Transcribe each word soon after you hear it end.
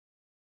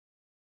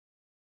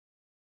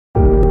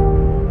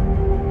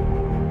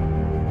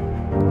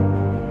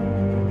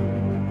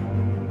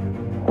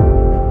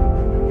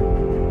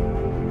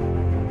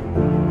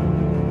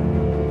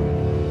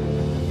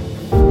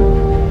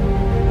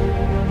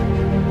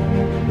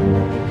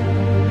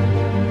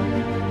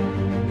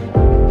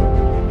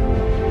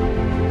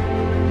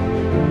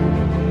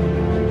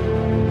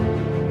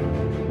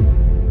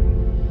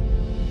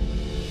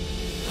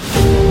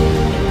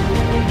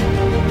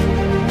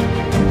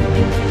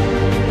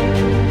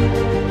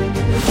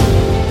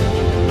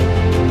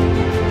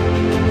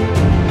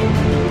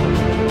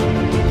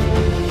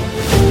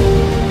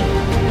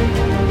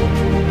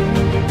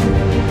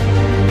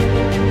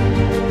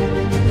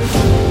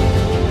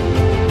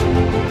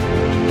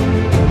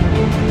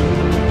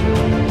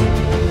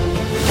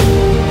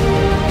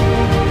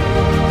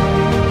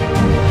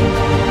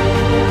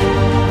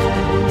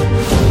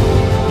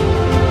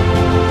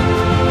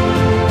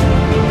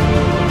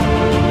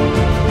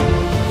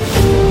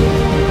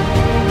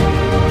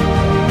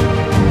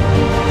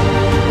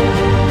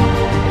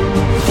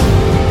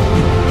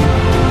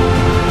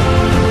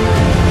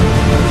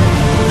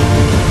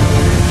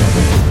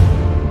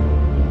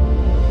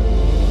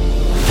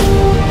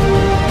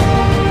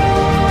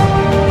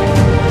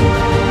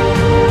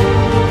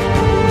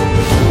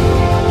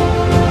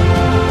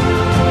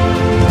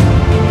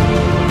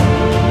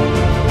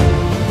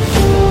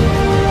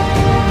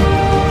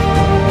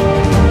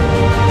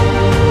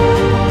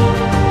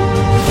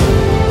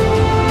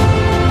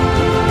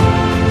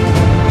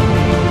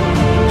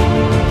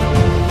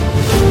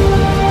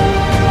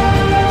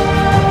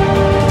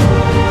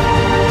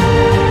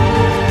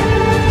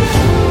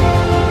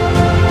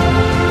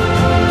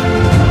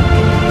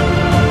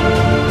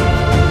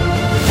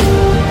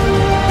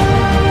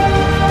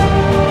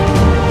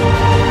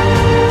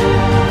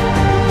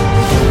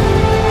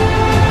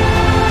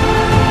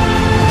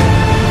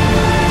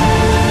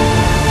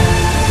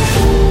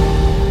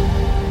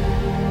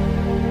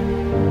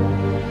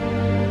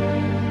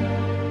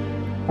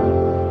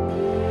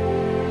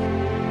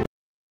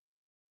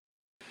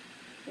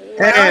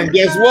And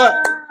guess what?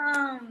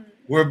 Welcome.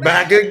 We're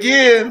back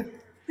again.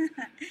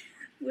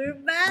 We're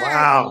back.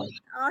 Wow.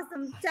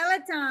 Awesome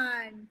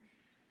Telethon.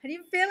 How are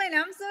you feeling?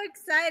 I'm so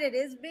excited.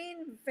 It's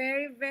been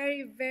very,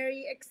 very,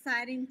 very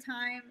exciting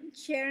time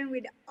sharing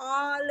with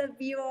all of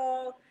you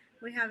all.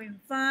 We're having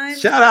fun.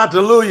 Shout out to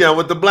Luya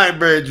with the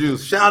blackberry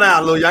juice. Shout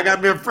out, Luya. I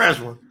got me a fresh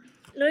one.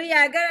 Louis,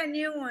 I got a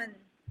new one.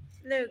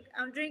 Look,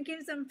 I'm drinking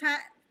some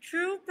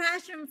true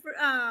passion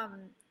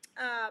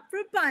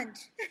fruit punch.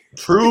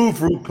 True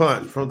fruit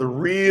punch from the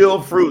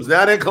real fruits.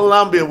 Down in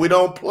Colombia, we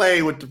don't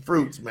play with the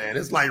fruits, man.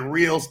 It's like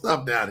real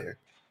stuff down here.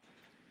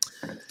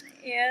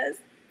 Yes.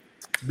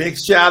 Big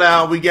shout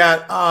out. We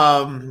got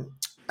I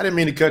didn't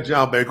mean to cut you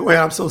out, babe. Go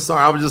ahead. I'm so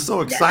sorry. I was just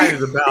so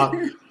excited about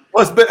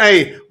what's been.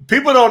 Hey,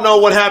 people don't know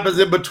what happens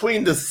in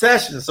between the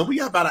sessions. So we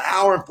got about an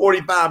hour and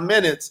 45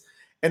 minutes,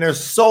 and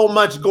there's so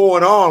much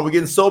going on. We're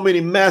getting so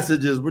many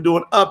messages. We're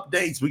doing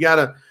updates. We got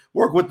to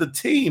work with the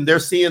team. They're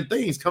seeing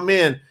things come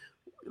in.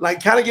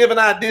 Like, kind of give an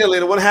idea,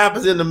 Lena, what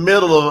happens in the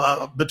middle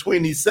of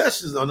between these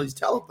sessions on these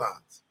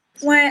telethons.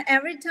 Well,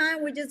 every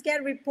time we just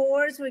get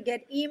reports, we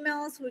get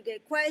emails, we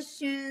get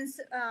questions,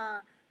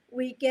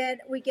 we get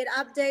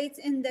updates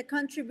in the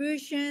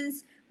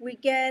contributions, we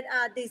get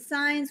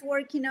designs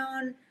working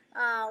on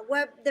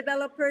web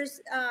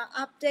developers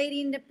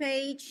updating the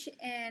page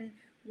and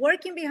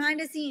working behind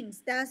the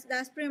scenes.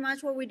 That's pretty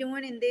much what we're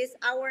doing in this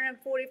hour and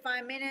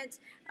 45 minutes,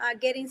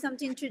 getting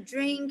something to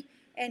drink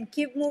and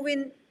keep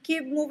moving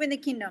the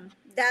kingdom.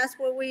 That's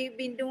what we've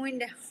been doing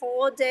the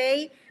whole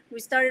day. We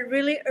started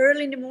really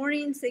early in the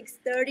morning.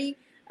 6:30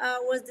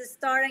 was the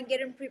start, and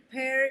getting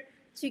prepared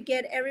to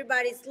get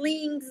everybody's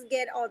links,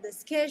 get all the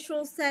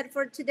schedules set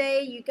for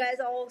today. You guys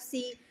all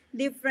see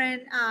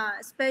different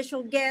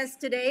special guests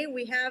today.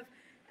 We have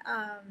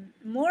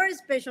more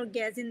special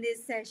guests in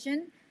this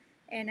session,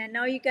 and I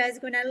know you guys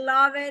are gonna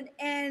love it.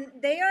 And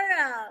they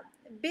are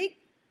big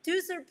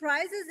two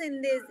surprises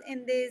in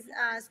this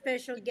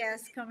special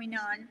guests coming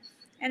on.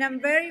 And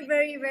I'm very,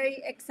 very,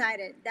 very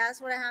excited.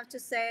 That's what I have to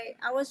say.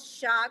 I was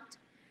shocked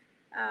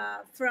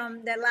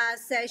from the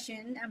last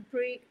session.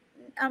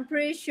 I'm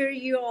pretty sure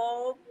you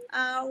all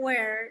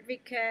were,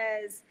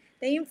 because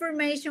the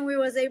information we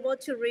was able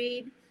to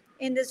read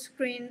in the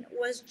screen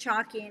was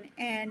shocking,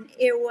 and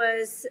it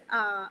was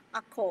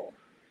a call.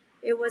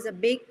 It was a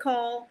big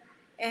call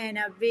and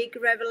a big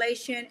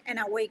revelation and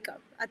a wake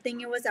up. I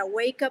think it was a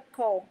wake up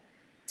call.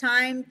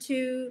 Time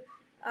to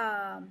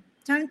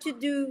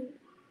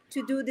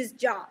do this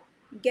job,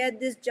 get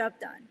this job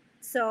done.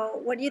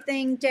 So what do you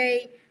think,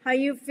 Jay? How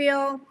you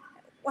feel?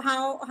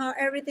 How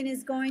everything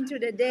is going through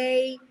the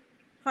day?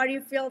 How do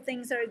you feel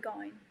things are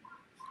going?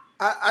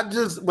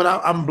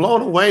 I'm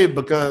blown away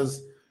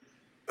because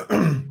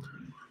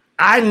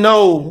I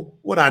know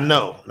what I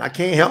know. I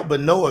can't help but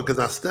know it because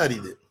I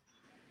studied it.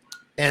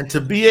 And to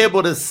be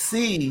able to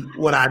see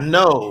what I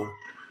know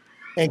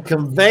and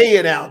convey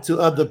it out to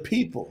other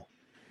people,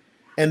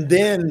 and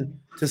then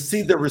to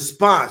see the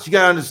response. You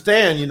got to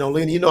understand,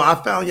 Lena, I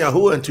found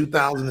Yahuwah in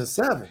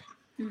 2007.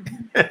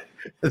 Mm-hmm.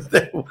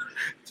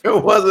 there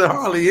wasn't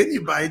hardly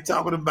anybody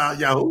talking about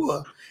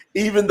Yahuwah,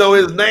 even though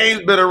his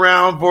name's been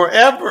around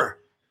forever.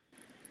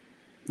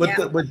 But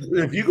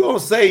if you're going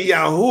to say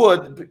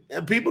Yahuwah,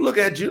 and people look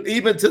at you,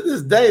 even to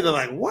this day, they're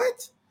like,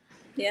 what?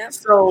 Yeah.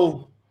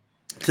 So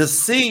to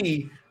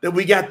see that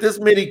we got this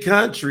many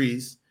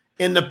countries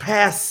in the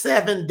past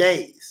 7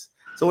 days.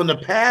 So in the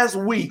past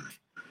week,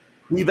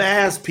 we've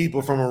asked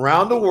people from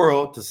around the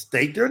world to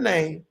state their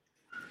name,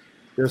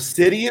 their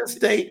city and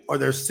state, or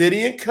their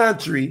city and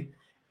country,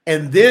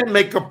 and then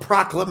make a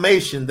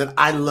proclamation that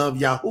I love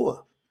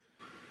Yahuwah.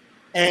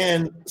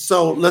 And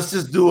so let's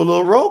just do a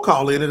little roll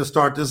call, Lena, to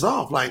start this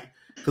off. Like,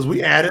 because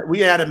we added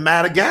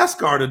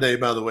Madagascar today,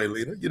 by the way,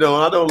 Lena.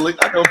 I don't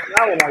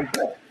travel like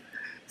that.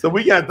 So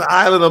we got the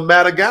island of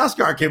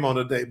Madagascar came on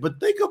today. But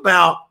think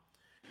about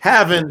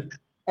having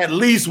at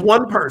least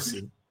one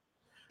person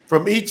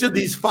from each of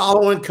these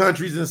following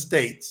countries and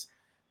states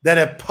that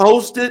have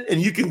posted,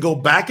 and you can go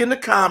back in the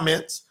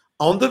comments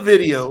on the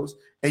videos,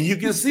 and you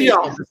can see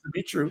all this to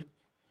be true.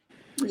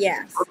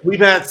 Yes. We've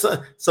had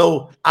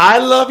so I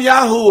love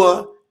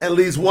Yahuwah, at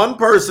least one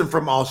person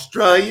from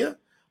Australia,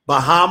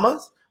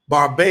 Bahamas,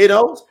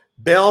 Barbados,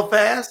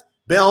 Belfast,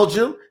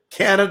 Belgium,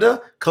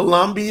 Canada,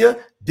 Colombia,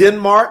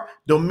 Denmark,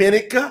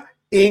 Dominica,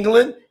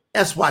 England,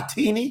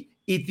 Eswatini,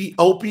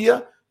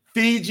 Ethiopia,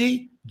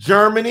 Fiji,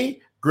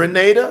 Germany,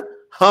 Grenada,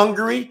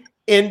 Hungary,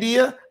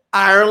 India,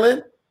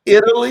 Ireland,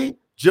 Italy,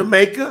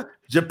 Jamaica,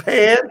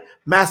 Japan,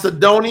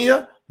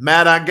 Macedonia,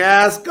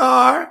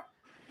 Madagascar,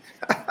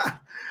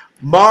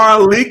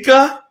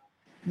 Maralika,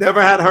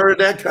 never had heard of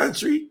that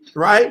country,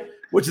 right?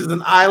 Which is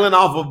an island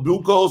off of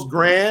Bucos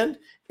Grand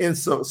in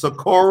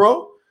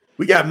Socorro.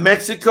 We got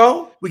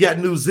Mexico, we got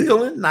New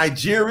Zealand,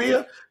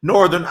 Nigeria,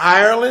 Northern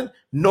Ireland,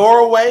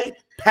 Norway,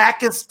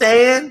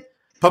 Pakistan,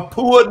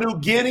 Papua New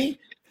Guinea,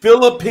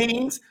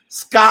 Philippines,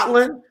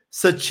 Scotland,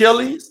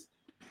 Seychelles,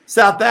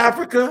 South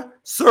Africa,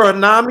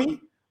 Suriname,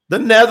 the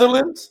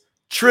Netherlands,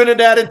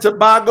 Trinidad and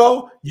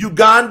Tobago,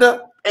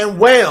 Uganda, and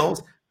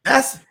Wales.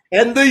 That's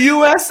And the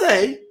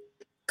USA.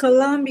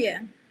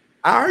 Colombia.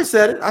 I already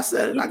said it. I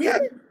said it. You I did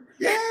got it.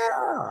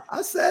 yeah.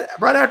 I said it.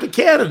 Right after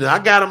Canada. I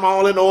got them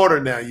all in order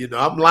now.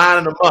 I'm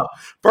lining them up.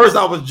 First,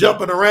 I was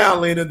jumping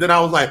around, Lena. Then I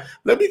was like,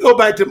 let me go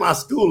back to my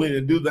schooling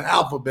and do the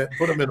alphabet,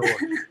 put them in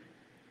order.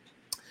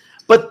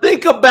 But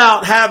think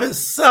about having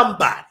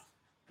somebody.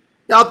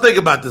 Y'all think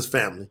about this,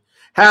 family.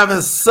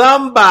 Having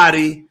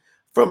somebody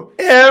from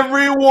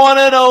every one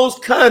of those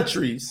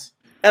countries,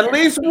 at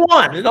least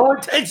one. It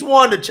only takes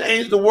one to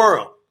change the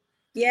world.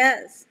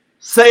 Yes.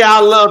 Say I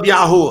love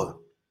Yahuwah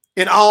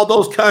in all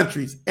those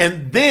countries.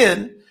 And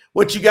then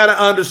what you got to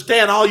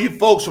understand, all you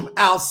folks from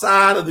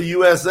outside of the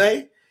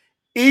USA,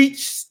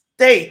 each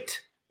state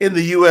in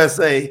the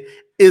USA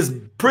is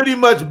pretty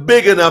much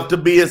big enough to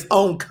be its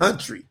own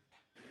country.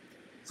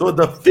 So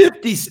the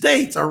 50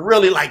 states are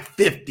really like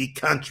 50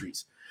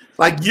 countries.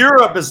 Like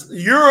Europe is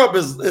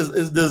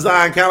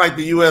designed kind of like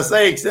the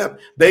USA,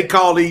 except they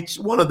call each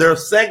one of their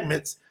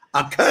segments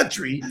a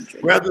country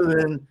rather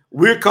than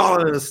we're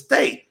calling it a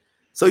state.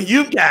 So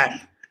you've got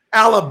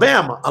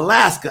Alabama,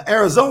 Alaska,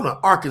 Arizona,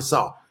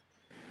 Arkansas.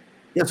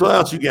 Guess what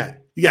else you got?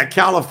 You got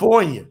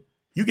California.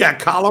 You got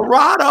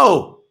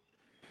Colorado.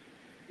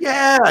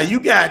 Yeah, you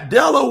got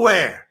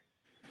Delaware.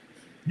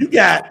 You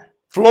got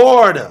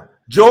Florida,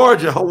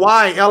 Georgia,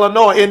 Hawaii,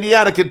 Illinois,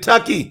 Indiana,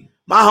 Kentucky,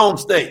 my home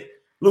state,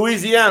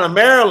 Louisiana,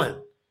 Maryland,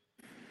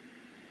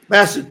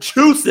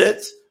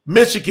 Massachusetts,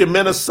 Michigan,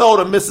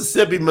 Minnesota,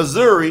 Mississippi,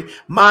 Missouri,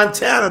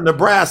 Montana,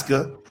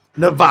 Nebraska,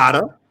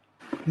 Nevada,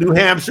 New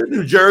Hampshire,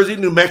 New Jersey,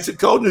 New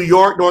Mexico, New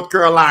York, North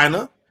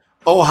Carolina,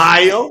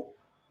 Ohio,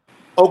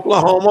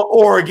 Oklahoma,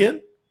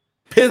 Oregon,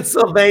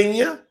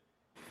 Pennsylvania,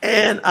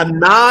 and a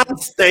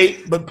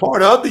non-state but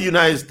part of the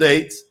United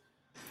States,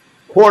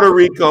 Puerto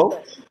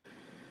Rico,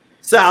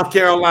 South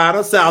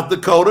Carolina, South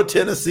Dakota,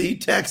 Tennessee,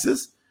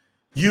 Texas,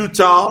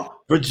 Utah,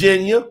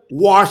 Virginia,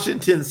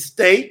 Washington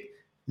State,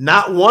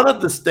 not one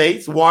of the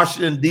states,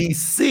 Washington,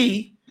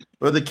 D.C.,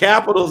 where the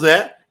capital's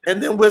at,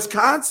 and then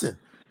Wisconsin.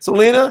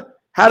 Selena,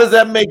 how does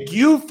that make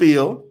you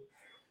feel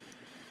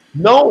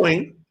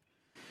knowing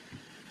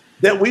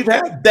that we've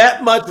had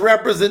that much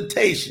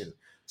representation?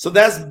 So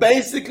that's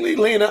basically,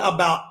 Lena,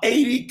 about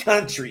 80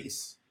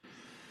 countries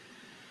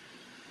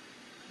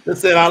that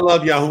said, I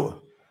love Yahuwah.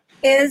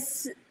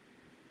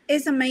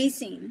 It's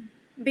amazing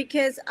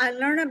because I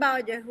learned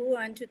about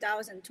Yahuwah in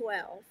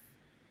 2012.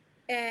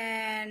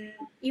 And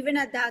even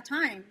at that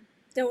time,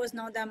 there was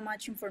not that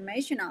much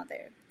information out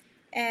there.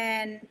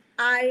 And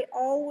I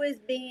always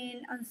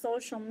been on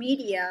social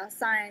media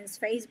since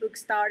Facebook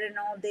started and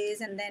all this,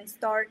 and then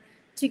start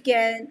to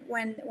get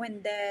when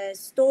the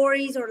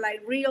stories or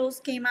like reels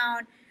came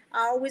out,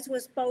 I always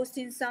was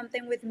posting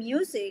something with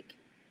music.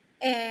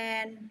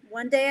 And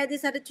one day I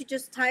decided to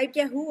just type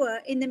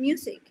Yahuwah in the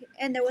music,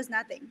 and there was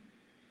nothing.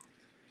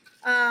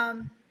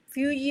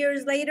 Few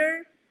years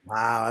later,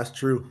 Wow, that's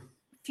true.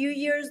 few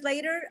years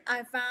later,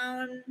 I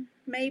found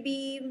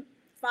maybe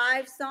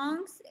 5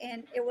 songs,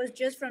 and it was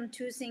just from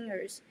 2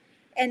 singers.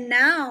 And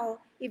now,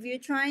 if you're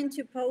trying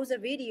to post a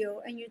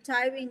video and you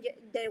type in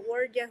the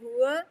word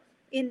Yahuwah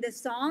in the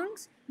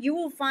songs, you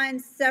will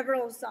find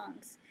several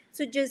songs.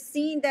 So just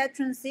seeing that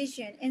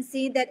transition and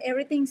seeing that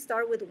everything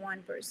start with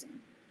one person.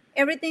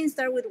 Everything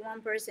start with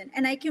one person.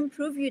 And I can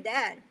prove you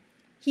that.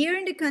 Here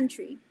in the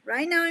country,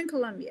 right now in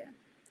Colombia,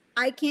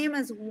 I came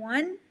as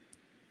one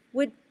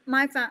with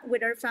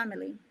with our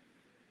family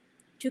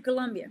to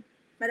Colombia,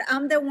 but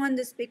I'm the one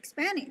that speaks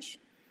Spanish.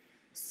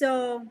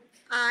 So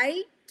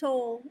I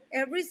told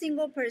every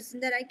single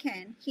person that I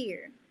can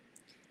here.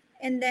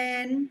 And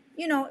then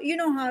you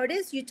know how it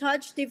is. You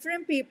touch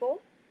different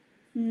people.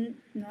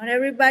 Not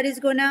everybody's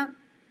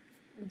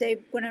they're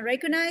gonna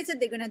recognize it.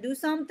 They're gonna do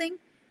something.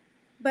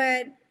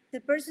 But the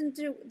person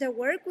that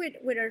work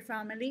with our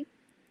family,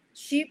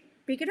 she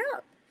pick it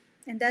up.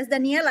 And that's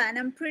Daniela, and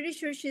I'm pretty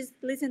sure she's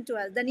listened to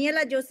us.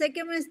 Daniela, yo sé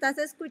que me estás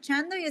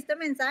escuchando y este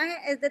mensaje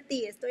es de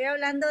ti. Estoy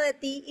hablando de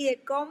ti y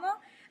de cómo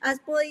has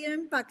podido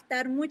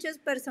impactar muchas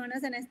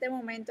personas en este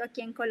momento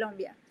aquí en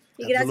Colombia.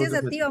 Y gracias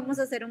a ti vamos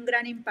a hacer un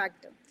gran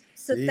impacto.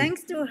 So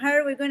thanks to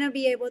her, we're going to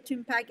be able to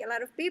impact a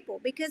lot of people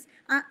because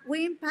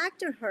we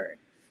impacted her.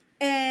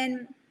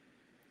 And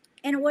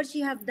what she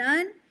have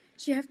done,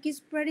 she have keep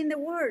spreading the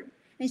word.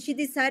 And she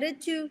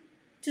decided to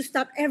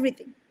stop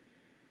everything.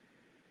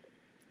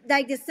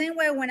 Like the same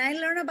way when I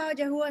learned about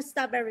Yahuwah, I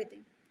stopped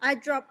everything. I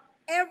dropped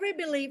every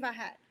belief I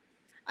had.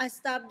 I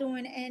stopped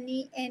doing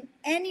any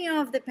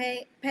of the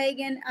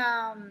pagan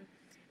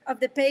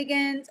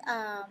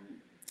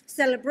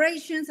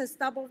celebrations. I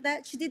stopped all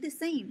that. She did the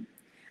same.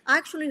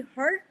 Actually,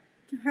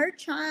 her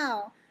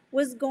child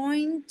was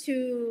going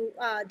to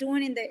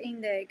doing in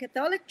the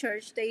Catholic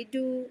Church. They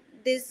do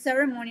this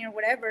ceremony or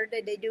whatever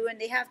that they do, and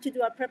they have to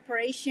do a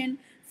preparation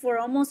for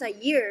almost a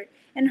year.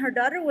 And her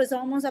daughter was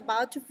almost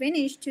about to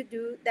finish to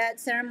do that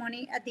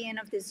ceremony at the end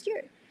of this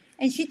year,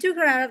 and she took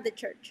her out of the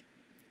church.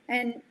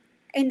 And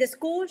in the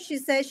school, she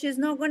said she's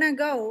not gonna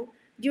go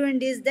during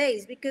these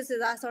days because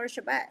that's our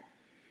Shabbat.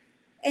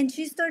 And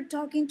she started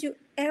talking to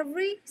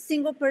every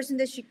single person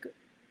that she could.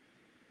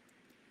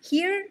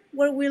 Here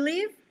where we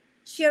live,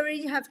 she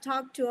already have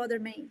talked to other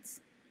mates.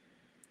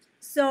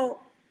 So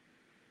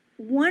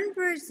one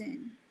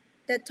person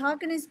that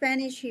talking in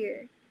Spanish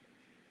here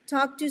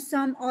talked to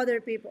some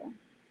other people.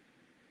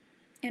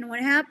 And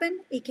what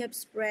happened? It kept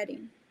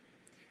spreading.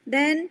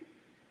 Then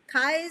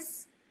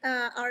Kai's,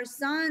 our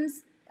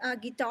son's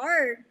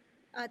guitar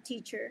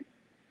teacher,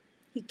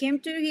 he came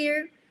to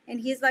here and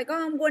he's like,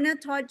 "Oh, I'm gonna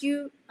taught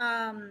you.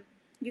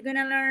 You're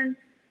gonna learn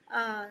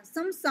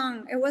some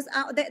song. It was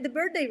the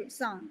birthday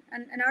song."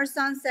 And our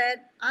son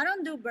said, "I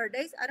don't do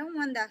birthdays. I don't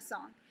want that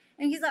song."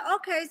 And he's like,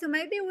 "Okay, so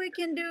maybe we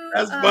can do."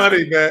 That's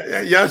funny,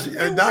 man. Yeah, It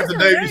was Dr.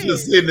 Dave, you should have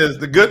hilarious. seen this.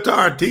 The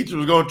guitar teacher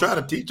was going to try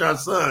to teach our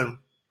son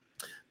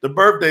the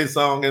birthday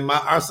song, and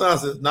our son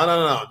says, "No,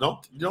 no, no,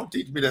 don't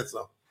teach me that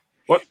song."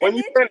 When And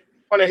you then, finish,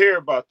 I want to hear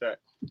about that.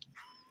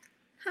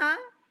 huh?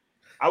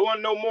 I want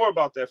to know more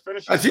about that.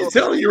 Finish your story. She's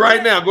telling you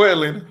right now. Go ahead,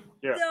 Lena.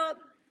 Yeah.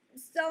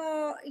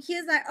 So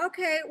he's like,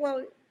 "Okay,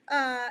 well,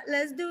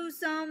 let's do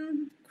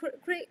some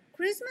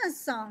Christmas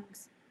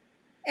songs."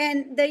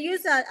 And they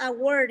use a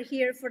word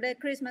here for the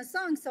Christmas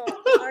song. So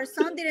our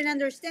son didn't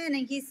understand.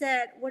 And he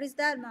said, "What is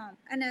that, Mom?"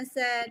 And I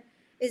said,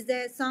 "Is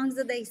the songs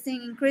that they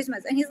sing in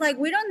Christmas." And he's like,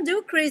 "We don't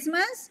do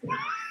Christmas."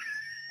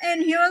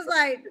 And he was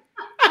kind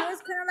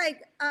of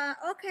like,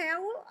 "Okay, I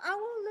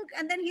will look."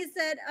 And then he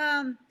said,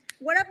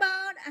 "What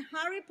about a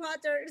Harry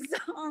Potter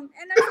song?"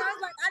 And our son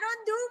was like, "I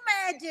don't do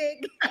magic."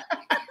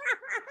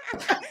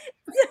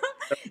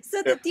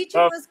 So the teacher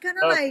was kind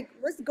of like,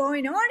 "What's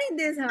going on in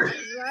this house,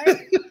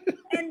 right?"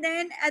 And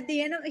then at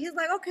the end of, he's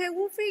like, "Okay,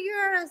 we'll figure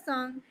out a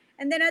song."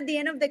 And then at the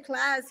end of the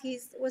class, he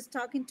was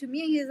talking to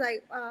me, and he's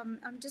like,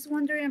 "I'm just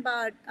wondering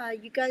about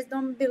you guys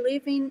don't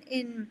believe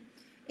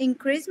in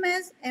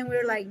Christmas?" And we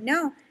are like,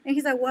 "No." And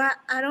he's like, "Well,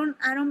 I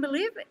don't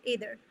believe it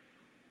either."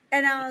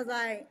 And I was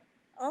like,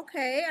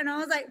 "Okay." And I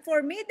was like,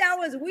 for me that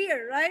was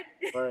weird, right?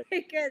 Right.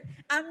 Because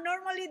I'm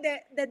normally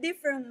the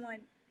different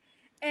one.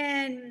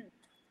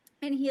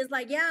 And he's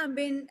like, "Yeah, I've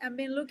been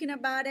looking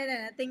about it,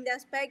 and I think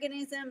that's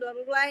paganism, blah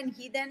blah blah." And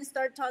he then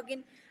started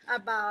talking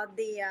about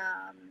the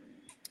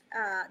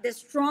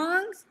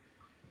Strongs,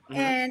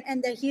 Mm-hmm.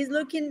 and that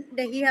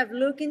he have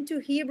looked into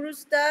Hebrew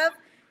stuff.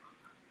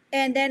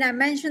 And then I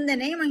mentioned the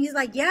name, and he's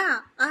like, "Yeah,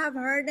 I have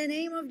heard the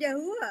name of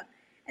Yahuwah."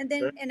 And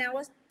then Okay.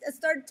 I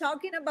started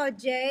talking about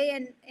Jay,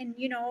 and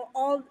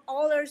all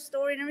our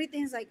story and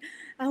everything. It's like,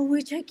 I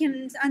wish I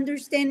can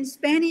understand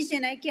Spanish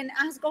and I can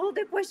ask all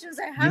the questions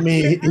I You have to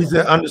your mean he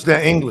said husband.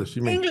 understand English?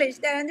 You mean? English,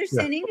 that Yeah.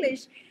 understand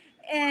English.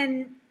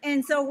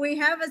 And so we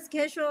have a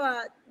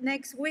schedule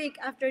next week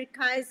after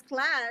Kai's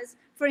class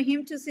for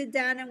him to sit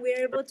down, and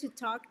we're able to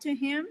talk to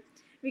him,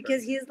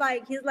 because he's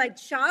like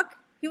shocked.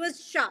 He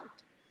was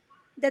shocked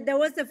that there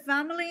was a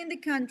family in the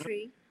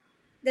country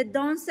that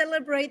don't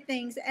celebrate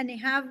things and they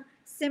have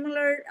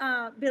similar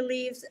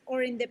beliefs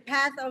or in the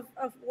path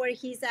of where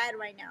he's at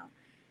right now.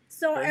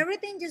 So Okay.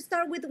 everything just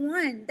start with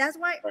one. That's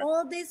why Right.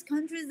 all these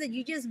countries that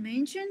you just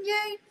mentioned,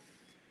 Jay,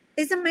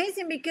 it's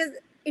amazing, because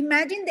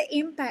imagine the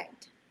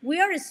impact. We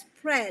are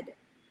spread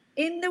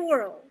in the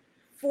world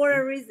for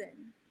a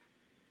reason.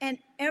 And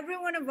every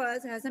one of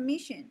us has a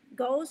mission.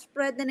 Go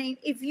spread the name.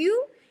 If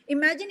you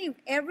imagine, if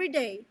every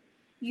day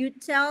you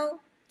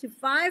tell to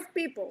 5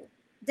 people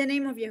the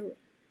name of Yahuwah,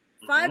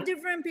 Mm-hmm. 5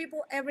 different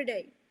people every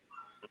day,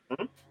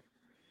 Mm-hmm.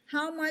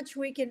 how much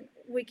we can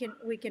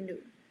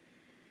do.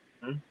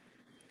 Mm-hmm.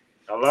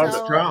 I love That's it.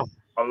 So strong.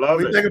 I What love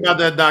do you it. think about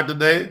that, Dr.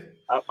 Dave?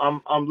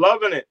 I'm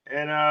loving it.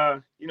 And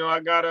I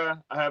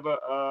have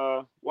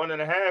a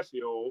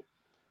 1.5-year old,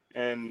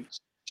 and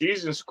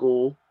she's in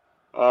school.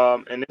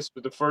 And this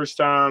was the first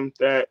time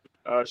that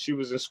she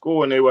was in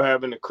school, and they were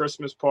having the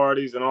Christmas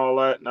parties and all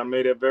that. And I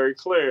made it very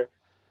clear,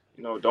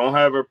 don't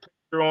have her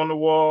picture on the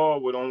wall.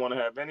 We don't want to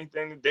have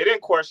anything. They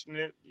didn't question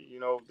it.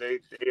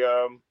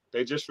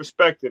 They just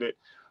respected it.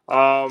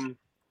 Um,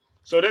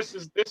 so this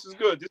is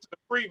good. This is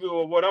a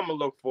preview of what I'm gonna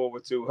look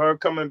forward to. Her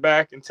coming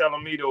back and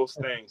telling me those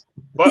things.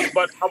 But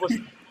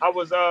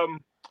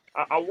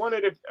I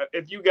wanted,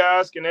 if you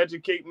guys can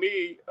educate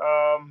me,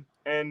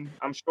 and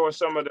I'm sure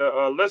some of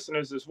the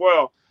listeners as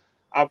well.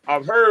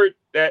 I've heard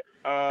that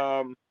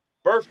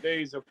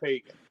birthdays are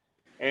pagan,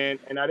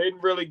 and I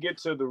didn't really get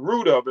to the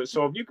root of it.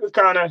 So if you could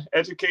kind of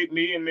educate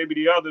me and maybe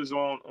the others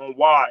on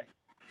why.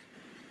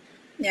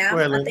 Go yeah,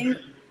 ahead, I Lena. think,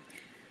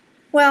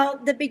 well,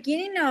 the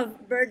beginning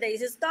of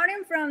birthdays is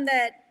starting from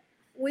that.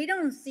 We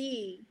don't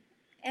see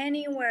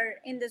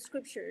anywhere in the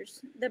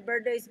scriptures the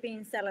birthday is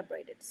being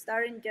celebrated.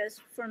 Starting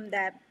just from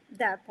that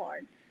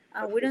part,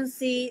 we don't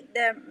see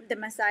the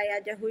Messiah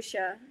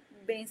Yahusha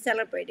being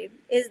celebrated.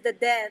 Is the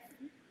death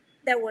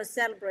that was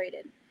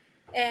celebrated,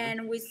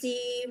 and we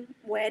see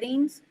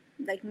weddings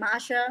like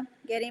Masha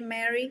getting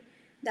married.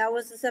 That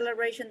was a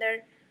celebration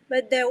there.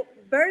 But the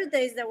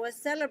birthdays that was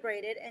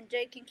celebrated, and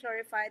Jay can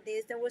clarify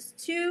this, there was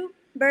 2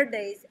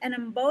 birthdays, and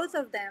on both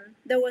of them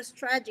there was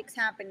tragics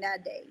happen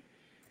that day.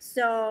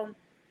 So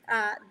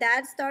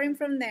that's starting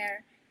from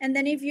there. And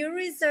then if you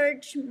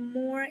research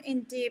more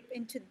in deep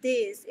into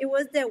this, it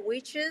was the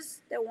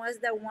witches that was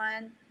the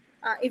one.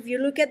 If you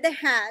look at the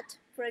hat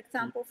for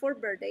example, for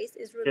birthdays,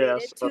 is Yeah.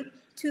 related So,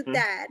 to mhm,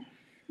 that.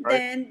 right.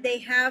 Then they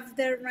have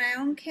the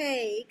round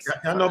cakes,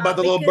 Y'all know about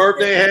the little because the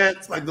birthday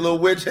hats, like the little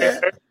witch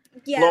Yeah. hat?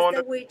 yes, Blowing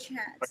the the witch like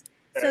hats.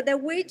 So that. the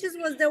witches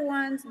was the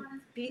ones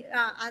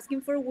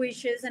asking for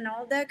wishes and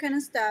all that kind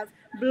of stuff,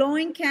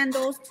 blowing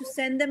candles to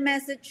send the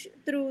message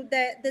through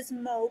the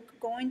smoke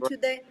going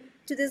Right.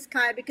 to the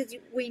sky, because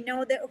we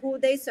know that who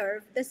they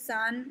serve, the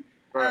sun,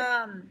 Right.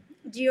 God.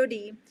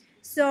 Mhm.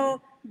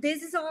 So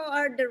this is all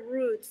are the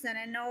roots, and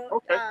I know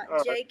Okay. All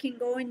right. Jay can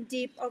go in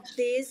deep of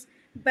this,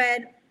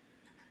 but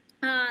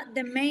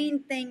the main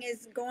thing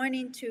is going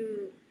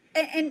into,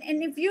 and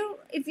if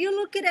you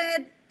look at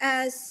it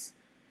as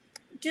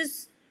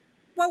just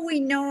what we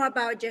know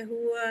about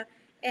Yahuwah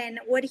and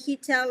what he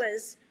tells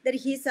us, that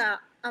he's a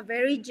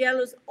very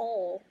jealous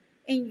all,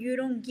 and you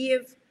don't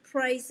give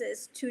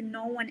praises to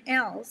no one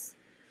else.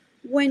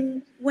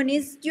 When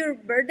it's your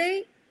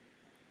birthday,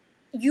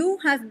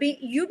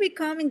 you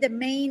becoming the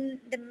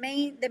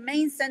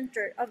main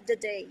center of the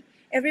day.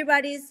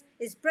 Everybody's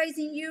is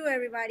praising you,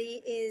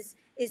 everybody is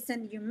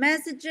sending you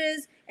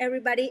messages,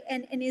 everybody,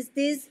 and is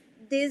this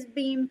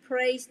being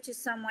praised to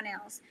someone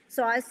else.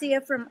 So I see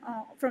it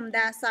from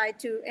that side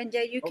too. And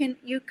yeah, Okay.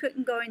 you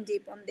couldn't go in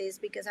deep on this,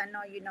 because I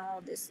know you know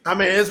all this. I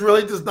mean, it's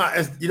really just not.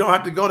 You don't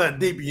have to go that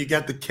deep. You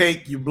got the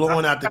cake. You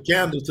blowing out the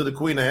candles to the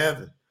Queen of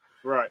Heaven.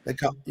 Right. They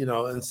come,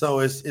 and so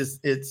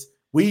it's.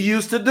 We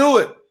used to do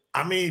it.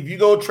 I mean, if you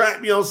go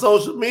track me on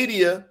social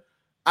media,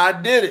 I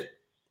did it.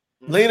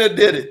 Hmm. Lena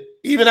did it.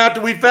 Even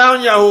after we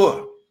found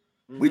Yahuwah,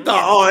 we Hmm.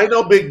 thought, Yes. oh, ain't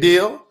no big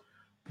deal.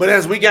 But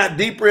as we got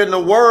deeper in the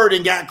Word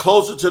and got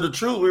closer to the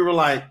truth, we were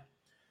like,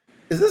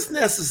 is this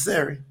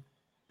necessary?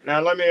 Now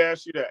let me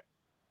ask you that,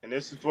 and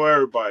this is for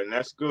everybody, and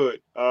that's good.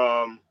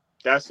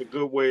 That's a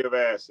good way of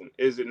asking.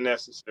 Is it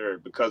necessary?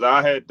 Because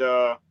I had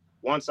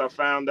once I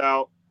found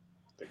out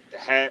the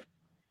hat,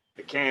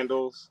 the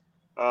candles.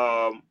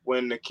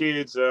 When the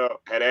kids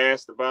had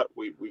asked about,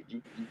 we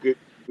you could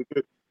we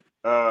could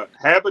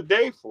have a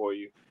day for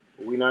you.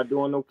 We're not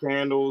doing no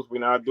candles. We're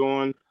not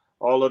doing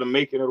all of the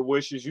making of the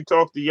wishes. You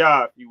talk to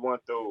Yah if you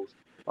want those.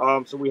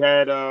 So we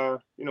had a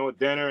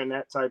dinner and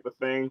that type of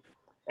thing.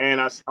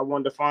 And I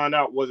wanted to find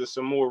out, was it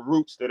some more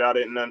roots that I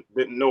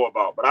didn't know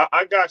about. But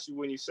I got you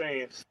when you're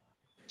saying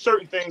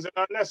certain things are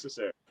not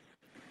necessary.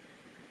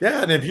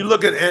 Yeah, and if you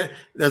look at it,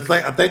 that's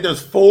like I think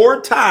there's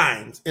 4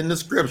 times in the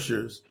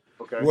scriptures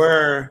Okay.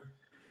 where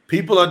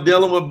people are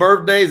dealing with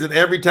birthdays, and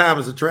every time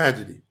it's a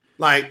tragedy.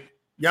 Like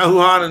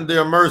Yahuhanan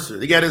the Mercer,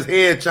 he got his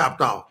head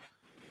chopped off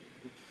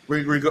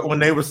when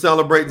they were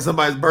celebrating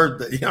somebody's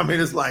birthday. I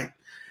mean, it's like,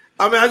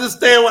 I mean, I just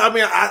stand. I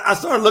mean, I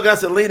started looking. I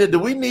said, Lena, do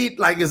we need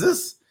is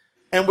this?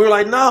 And we're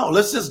like, no,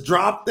 let's just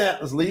drop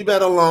that. Let's leave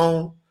that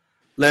alone.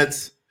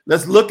 Let's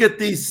look at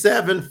these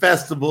 7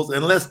 festivals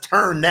and let's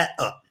turn that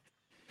up.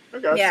 I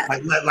got you. Yeah.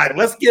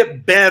 Let's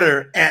get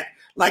better at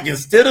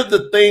instead of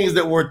the things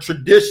that were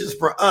traditions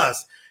for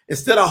us,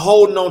 instead of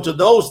holding on to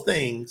those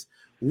things,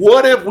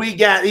 what if we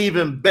got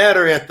even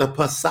better at the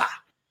Passah?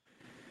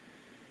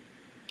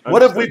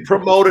 What if Understood. we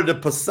promoted the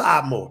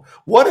Passah more?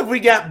 What if we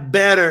got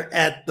better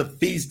at the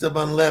Feast of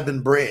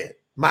Unleavened Bread,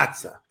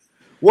 Matzah?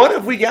 What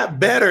if we got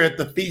better at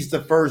the Feast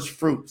of First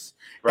Fruits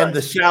and Right.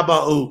 the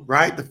Shabbat,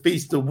 right? The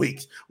Feast of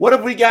Weeks. What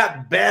if we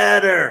got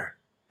better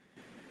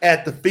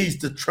at the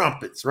Feast of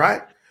Trumpets,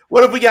 right?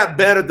 What if we got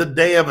better at the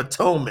Day of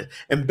Atonement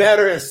and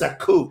better at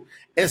Sukkot?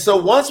 And so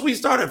once we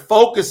started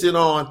focusing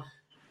on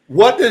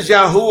what does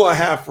Yahuwah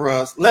have for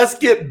us, let's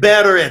get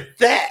better at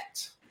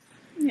that.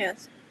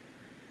 Yes.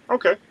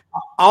 Okay.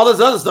 All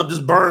this other stuff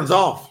just burns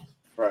off.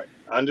 Right.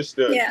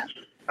 Understood. Yeah.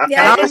 And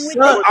Yeah, I And look and with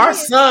the forward. our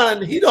kids.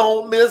 son, he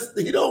don't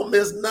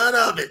miss none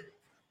of it.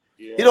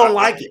 He Yeah, don't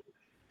like it.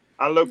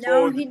 I look No,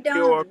 forward to he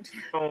Dior don't.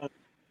 home.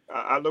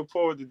 I look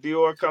forward to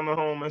Dior coming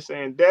home and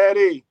saying,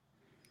 "Daddy,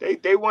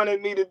 they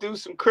wanted me to do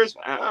some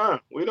Christmas.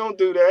 We don't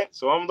do that."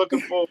 So I'm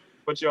looking forward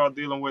to what y'all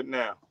dealing with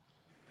now.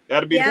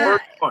 That'll be the Yeah,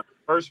 Yeah.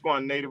 first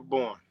one, native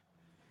born.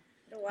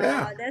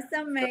 yeah. Wow, that's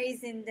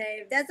amazing,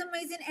 Dave. That's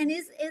amazing, and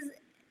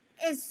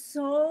it's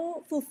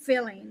so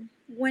fulfilling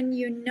when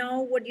you know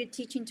what you're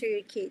teaching to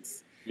your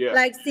kids. Yeah.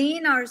 Like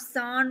seeing our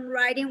son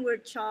writing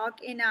with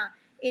chalk in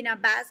a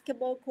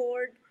basketball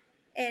court,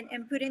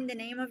 and putting the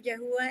name of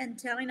Yahuwah and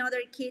telling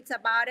other kids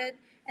about it.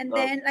 And Love.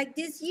 then like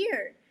this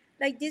year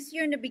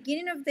in the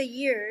beginning of the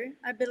year,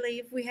 I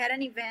believe we had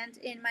an event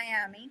in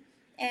Miami,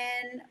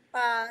 and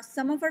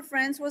some of our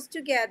friends was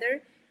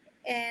together.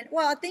 And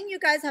well, I think you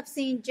guys have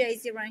seen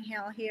JC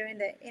Rangel here in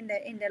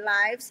the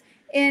lives,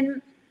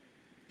 and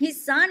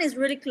his son is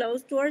really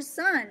close to our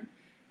son,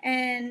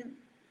 and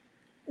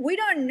we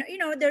don't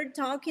they're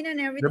talking and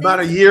They're about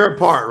everything. a year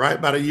apart, right?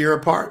 About a year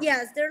apart.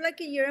 Yes, they're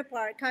like a year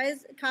apart.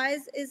 Kai's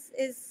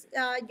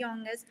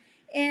youngest,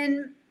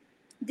 and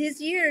this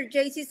year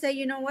JC said,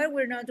 you know what,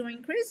 we're not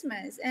doing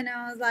Christmas, and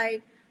I was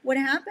like, what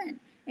happened?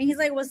 And he's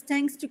like, was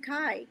thanks to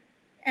Kai,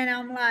 and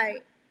I'm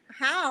like,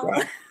 how?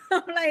 Right.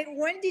 I'm like,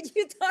 when did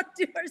you talk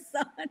to your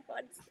son?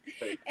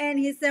 Hey, And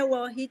he said,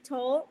 well, he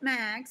told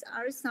Max,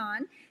 our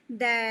son,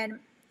 that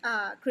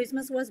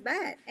Christmas was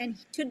bad, and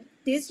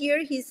this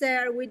year he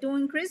said, "Are we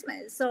doing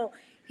Christmas?" So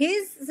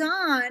his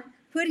son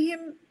put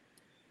him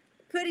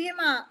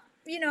a,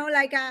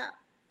 like a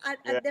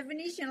Yeah.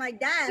 definition like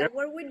that. Yep.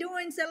 What are we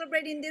doing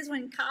celebrating this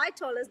when Kai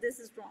told us this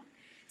is wrong?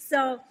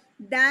 So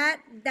that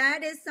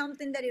is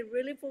something that it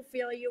really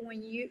fulfill you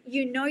when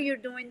you're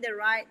doing the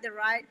right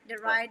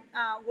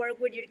work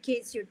with your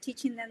kids. You're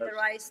teaching them the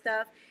right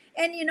stuff,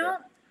 and Yeah.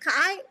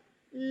 Kai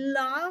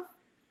love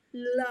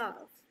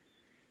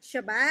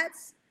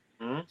Shabbats.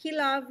 Mhm. He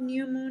loved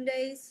New Moon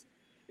days,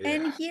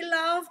 and Yeah. he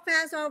loved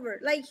Passover.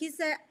 Like he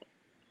said,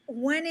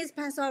 when is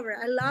Passover?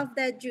 I love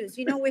that juice.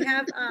 We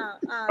have Uh,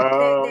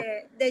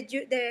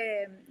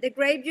 the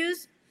grape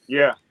juice,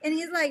 yeah. and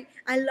he's like,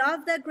 I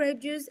love the grape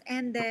juice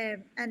and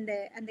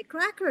the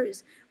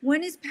crackers.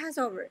 When is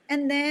Passover?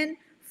 And then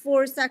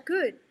for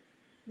Sukkot,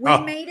 we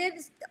Oh, made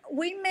it.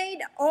 We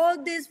made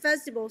all these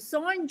festivals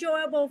so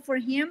enjoyable for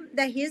him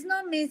that he's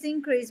not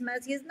missing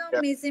Christmas. He's not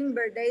Yeah. missing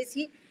birthdays.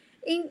 He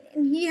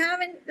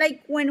haven't,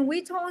 like, when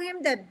we told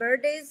him that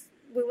birthdays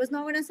we was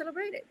not gonna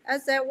celebrate it. I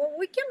said, well,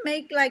 we can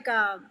make like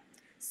a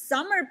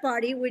summer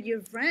party with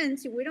your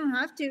friends. We don't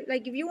have to,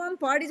 like, if you want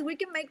parties, we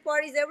can make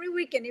parties every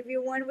weekend if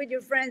you want with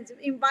your friends.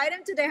 Invite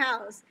them to the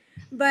house,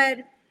 but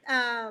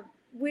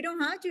we don't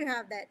have to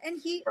have that.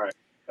 And Right.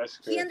 That's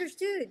he good.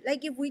 understood,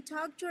 like, if we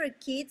talk to our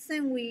kids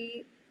and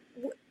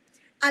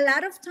a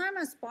lot of time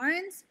as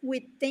parents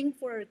we think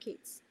for our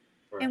kids,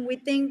 Right. and we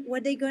think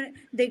what they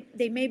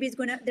maybe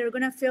they're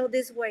gonna feel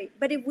this way.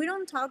 But if we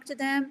don't talk to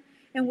them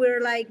and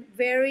we're like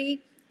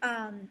very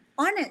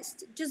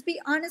honest, just be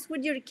honest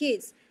with your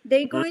kids,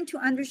 they're Mhm. going to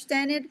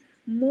understand it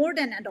more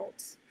than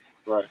adults.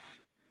 Right.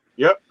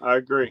 Yep. I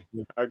agree.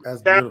 I agree.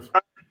 that's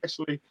beautiful.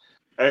 Actually,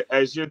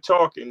 as you're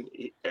talking,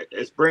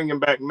 it's bringing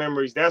back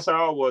memories. That's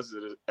how I was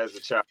as a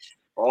child.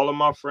 All of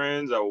my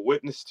friends I would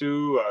witness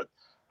to,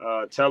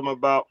 tell them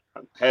about.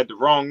 I had the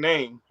wrong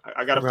name.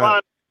 I got to Right.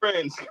 find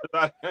friends because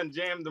I done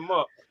jammed them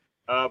up.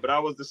 But I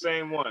was the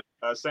same one,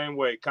 same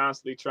way,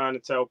 constantly trying to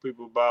tell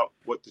people about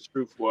what the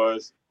truth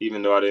was,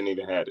 even though I didn't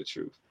even have the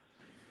truth.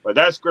 But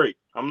that's great.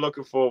 I'm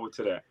looking forward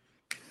to that.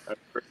 That's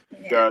great.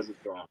 You Yeah. guys are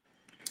gone.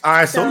 All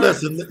right. So So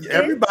listen,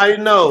 everybody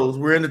knows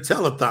we're in the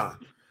telethon.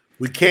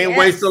 We can't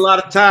waste a yes,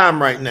 lot of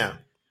time right now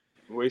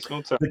Waste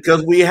no time.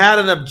 because we had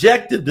an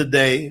objective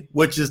today,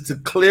 which is to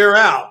clear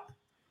out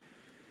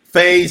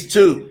phase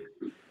 2.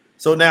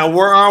 So now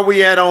where are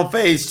we at on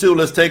phase 2?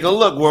 Let's take a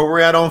look where we're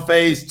at on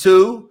phase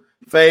 2.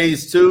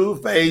 Phase 2,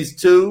 phase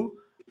 2.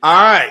 All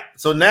right.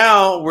 So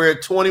now we're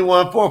at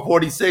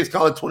 21,446,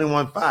 call it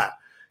 21,500.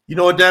 You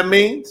know what that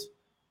means?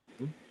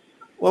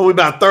 Well, we're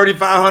about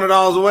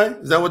 $3,500 away.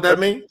 Is that what that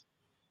means?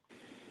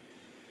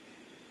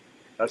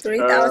 That's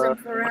 3,400.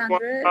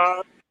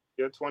 25.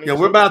 Yeah, Yeah, 22.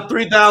 we're about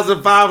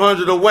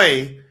 3,500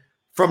 away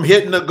from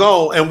hitting the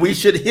goal, and we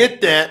should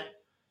hit that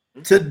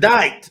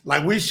tonight.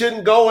 Like, we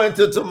shouldn't go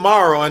into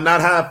tomorrow and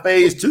not have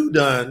phase 2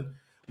 done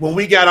when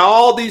we got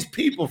all these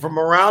people from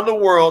around the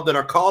world that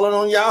are calling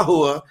on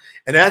Yahuwah,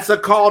 and that's a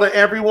call to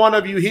every one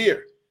of you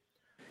here.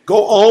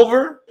 Go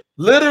over,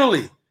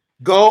 literally,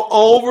 go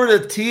over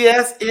to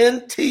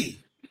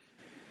tsnt.org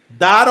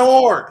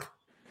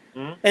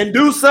Mhm. and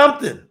do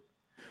something. Hold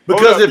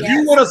Because up. if you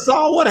Yes. would have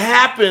saw what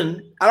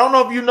happened, I don't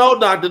know if you know,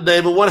 Dr.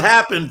 David, what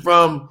happened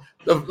from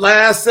the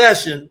last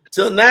session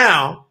till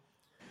now.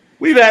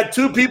 We've had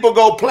 2 people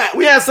go platinum.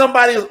 We had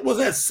somebody was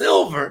at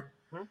silver,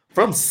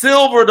 from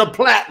silver to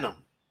platinum.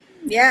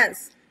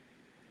 Yes.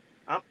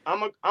 I'm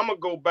gonna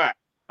go back.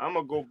 I'm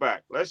gonna go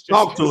back. Let's just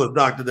Talk to us,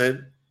 Dr.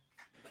 David.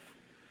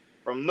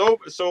 from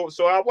so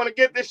I want to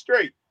get this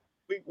straight.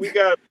 We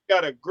got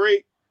a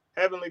great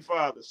Heavenly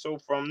Father. So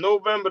from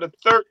November the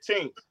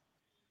 13th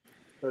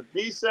to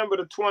December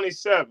the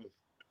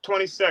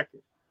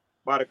 22nd,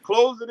 by the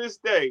close of this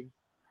day,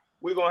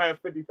 we're gonna have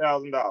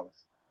 $50,000.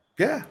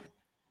 Yeah.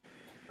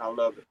 I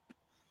love it.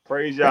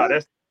 Praise y'all.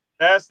 Yeah.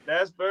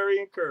 That's very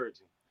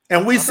encouraging.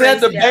 And we Praise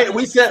said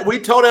God. we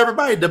told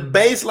everybody the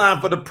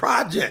baseline for the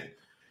project,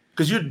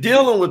 because you're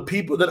dealing with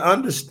people that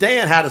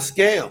understand how to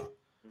scale.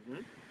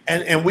 Mhm.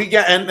 And we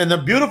got and the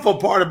beautiful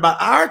part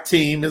about our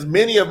team is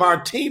many of our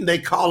team, they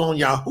call on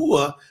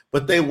Yahuwah,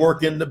 but they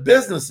work in the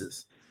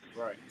businesses.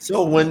 Right.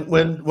 So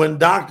when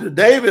Dr.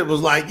 David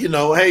was like,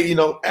 hey,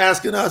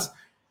 asking us,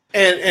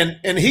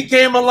 and he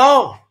came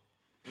along.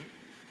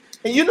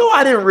 And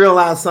I didn't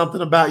realize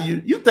something about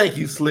you. You think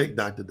you slick,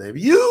 Dr.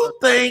 David. You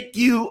think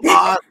you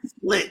are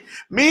slick.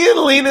 Me and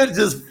Lena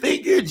just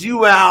figured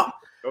you out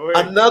Go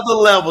ahead. another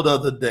level the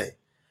other day.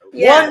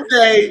 Yes. One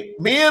day,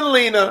 me and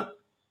Lena,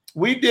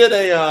 we did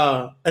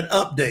an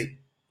update.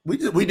 We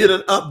did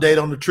an update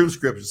on the Truth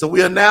Scripture. So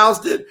we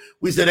announced it.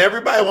 We said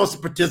everybody wants to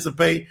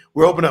participate.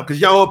 We're open up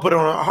because Yahuwah put it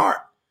on our heart.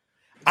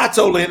 I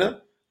told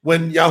Lena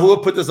when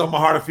Yahuwah put this on my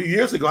heart a few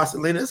years ago, I said,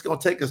 Lena, it's going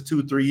to take us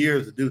 2-3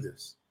 years to do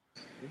this.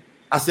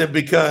 I said,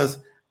 because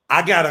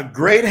I got a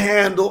great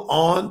handle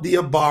on the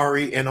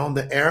Abari and on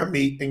the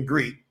Aramaic and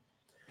Greek,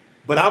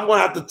 but I'm going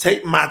to have to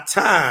take my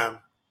time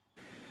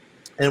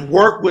and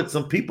work with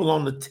some people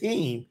on the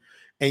team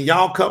and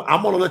y'all come.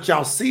 I'm gonna let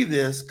y'all see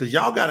this because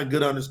y'all got a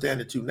good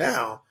understanding too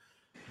now.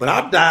 But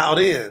I'm dialed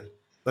in.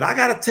 But I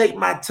got to take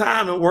my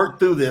time and work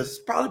through this.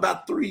 Probably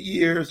about 3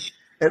 years,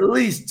 at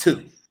least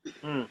 2.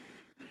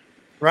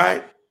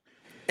 Right?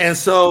 And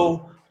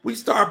so we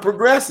start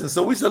progressing.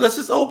 So we said, let's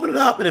just open it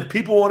up. And if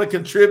people want to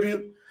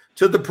contribute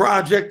to the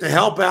project to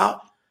help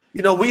out,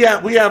 we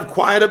have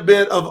quite a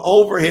bit of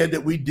overhead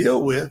that we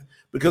deal with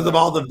because of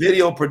all the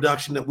video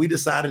production that we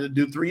decided to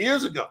do 3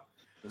 years ago.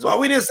 So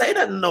we didn't say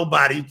that to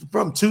nobody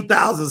from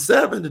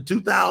 2007 to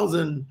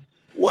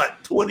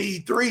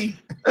 2023.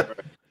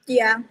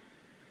 Yeah.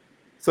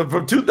 So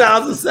from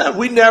 2007,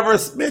 we never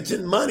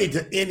mentioned money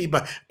to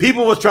anybody.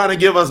 People was trying to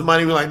give us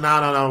money. We're like,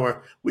 no,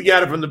 we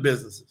got it from the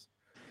businesses.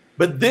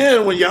 But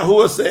then when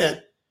Yahuwah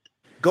said,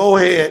 go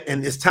ahead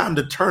and it's time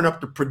to turn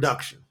up the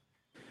production.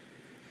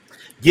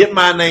 Get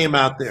my name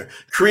out there.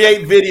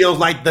 Create videos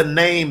like the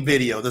name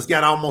video that's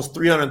got almost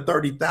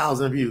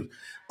 330,000 views.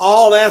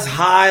 All that's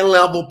high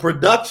level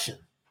production.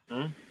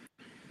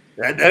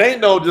 That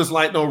ain't just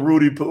like no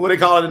Rudy Poo. What they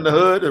call it in the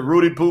hood? The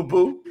Rudy Poo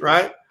Poo,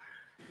 right?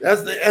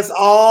 That's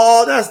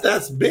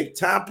big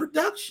time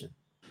production.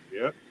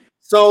 Yeah.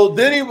 So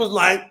then he was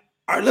like,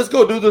 all right, let's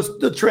go do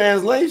the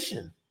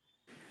translation.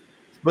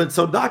 But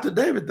so Dr.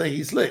 David think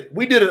he's slick.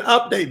 We did an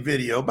update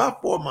video about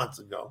 4 months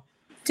ago.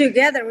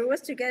 Together. We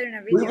was together in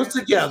a video. We was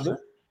together.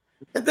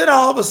 And then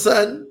all of a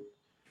sudden,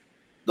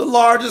 the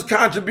largest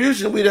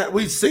contribution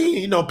we've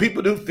seen,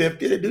 people do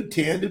 50, they do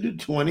 10, they do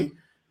 20.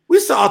 We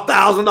saw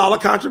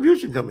 $1,000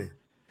 contribution come in.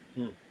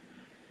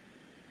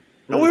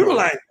 And we were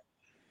like,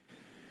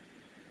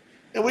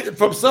 and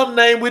from some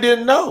name we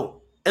didn't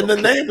know. And the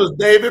name was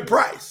David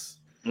Price.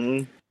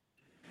 And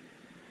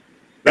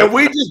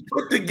we just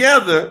put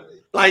together,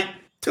 like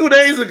 2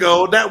 days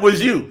ago, that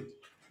was you.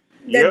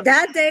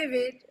 That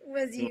David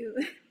was you.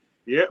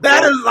 Yeah.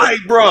 That is like,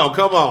 bro,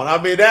 come on. I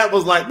mean, that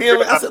was like me.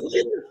 I said,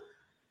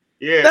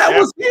 yeah, that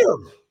was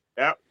him.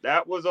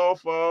 That was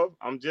off of,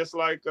 I'm just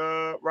like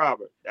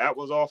Robert. That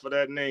was off of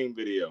that name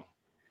video.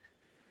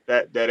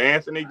 That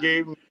Anthony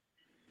gave me.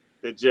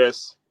 That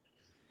just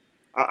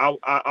I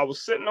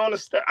was sitting on the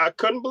step. I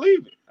couldn't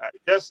believe it.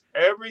 Just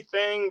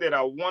everything that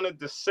I wanted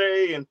to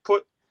say and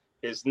put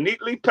is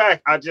neatly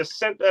packed. I just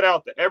sent that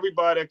out to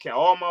everybody.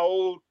 All my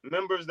old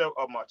members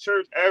of my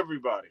church,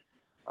 everybody.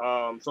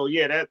 So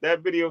yeah,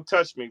 that video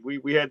touched me.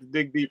 We had to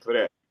dig deep for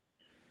that.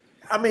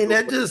 I mean,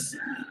 that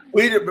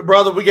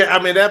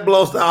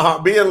blows our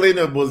heart. Me and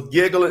Lena was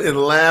giggling and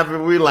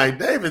laughing. We like,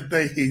 David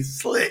think he's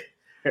slick.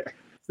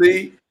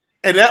 See?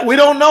 And that we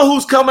don't know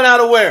who's coming out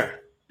of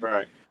where.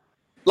 Right.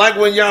 Like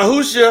when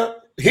Yahusha,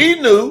 he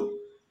knew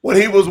when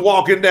he was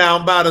walking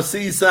down by the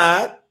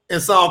seaside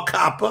and saw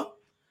Kappa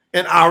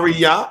and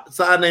Ariyah, a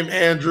side named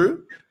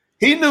Andrew.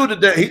 He knew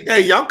that,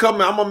 hey, y'all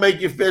coming, I'm going to make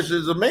you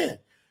fishers of men.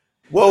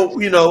 Well,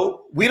 we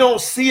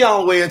don't see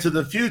all the way into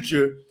the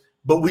future,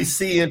 but we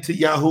see into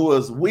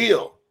Yahuwah's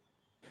will.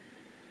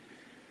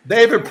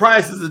 David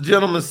Price is the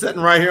gentleman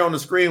sitting right here on the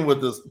screen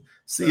with us,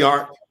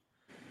 C-Art.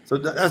 So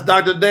that's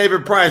Dr.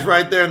 David Price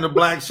right there in the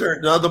black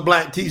shirt, the other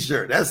black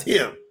T-shirt. That's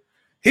him.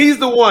 He's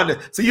the one.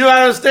 So you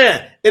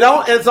understand,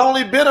 it's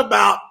only been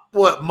about,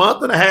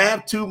 month and a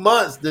half, 2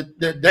 months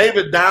that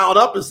David dialed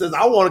up and says,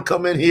 I want to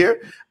come in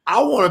here.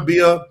 I want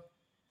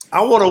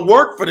to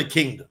work for the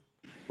kingdom.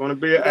 I want to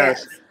be an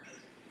asset.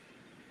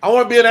 I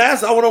want to be an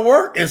asset. I want to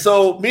work. And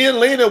so me and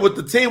Lena with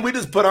the team, we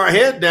just put our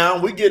head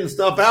down. We getting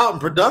stuff out in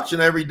production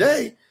every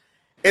day.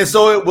 And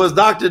so it was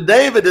Dr.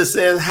 David that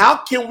says, how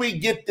can we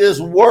get this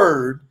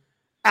word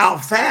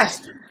out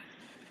faster?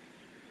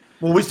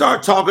 When we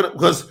start talking,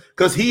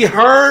 because he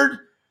heard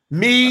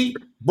me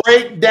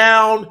break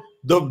down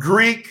the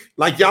Greek,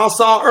 like y'all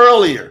saw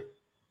earlier.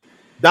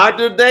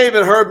 Dr.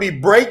 David heard me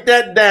break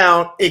that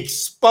down,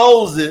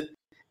 expose it,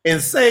 and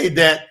say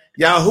that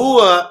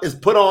Yahuwah is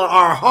put on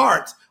our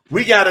hearts.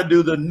 We got to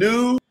do the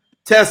New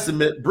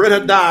Testament, Brit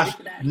Hadash,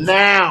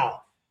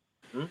 now.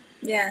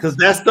 Yeah. Because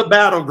that's the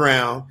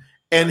battleground.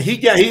 And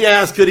he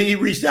asked, could he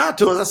reach out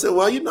to us? I said,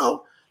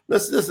 well,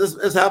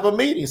 let's have a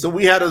meeting. So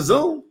we had a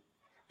Zoom.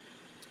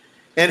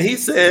 And he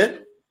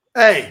said,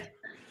 hey,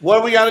 what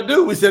do we got to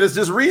do? We said, it's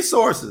just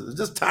resources. It's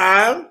just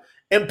time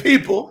and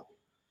people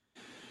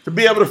to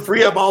be able to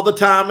free up all the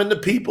time and the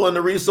people and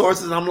the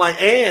resources. And I'm like,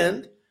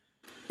 and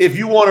if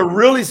you want to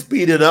really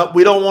speed it up,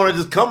 we don't want to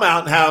just come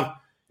out and have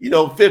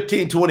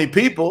 15, 20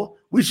 people.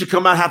 We should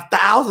come out and have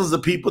thousands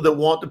of people that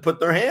want to put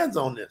their hands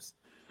on this.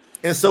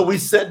 And so we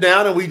sat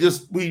down and we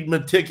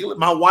meticulous.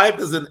 My wife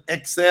is an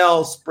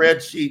Excel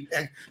spreadsheet.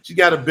 She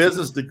got a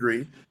business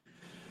degree.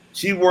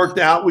 We worked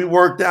out,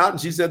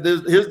 and she said,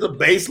 here's the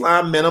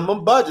baseline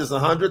minimum budget.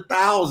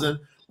 $100,000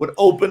 would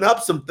open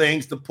up some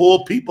things to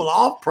pull people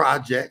off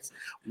projects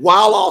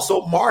while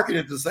also marketing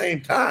at the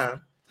same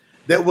time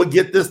that would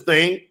get this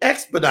thing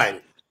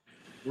expedited.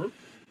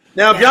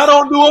 Now, if y'all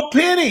don't do a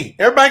penny,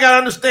 everybody got to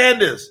understand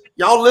this.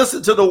 Y'all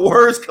listen to the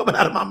words coming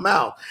out of my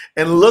mouth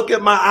and look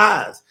at my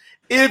eyes.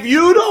 If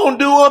you don't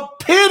do a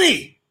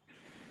penny,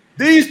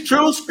 these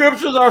true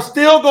scriptures are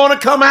still going to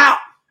come out.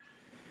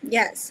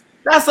 Yes.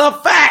 That's a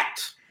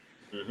fact.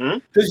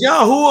 Because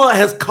Yahuwah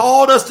has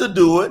called us to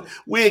do it.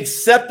 We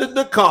accepted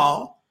the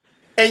call,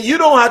 and you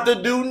don't have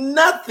to do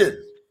nothing.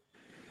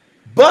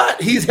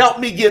 But he's helped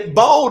me get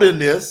bold in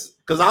this,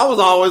 because I was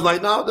always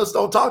like, no, just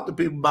don't talk to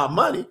people about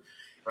money.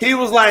 He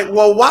was like,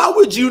 well, why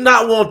would you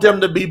not want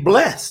them to be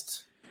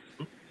blessed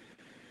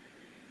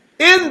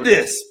in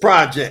this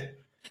project?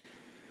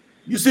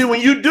 You see,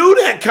 when you do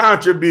that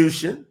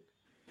contribution,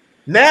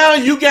 now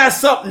you got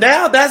something.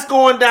 Now that's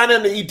going down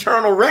in the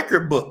eternal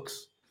record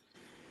books.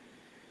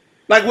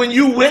 Like when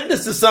you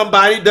witness to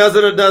somebody, does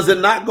it or does it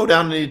not go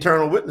down in the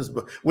eternal witness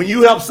book? When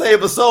you help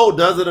save a soul,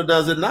 does it or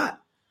does it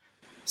not?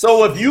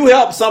 So if you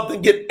help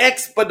something get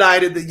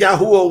expedited that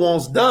Yahuwah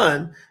wants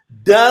done,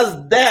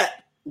 does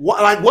that,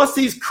 like what's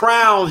these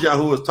crowns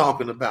Yahuwah's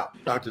talking about,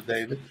 Dr.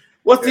 David?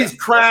 What's these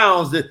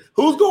crowns that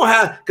who's going to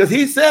have, because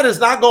he said it's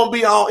not going to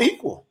be all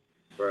equal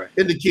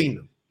in the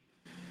kingdom.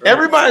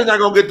 Everybody's not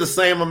going to get the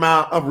same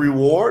amount of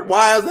reward.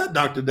 Why is that,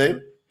 Dr.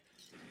 David?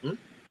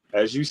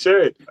 As you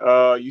said,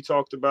 you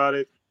talked about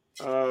it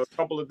a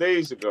couple of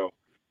days ago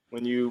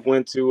when you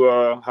went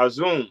to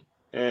Hazum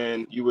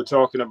and you were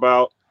talking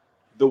about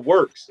the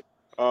works.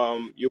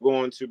 You're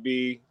going to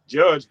be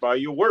judged by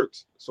your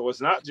works. So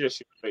it's not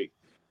just your faith.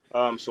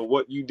 So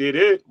what you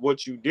did,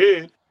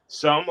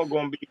 some are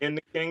going to be in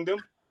the kingdom.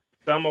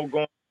 Some are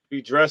going to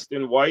be dressed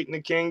in white in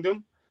the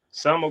kingdom.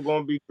 Some are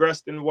going to be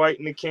dressed in white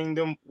in the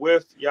kingdom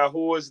with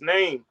Yahuwah's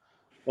name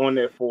on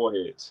their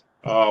foreheads.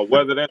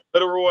 Whether that's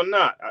literal or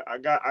not, I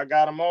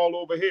got them all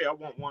over here. I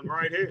want one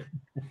right here.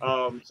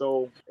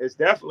 So it's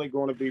definitely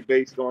going to be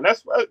based on,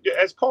 that's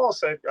as Paul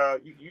said.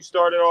 You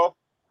started off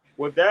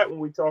with that when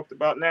we talked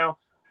about. Now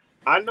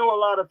I know a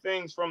lot of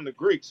things from the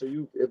Greek, so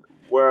you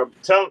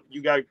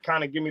got to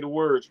kind of give me the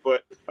words.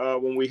 But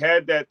when we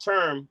had that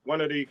term,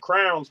 one of the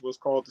crowns was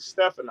called the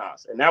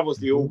Stephanos, and that was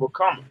the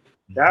overcomer.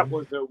 That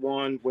was the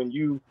one when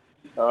you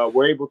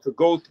were able to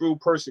go through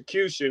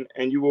persecution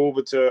and you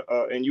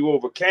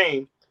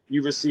overcame.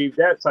 You received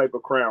that type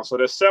of crown. So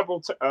there's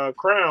several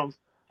crowns,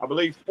 I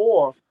believe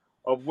 4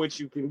 of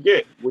which you can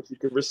get, which you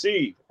can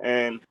receive.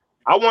 And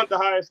I want the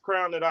highest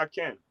crown that I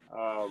can.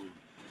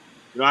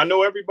 I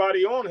know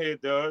everybody on here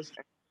does.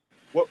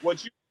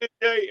 What you did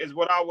today is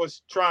what I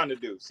was trying to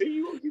do. See,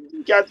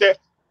 you got that.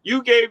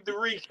 You gave the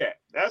recap.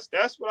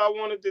 That's what I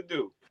wanted to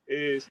do.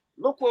 Is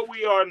look where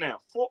we are now.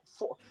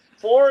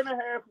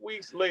 4.5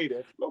 weeks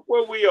later, look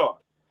where we are.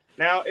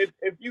 Now, if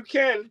you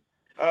can,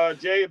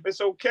 Jay, if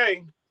it's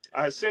okay,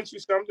 I sent you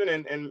something,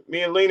 and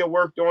me and Lena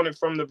worked on it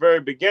from the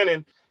very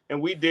beginning,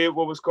 and we did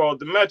what was called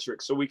the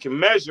metrics, so we can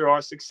measure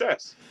our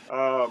success.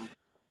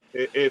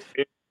 If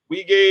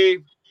we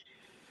gave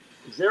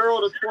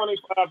 0 to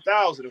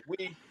 25,000, if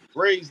we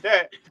raised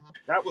that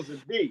was a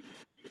D,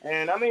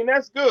 and I mean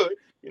that's good.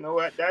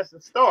 That's the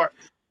start,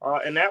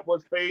 and that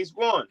was phase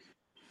 1,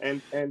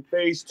 and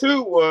phase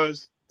 2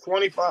 was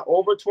 25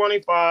 over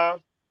 25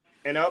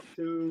 and up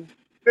to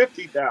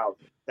 50,000.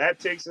 That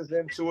takes us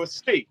into a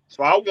C.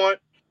 So I want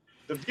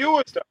the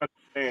viewers to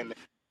understand that,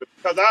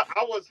 because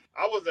I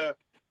was a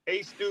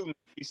A student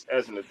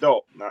as an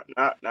adult,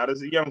 not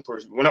as a young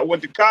person. When I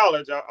went to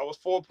college, I was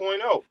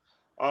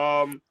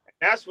 4.0.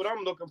 That's what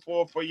I'm looking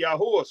for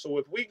Yahuwah. So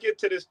if we get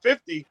to this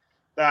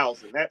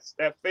 50,000, that's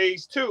that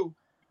phase 2,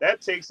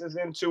 that takes us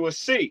into a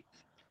C.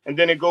 And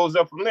then it goes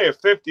up from there.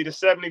 50 to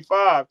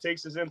 75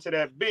 takes us into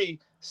that B.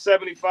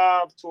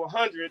 75 to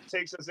 100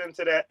 takes us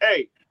into that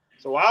A.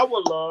 So I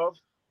would love,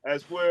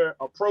 as we're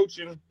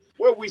approaching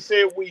where we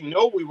said we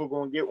know we were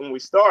going to get when we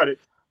started,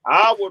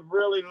 I would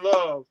really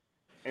love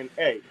an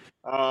A.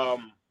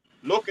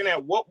 Looking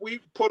at what we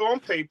put on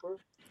paper,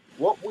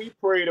 what we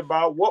prayed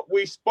about, what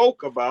we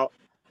spoke about,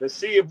 to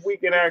see if we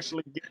can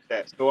actually get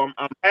that. So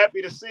I'm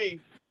happy to see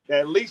that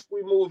at least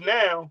we move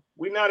now.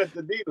 We're not at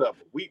the D level.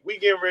 We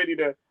getting ready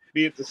to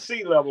be at the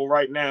C level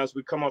right now as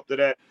we come up to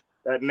that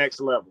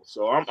next level.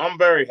 So I'm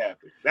very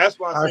happy. That's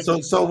why.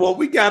 So what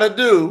we got to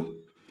do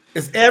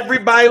is,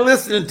 everybody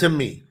listening to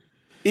me,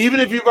 even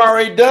if you've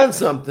already done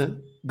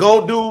something,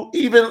 go do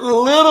even a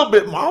little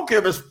bit more. I don't care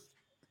if it's,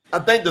 I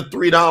think the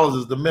 $3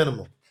 is the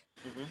minimum.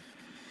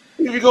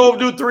 If you go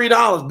do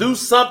 $3, do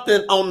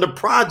something on the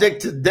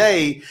project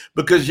today,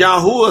 because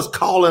Yahuwah's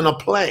calling a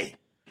play.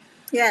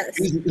 Yes.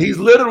 He's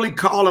literally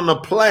calling a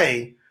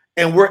play,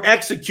 and we're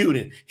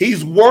executing.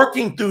 He's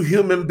working through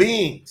human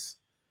beings.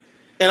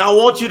 And I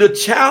want you to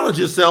challenge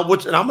yourself,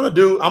 and I'm gonna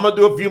do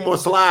a few more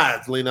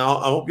slides, Lena.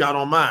 I hope y'all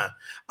don't mind.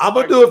 I'm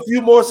gonna do a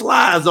few more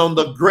slides on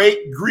the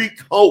great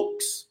Greek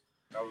hoax.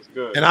 That was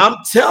good. And I'm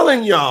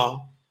telling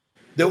y'all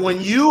that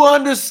when you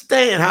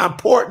understand how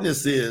important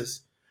this is,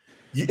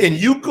 and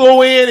you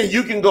go in and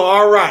you can go,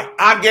 all right,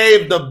 I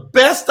gave the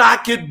best I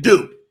could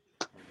do.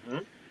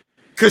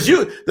 Because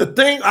the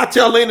thing, I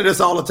tell Lena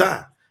this all the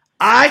time,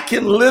 I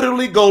can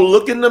literally go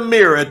look in the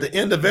mirror at the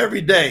end of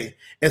every day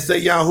and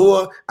say,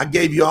 Yahuwah, I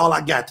gave you all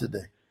I got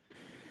today.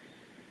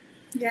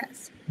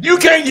 Yes. You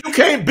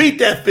can't beat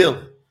that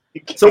feeling.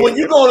 So when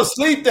you go to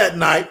sleep that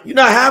night, you're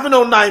not having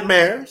no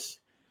nightmares.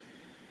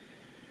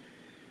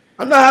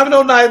 I'm not having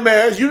no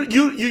nightmares.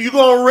 You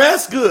gonna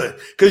rest good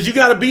because you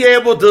got to be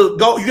able to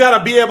go. You got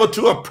to be able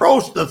to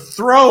approach the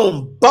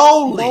throne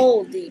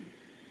boldly.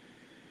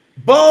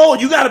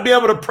 Bold. You got to be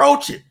able to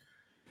approach it.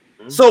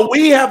 So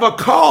we have a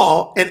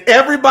call, and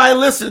everybody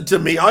listen to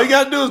me. All you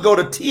got to do is go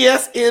to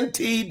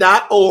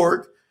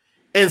tsnt.org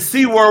and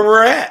see where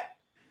we're at.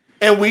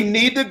 And we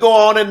need to go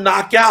on and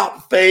knock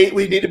out Faith.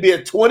 We need to be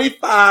at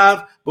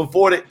 25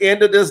 before the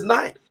end of this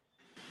night.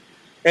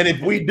 And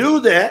if we do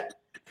that,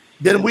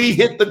 then we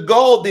hit the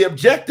goal, the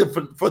objective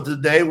for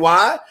today.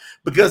 Why?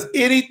 Because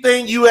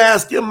anything you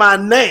ask in my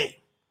name,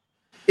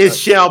 it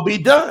shall be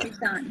done.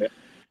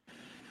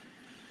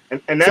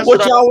 And that's so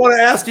what y'all want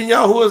to ask in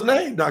Yahuwah's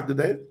name, Dr.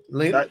 David?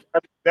 That's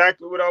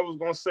exactly what I was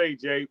going to say,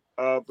 Jay,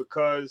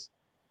 because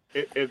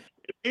if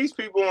these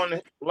people on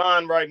the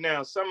line right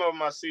now, some of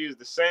them I see is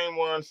the same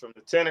ones from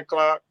the 10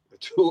 o'clock, the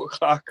 2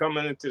 o'clock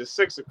coming into the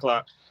 6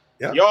 o'clock.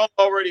 Yep. Y'all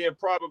already have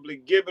probably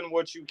given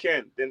what you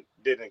can. Then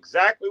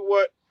exactly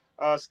what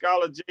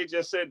Scholar Jay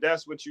just said,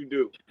 that's what you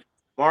do.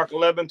 Mark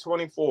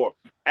 11:24.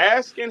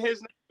 Ask in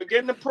his name,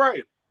 begin to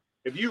pray.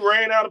 If you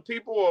ran out of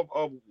people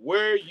of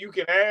where you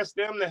can ask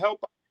them to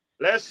help,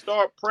 let's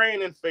start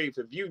praying in faith.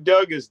 If you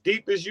dug as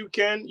deep as you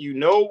can, you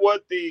know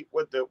what the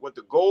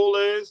goal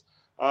is.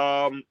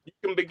 You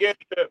can begin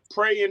to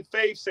pray in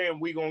faith, saying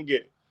we're gonna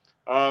get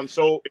it.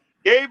 So if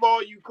you gave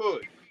all you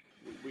could,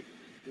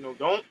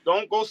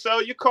 don't go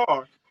sell your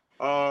car.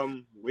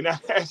 We're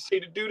not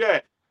asking you to do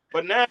that.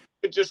 But now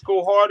you just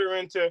go harder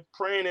into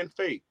praying in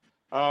faith.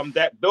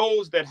 That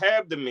those that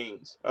have the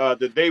means,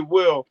 that they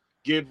will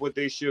give what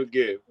they should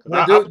give.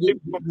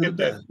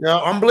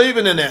 I'm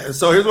believing in that.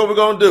 So here's what we're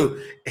going to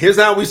do. Here's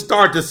how we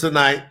start this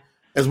tonight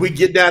as we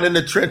get down in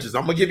the trenches.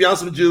 I'm going to give y'all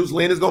some juice.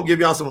 Lena's going to give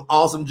y'all some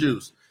awesome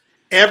juice.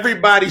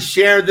 Everybody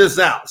share this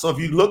out. So if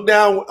you look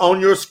down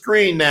on your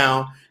screen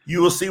now,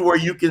 you will see where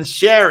you can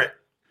share it.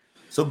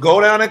 So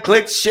go down and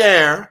click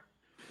share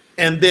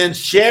and then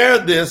share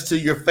this to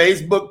your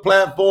Facebook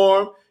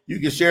platform. You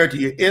can share it to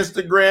your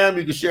Instagram.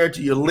 You can share it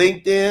to your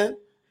LinkedIn,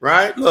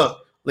 right? Look,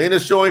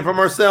 Lena's showing from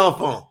her cell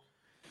phone.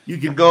 You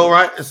can go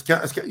right.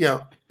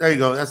 There you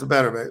go. That's a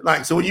better way.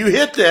 Like, so when you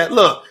hit that,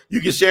 look, you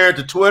can share it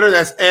to Twitter.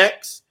 That's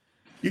X.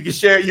 You can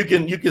share. You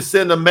can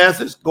send a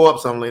message. Go up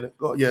some, Lena.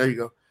 Go. Yeah, there you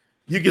go.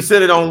 You can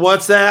send it on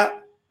WhatsApp,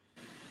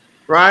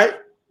 right?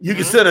 You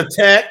can send a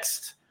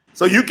text.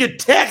 So you can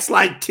text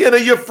like 10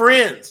 of your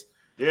friends.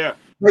 Yeah.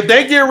 But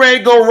they get ready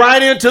to go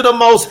right into the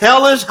most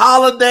hellish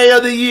holiday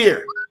of the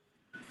year.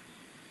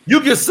 You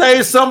can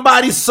save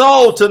somebody's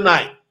soul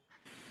tonight.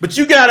 But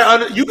you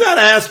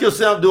gotta ask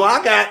yourself, do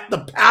I got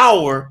the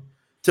power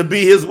to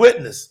be his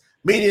witness?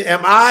 Meaning,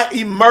 am I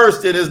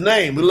immersed in his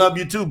name? We love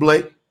you too,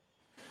 Blake.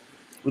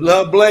 We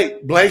love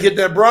Blake. Blake hit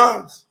that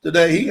bronze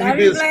today. He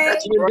been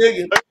scratching and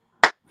digging.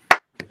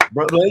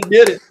 Blake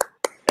did it.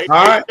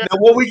 All right. Now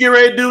what we get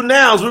ready to do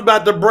now is we're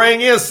about to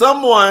bring in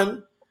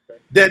someone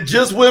that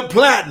just went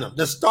platinum,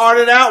 that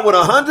started out with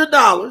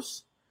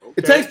 $100.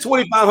 It takes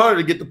 $2,500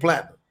 to get the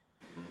platinum.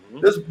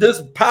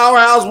 This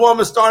powerhouse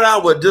woman started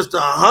out with just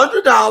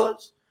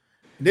 $100.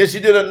 Then she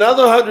did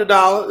another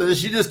 $100, and then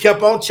she just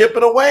kept on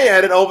chipping away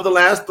at it over the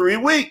last 3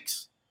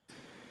 weeks.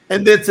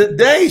 And then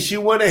today she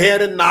went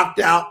ahead and knocked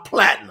out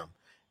platinum.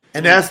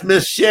 And that's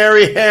Miss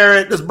Sherry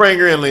Harris. Let's bring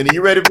her in, Lena.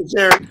 You ready for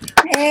Sherry?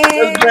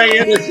 Hey. Let's bring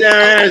in Miss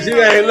Sherry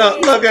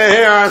Harris. Look at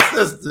here, our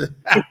sister.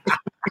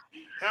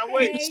 Now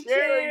wait,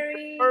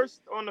 Sherry,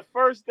 on the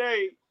first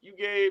day you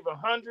gave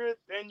 100,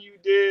 then you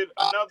did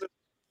another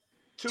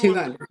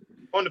 200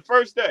 on the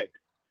first day.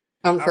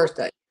 On the first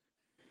day.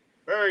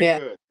 Very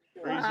good.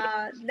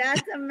 Wow,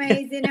 that's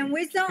amazing, and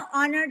we're so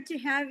honored to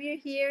have you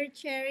here,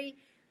 Cherry,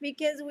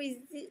 because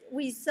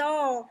we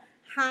saw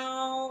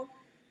how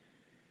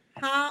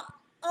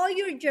all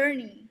your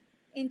journey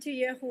into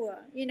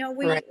Yahuwah. You know,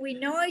 we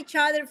know each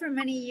other for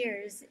many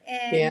years,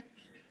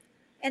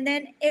 and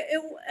then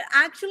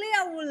actually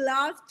I would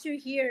love to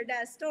hear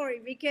that story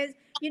because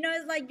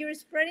it's like you're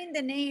spreading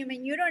the name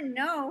and you don't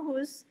know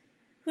who's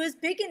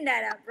picking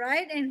that up,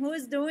 right? And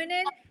who's doing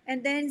it,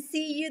 and then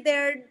see you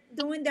there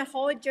doing the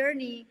whole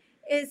journey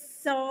is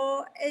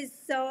so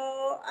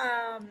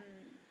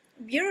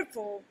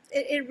beautiful.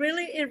 It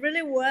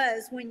really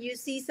was when you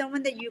see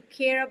someone that you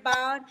care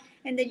about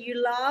and that you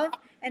love,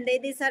 and they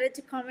decided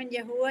to come in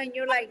Yahuwah, and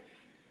you're like,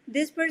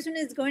 this person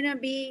is going to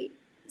be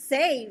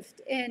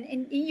saved,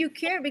 and you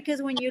care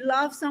because when you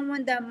love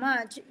someone that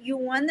much, you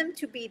want them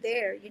to be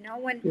there.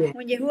 When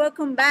Yahuwah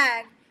come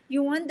back,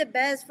 you want the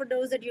best for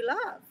those that you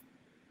love.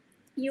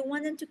 You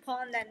want them to call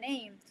on that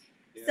name.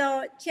 Yeah.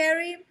 So,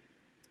 Cherry,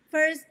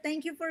 first,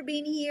 thank you for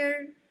being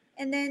here.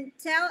 And then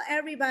tell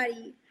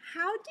everybody,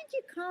 how did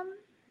you come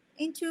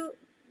into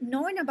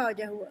knowing about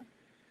Yahuwah?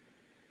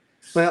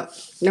 Well,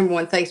 number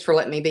one, thanks for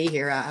letting me be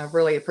here. I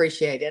really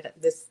appreciate it.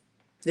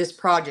 This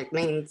project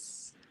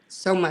means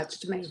so much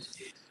to me.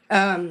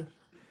 I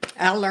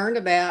learned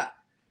about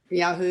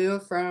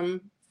Yahuwah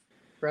from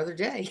Brother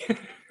Jay.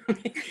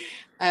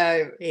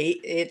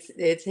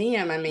 It's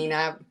him. I mean,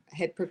 I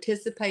had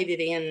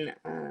participated in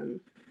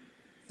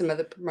some of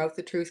the Promote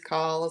the Truth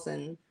calls,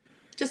 and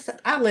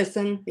I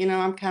listen,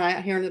 I'm kind of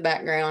out here in the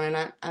background,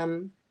 and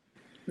I'm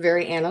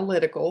very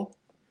analytical,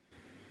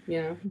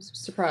 I'm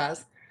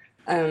surprised.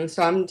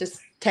 So I'm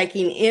just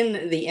taking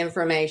in the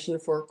information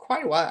for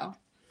quite a while.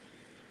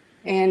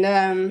 And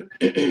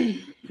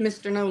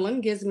Mr.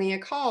 Nolan gives me a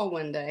call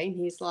one day, and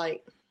he's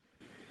like,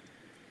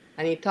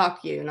 I need to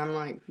talk to you. And I'm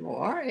like, well,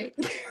 all right.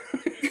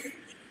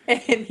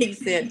 And he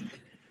said,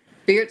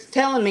 Spirit's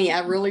telling me I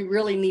really,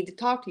 really need to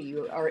talk to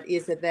you. Or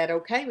is that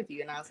okay with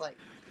you? And I was like,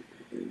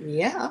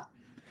 yeah.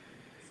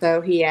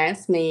 So he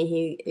asked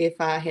me if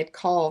I had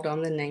called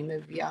on the name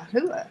of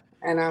Yahuwah.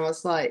 And I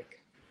was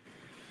like,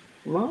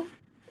 well,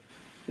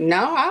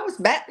 no, I was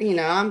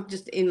I'm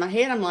just in my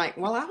head. I'm like,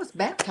 well, I was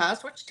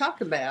baptized. What you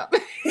talking about?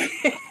 So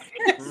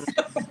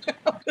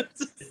I was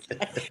just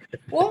like,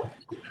 well,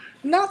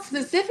 not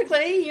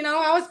specifically,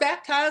 I was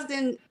baptized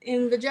in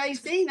the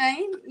JC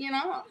name,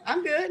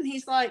 I'm good. And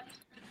he's like,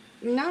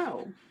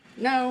 no,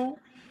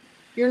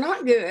 you're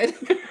not good.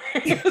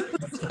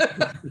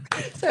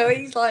 So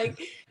he's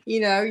like,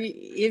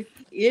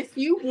 if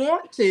you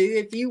want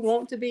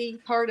to be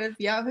part of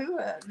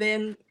Yahuwah,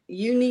 then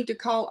you need to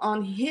call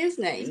on his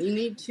name. You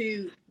need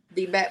to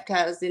be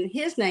baptized in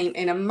his name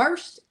and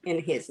immersed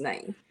in his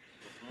name.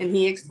 And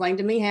he explained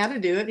to me how to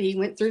do it. He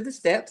went through the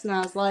steps, and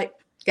I was like,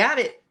 got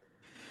it.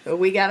 So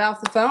we got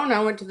off the phone. I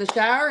went to the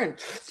shower, and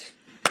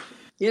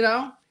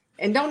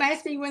and don't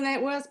ask me when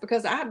that was,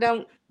 because I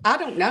don't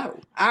know.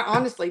 I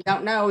honestly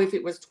don't know if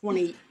it was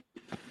 21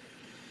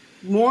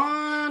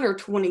 or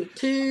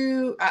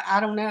 22. I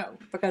don't know,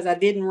 because I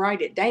didn't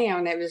write it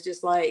down. It was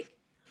just like,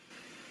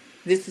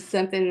 this is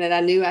something that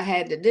I knew I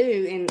had to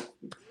do. And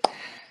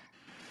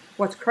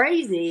what's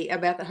crazy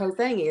about the whole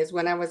thing is,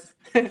 when I was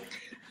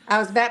I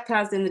was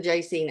baptized in the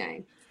JC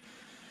name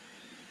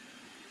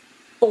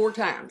 4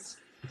 times.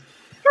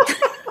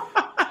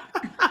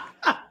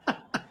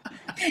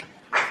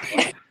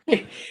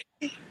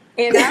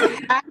 And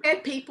I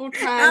had people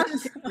trying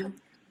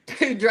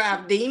to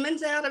drive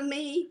demons out of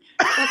me,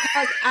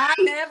 because I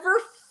never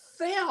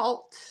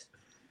felt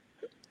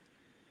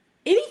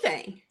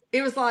anything.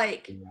 It was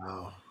like,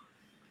 wow.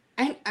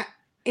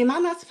 Am I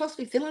not supposed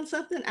to be feeling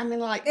something? I mean,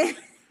 like,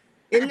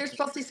 isn't there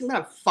supposed to be some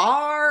kind of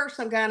fire,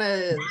 some kind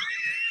of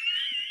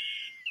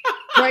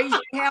crazy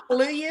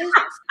hallelujah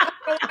stuff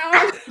going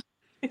on?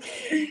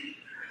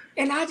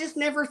 And I just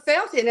never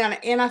felt it.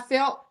 And I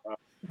felt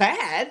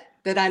bad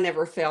that I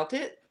never felt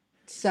it.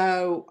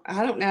 So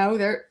I don't know.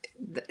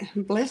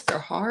 Bless their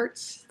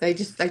hearts. They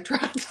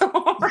tried so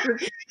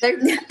hard.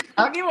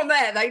 I'll give them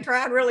that. They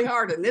tried really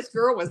hard, and this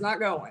girl was not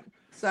going.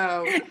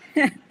 So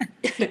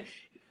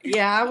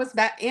yeah, I was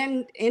back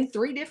in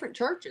 3 different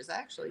churches,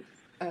 actually.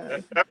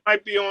 That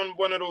might be on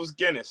one of those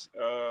Guinness,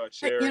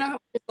 Sherry.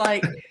 It's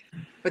like,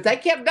 but they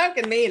kept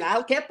dunking me, and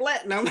I kept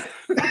letting them.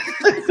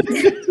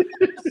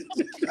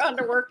 Trying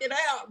to work it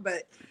out,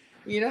 but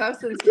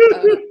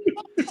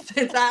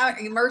since I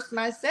immersed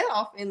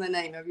myself in the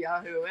name of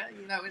Yahuwah,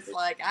 it's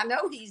like, I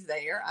know he's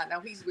there. I know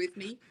he's with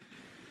me.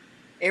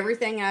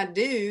 Everything I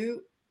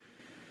do,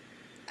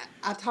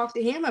 I talk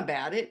to him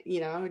about it,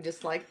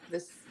 just like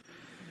this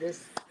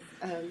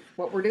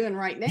what we're doing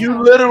right now.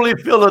 You literally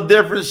feel a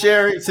difference,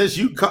 Sherry, since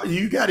you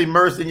got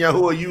immersed in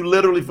Yahuwah. You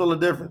literally feel a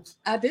difference.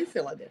 I do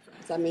feel a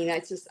difference. I mean,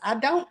 it's just, I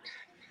don't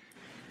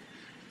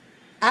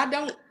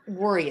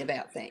worry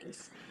about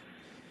things.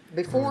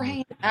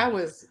 Beforehand, I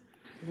was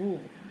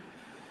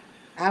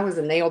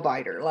a nail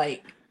biter.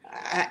 Like,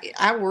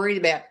 I worried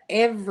about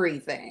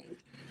everything.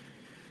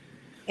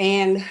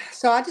 And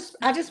so I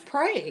just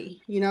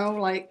pray,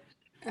 like,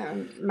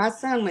 my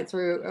son went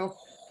through a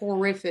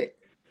horrific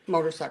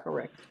motorcycle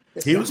wreck.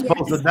 He was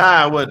supposed to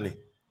die, wasn't he?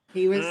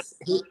 He was.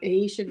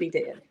 He should be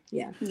dead.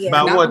 Yeah.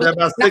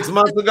 About 6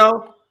 months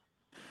ago?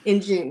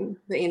 In June,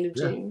 the end of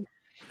June.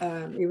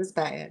 It was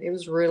bad. It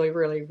was really,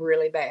 really,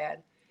 really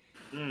bad.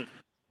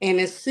 And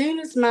as soon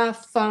as my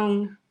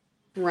phone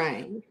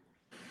rang,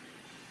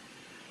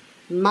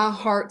 my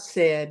heart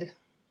said,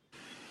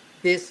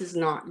 this is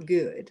not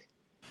good.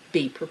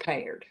 Be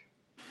prepared.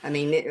 I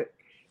mean,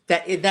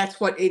 that's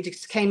what it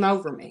just came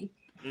over me.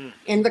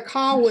 And the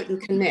call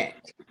wouldn't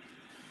connect.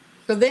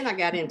 So then I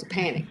got into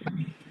panic,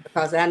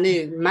 because I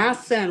knew my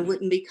son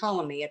wouldn't be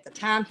calling me at the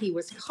time he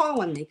was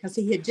calling me, because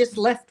he had just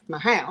left my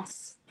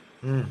house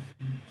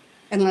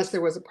unless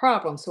there was a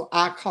problem. So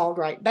I called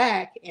right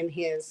back, and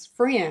his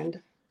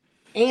friend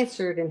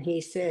answered, and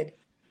he said,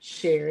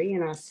 Sherry.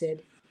 And I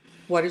said,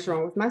 what is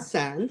wrong with my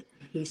son?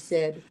 He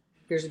said,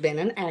 there's been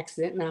an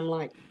accident. And I'm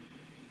like,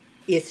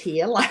 is he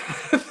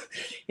alive?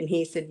 And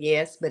he said,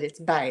 yes, but it's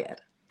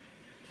bad.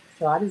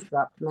 So I just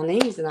dropped to my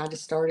knees, and I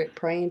just started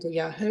praying to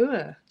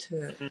Yahuwah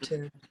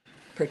to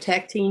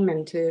protect him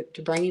and to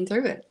bring him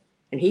through it.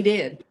 And he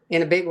did,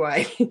 in a big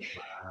way.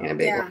 In a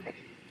big way.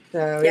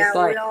 So it's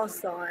like, we all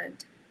saw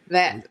it.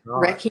 That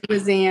wreck he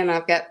was in,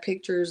 I've got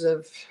pictures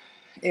of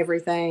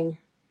everything.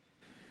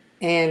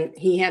 And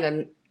he had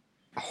a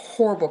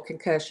horrible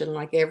concussion,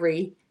 like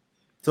every.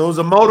 So it was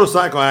a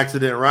motorcycle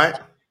accident, right?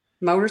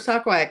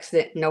 Motorcycle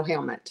accident, no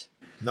helmet.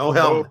 No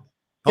helmet.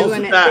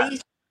 Doing at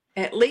least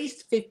at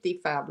least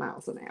 55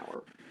 miles an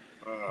hour.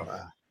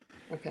 Wow.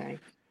 Okay.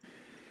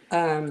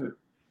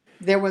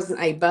 There wasn't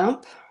a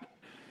bump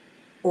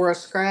or a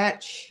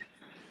scratch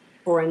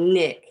or a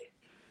nick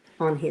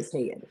on his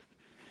head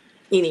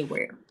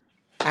anywhere.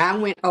 I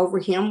went over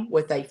him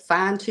with a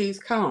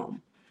fine-tooth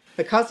comb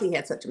because he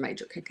had such a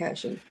major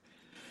concussion,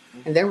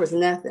 and there was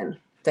nothing.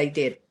 They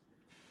did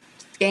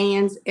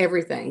scans,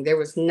 everything. There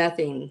was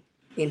nothing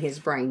in his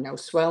brain, no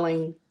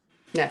swelling,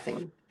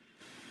 nothing.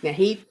 Now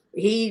he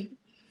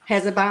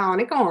has a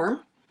bionic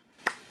arm,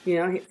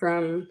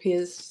 from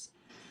his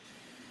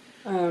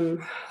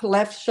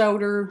left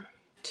shoulder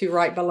to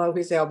right below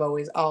his elbow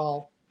is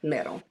all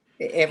metal.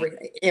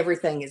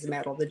 Everything is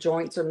metal. The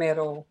joints are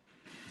metal.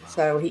 Wow.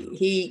 So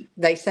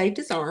they saved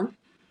his arm,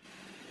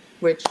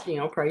 which,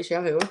 praise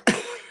Yahuwah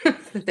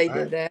that they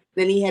did that.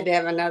 Then he had to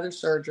have another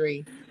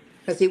surgery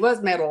because he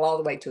was metal all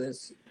the way to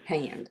his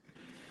hand.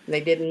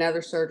 They did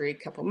another surgery a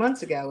couple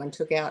months ago and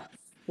took out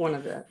one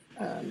of the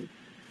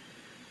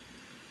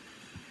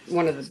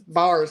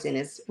bars in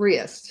his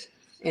wrist.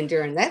 And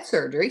during that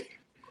surgery,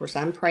 of course,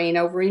 I'm praying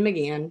over him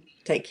again,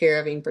 take care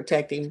of him,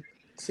 protect him,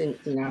 send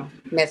your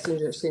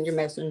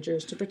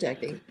messengers to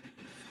protect him.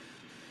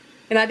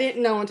 And I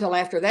didn't know until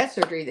after that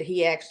surgery that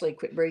he actually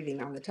quit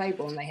breathing on the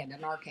table and they had to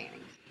Narcan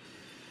him.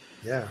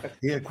 Yeah,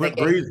 he had quit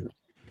breathing.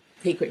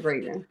 He quit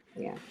breathing,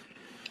 yeah.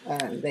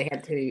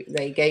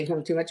 They gave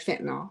him too much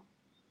fentanyl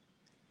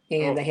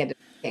and they had to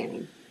Narcan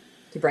him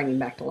to bring him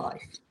back to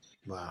life.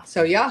 Wow.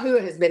 So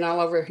Yahuwah has been all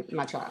over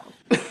my child.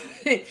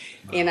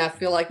 And I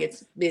feel like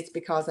it's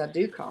because I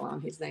do call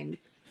on his name.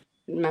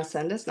 My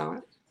son does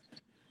not.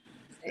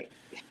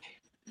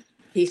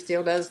 He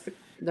still does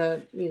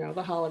the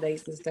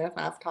holidays and stuff.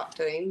 I've talked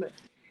to him,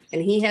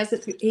 and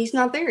he's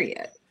not there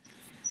yet.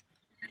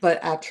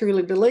 But I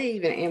truly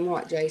believe in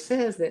what Jay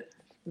says, that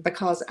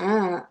because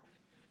I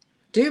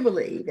do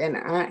believe and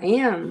I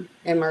am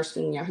immersed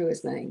in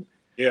Yahuwah's name.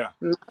 Yeah.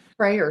 My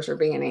prayers are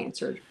being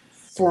answered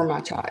for my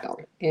child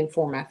and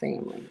for my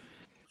family.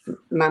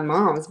 My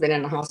mom's been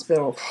in the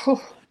hospital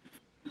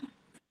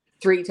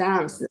 3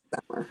 times this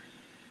summer,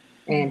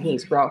 and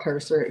he's brought her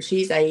through.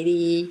 She's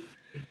 88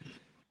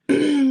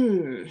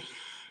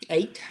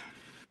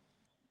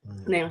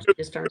 now. She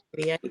just turned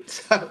 88.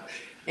 So,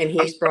 and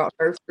he's brought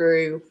her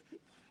through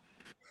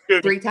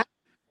 3 times.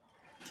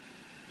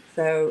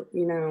 So,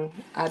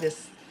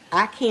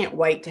 I can't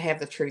wait to have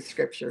the truth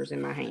scriptures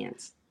in my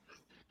hands.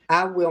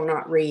 I will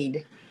not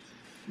read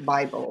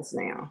Bibles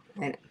now,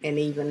 and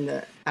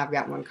even I've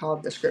got one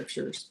called the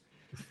Scriptures.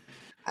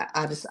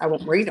 I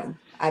won't read them.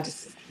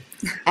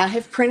 I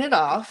have printed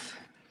off,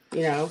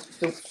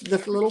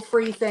 the little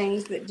free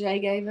things that Jay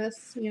gave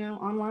us,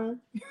 online.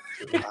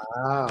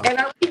 Wow. And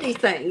I read these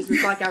things.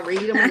 It's like I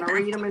read them and I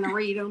read them and I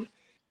read them.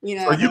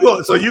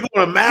 So you're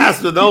going to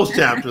master those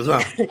chapters,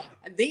 huh?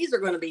 These are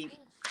going to be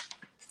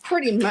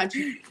pretty much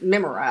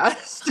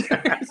memorized.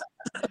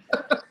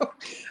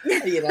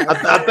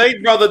 I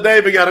think Brother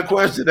David got a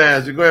question to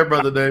ask you. Go ahead,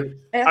 Brother David.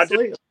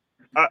 Absolutely.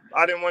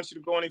 I didn't want you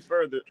to go any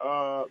further.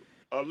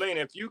 Lena,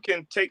 if you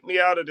can take me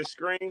out of the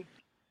screen,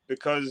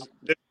 because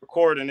this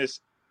recording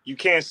you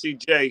can't see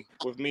Jay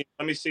with me.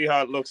 Let me see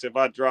how it looks if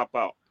I drop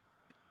out.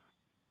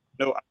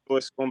 No,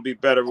 it's going to be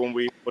better when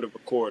we put a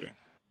recording.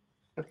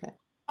 Okay.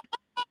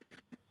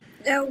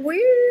 There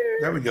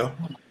we go.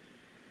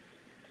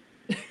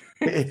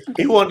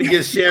 He wanted to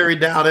get Sherry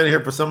down in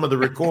here for some of the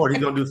record. He's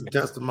going to do some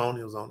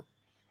testimonials on it.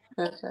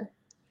 Okay.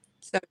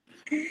 So,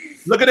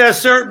 look at that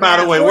shirt,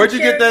 by the way. Where'd you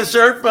get that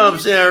shirt from,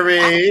 Sherry?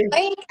 I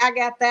think I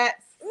got that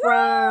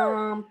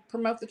from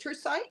Promote the Truth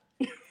site.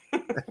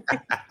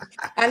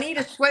 I need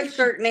a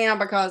sweatshirt now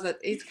because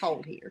it's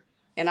cold here.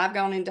 And I've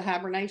gone into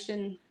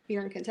hibernation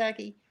here in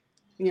Kentucky.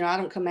 I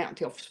don't come out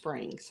until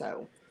spring.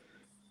 So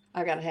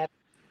I got to have.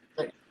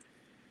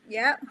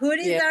 Yeah,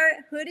 hoodies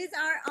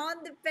are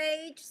on the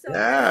page. So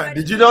yeah,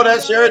 did you know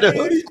that, Sherry? The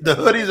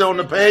hoodies on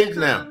the page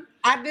now.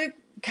 I do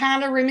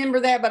kind of remember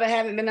that, but I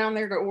haven't been on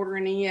there to order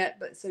any yet.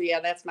 But so yeah,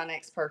 that's my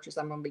next purchase.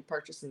 I'm going to be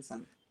purchasing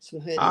some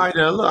hoodies. All right,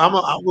 now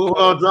look, we're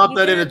going to drop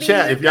that in the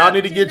chat. If y'all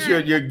need to get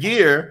your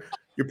gear,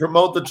 you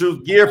Promote the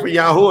Truth gear for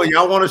Yahuwah.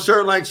 Y'all want a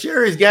shirt like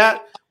Sherry's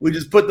got? We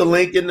just put the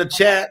link in the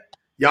chat.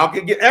 Y'all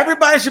can get.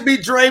 Everybody should be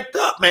draped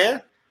up,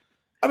 man.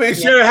 I mean,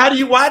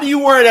 Sherry, why do you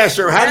wear that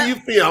shirt? How do you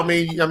feel? I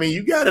mean,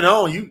 you got it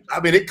on.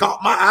 It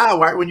caught my eye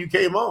right when you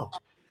came on.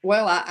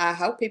 Well, I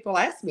hope people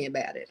ask me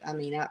about it. I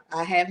mean,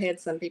 I have had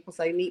some people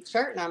say neat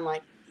shirt, and I'm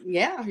like,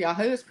 yeah,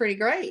 Yahoo is pretty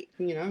great.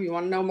 You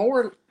want to know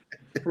more,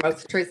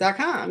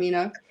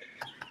 promothethetruth.com,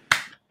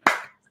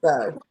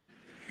 So.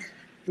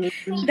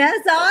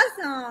 That's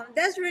awesome.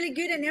 That's really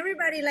good. And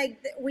everybody,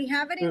 we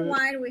have it in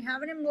white, we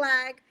have it in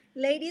black.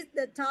 Ladies,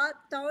 the tote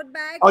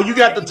bags. Oh, you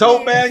got the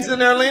tote bags in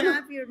there, Lena? You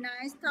have your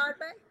nice tote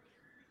bag.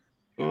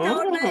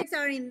 Tote bags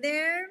are in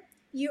there.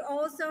 You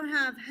also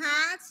have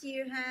hats.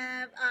 You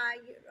have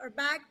your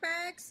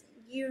backpacks.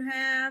 You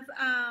have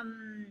how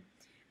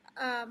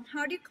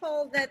do you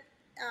call that?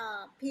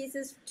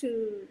 Pieces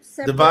to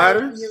separate.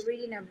 Dividers. You're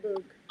reading a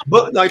book.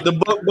 Like the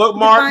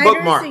bookmark.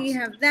 So you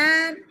have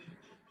that.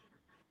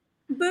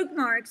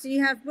 bookmarks.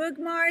 You have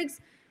bookmarks.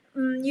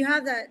 You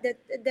have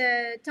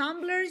the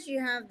tumblers. You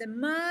have the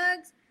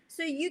mugs.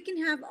 So you can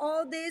have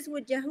all this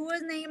with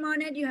Yahuwah's name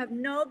on it. You have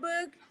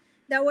notebook.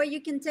 That way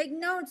you can take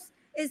notes.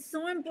 It's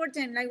so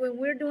important. Like when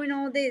we're doing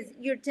all this,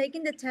 you're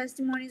taking the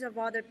testimonies of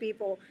other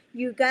people.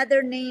 You got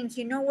their names.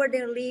 You know where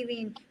they're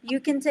living. You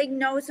can take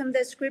notes on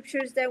the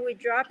scriptures that we're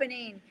dropping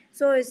in.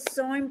 So it's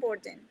so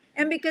important.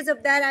 And because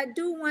of that, I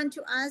do want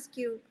to ask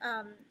you,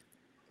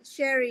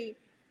 Sherry,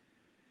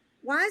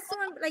 why so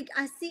like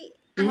I see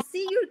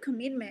your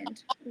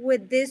commitment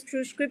with these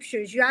true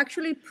scriptures. You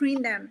actually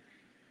print them.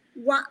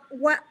 What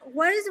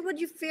is it what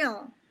you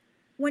feel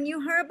when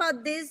you heard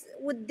about this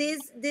with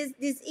this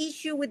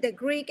issue with the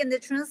Greek and the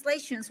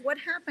translations? What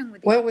happened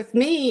with you? Well, with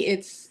me,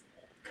 it's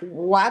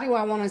why do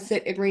I want to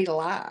sit and read a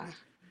lie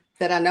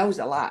that I know is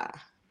a lie?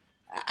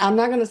 I'm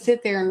not going to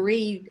sit there and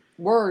read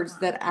words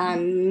that I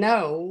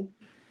know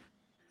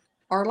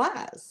are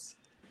lies.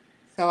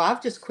 So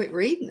I've just quit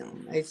reading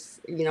them. It's,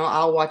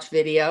 I'll watch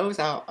videos.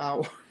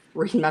 I'll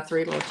read my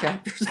 3 little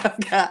chapters I've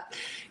got,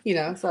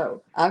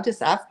 so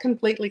I've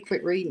completely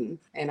quit reading,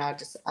 and I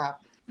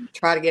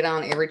try to get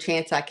on every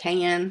chance I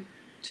can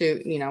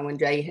to, when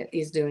Jay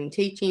is doing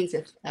teachings.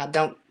 If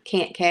I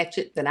can't catch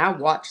it, then I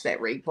watch that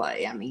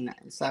replay. I mean,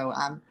 so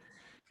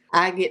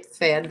I get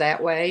fed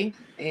that way,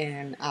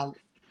 and I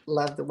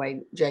love the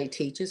way Jay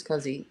teaches,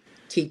 because he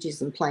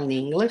teaches in plain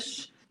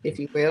English, if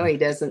you will. He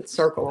doesn't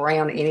circle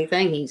around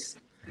anything.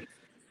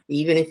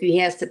 Even if he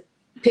has to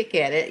pick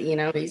at it,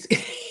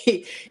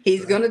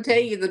 he's going to tell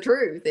you the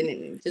truth,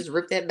 and just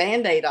rip that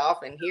Band-Aid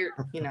off and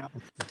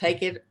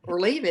take it or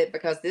leave it,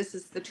 because this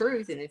is the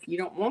truth. And if you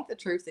don't want the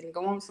truth, then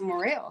go on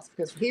somewhere else,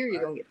 because here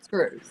you're going to get the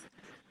truth.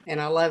 And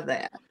I love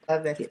that. I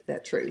love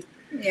that truth.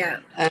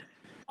 Yeah.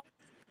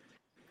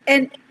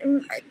 And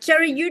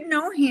Sherry, you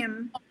know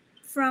him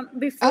from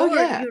before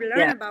you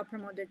learn about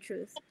Promote the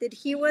Truth. Did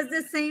he was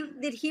the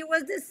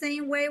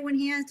same way when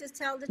he has to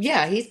tell the truth?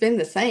 Yeah, he's been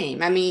the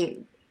same. I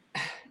mean,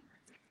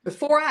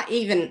 before I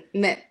even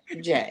met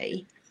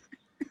Jay,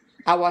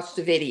 I watched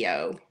a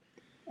video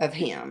of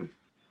him.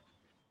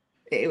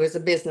 It was a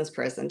business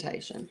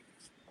presentation.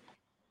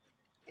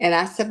 And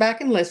I sat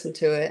back and listened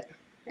to it.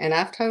 And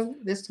I've told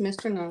this to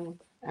Mr. Nolan.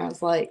 I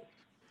was like,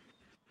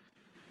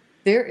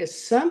 there is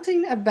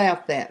something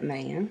about that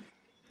man.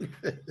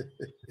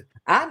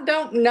 I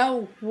don't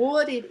know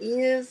what it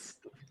is,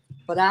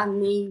 but I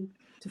need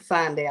to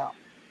find out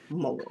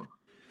more.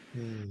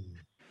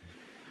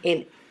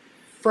 And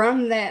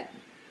from that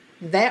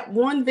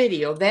one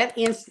video,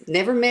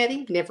 never met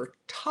him, never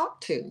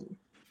talked to him,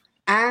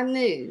 I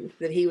knew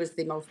that he was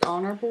the most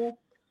honorable,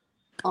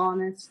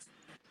 honest,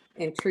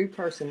 and true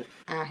person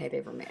I had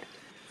ever met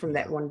from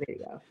that one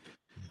video.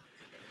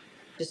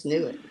 Just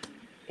knew it.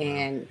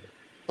 And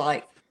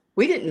like,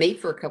 we didn't meet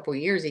for a couple of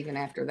years even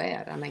after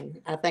that. I mean,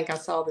 I think I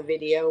saw the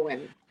video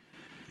in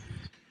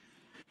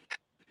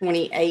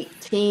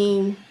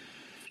 2018,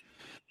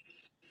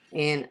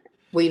 and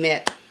we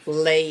met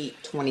late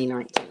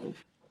 2019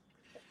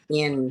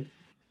 in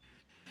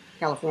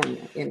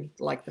California, in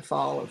like the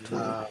fall of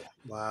 20.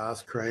 Wow,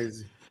 that's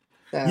crazy.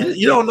 So,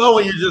 you don't know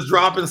when you're just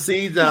dropping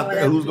seeds out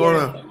there. Who's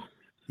gonna?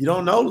 You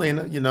don't know,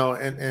 Lena.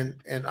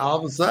 And all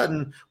of a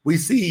sudden we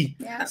see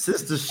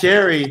Sister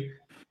Sherry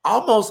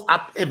almost,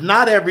 if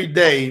not every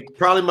day,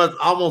 probably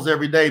almost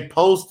every day,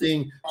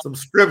 posting some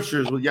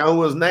scriptures with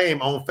Yahuwah's name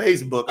on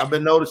Facebook. I've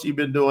been noticing you've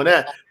been doing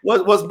that.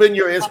 What's been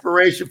your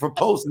inspiration for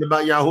posting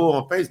about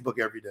Yahuwah on Facebook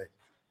every day?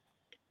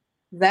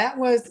 That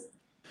was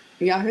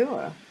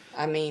Yahuwah.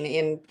 I mean,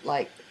 in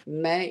like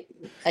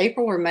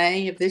April or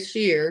May of this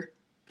year,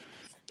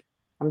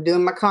 I'm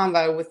doing my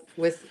convo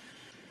with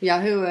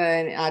Yahuwah,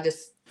 and I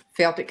just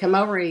felt it come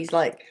over. He's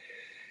like,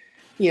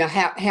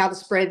 how to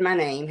spread my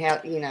name,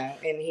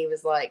 and he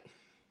was like,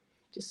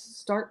 just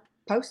start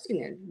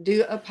posting it.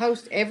 Do a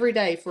post every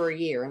day for a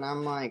year. And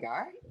I'm like, all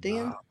right,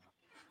 then. Wow.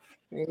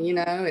 And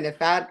and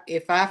if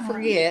I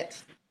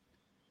forget,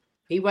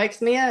 he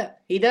wakes me up.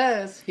 He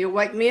does. He'll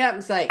wake me up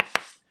and say,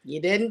 you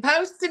didn't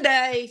post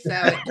today. So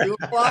at 2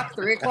 o'clock,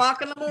 3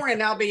 o'clock in the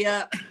morning, I'll be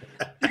up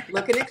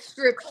looking at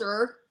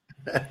scripture,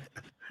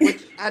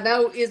 which I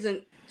know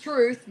isn't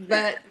truth,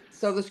 but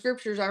so the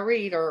scriptures I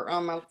read are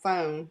on my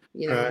phone,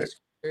 right.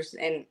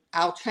 And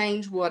I'll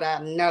change what I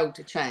know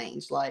to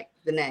change, like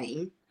the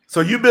name.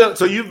 So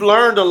you've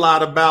learned a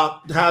lot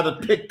about how to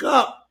pick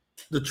up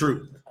the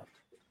truth.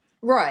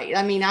 Right.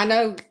 I mean, I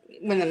know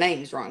when the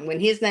name's wrong. When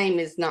his name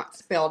is not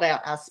spelled out,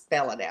 I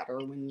spell it out.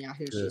 Or when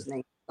Yahushua's name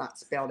is not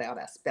spelled out,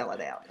 I spell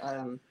it out.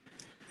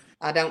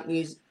 I don't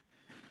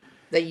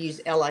they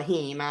use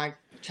Elohim. I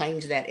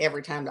change that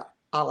every time to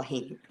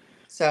Elohim.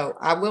 So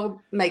I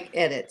will make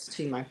edits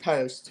to my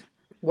post,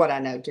 what I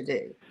know to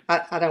do.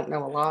 I don't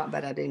know a lot,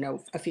 but I do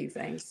know a few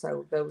things.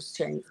 So those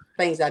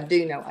things I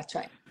do know, I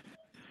change.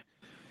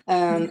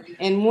 And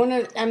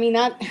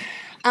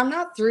I'm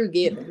not through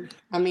giving.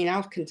 I mean,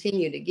 I'll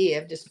continue to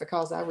give just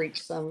because I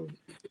reach some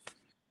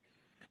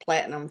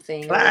platinum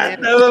thing.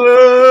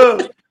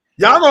 Platinum.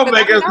 Y'all gonna But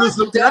make I'm us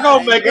do not some. Y'all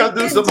gonna done. make us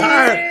do some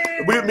hiring.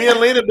 Dude. Me and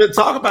Lena been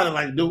talking about it.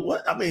 Like, dude,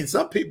 what? I mean,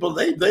 some people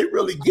they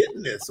really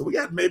getting this, so we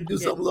got to maybe do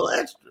Yeah. something a little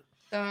extra.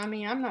 So I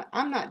mean, I'm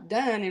not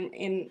done,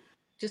 and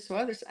just so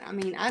others. I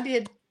mean, I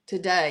did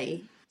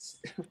today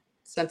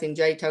something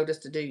Jay told us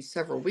to do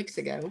several weeks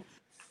ago.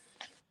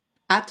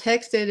 I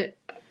texted,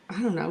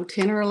 I don't know,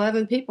 10 or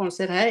 11 people and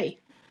said, "Hey,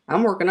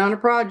 I'm working on a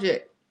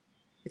project.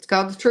 It's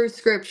called the Truth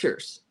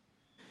Scriptures."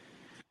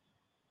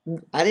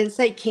 I didn't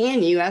say,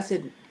 "Can you?" I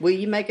said, "Will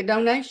you make a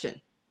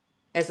donation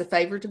as a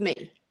favor to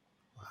me?"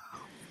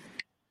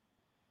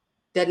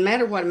 Doesn't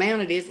matter what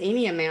amount it is,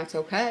 any amount's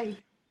okay.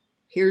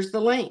 Here's the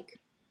link.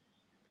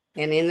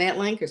 And in that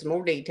link is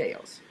more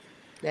details.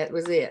 That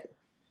was it.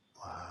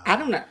 Wow. I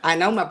don't know. I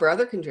know my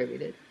brother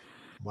contributed.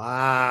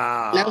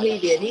 Wow. No, he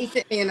did. He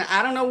sent me, and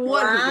I don't know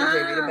what he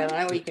contributed, Wow. but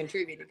I know he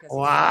contributed because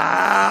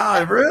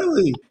Wow.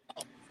 Really?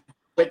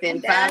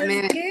 within 5 That's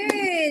minutes.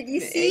 good. You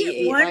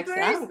see, one Like I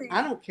said, person.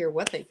 I don't care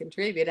what they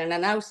contribute, and I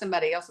know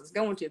somebody else is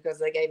going to because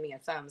they gave me a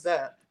thumbs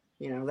up.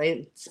 You know, they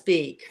didn't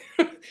speak;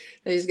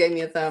 they just gave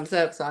me a thumbs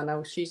up, so I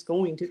know she's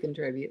going to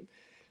contribute.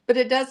 But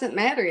it doesn't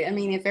matter. I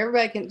mean, if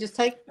everybody can just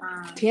take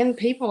Wow. 10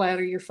 people out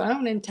of your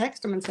phone and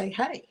text them and say,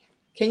 "Hey,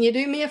 can you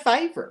do me a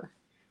favor?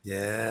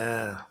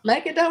 Yeah.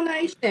 Make a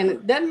donation."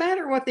 It doesn't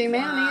matter what the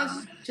amount Wow.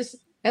 is; just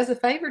as a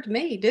favor to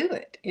me, do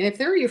it. And if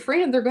they're your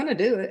friend, they're going to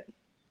do it.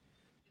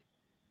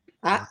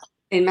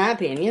 In my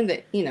opinion,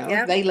 that if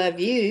Yep. they love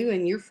you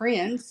and your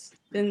friends,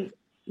 then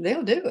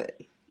they'll do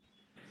it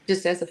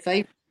just as a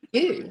favor to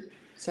you.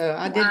 So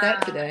I did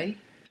that Wow. today.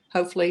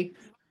 Hopefully,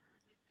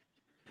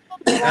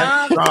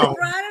 Wow. Strong.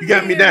 Proud You of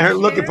got me down here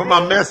looking for my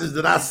Jerry. message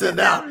that I This sent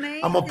is out.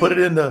 I'm gonna put it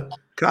amazing. in the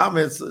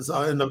comments,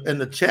 so in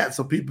the chat,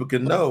 so people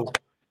can know.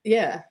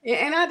 yeah.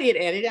 And I did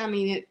edit. I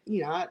mean,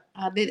 I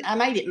did. I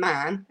made it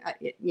mine.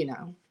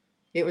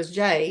 It was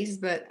Jay's,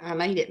 but I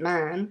made it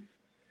mine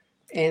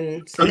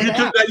and So sent it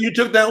out. you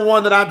took that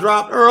one that I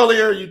dropped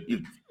earlier.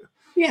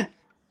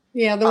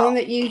 Yeah, the one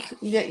that you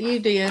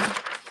did.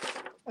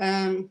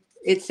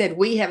 It said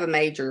we have a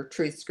major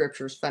Truth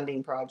Scriptures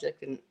funding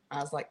project, and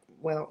I was like,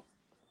 well,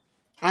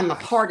 I'm a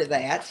part of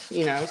that,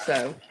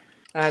 so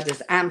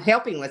I'm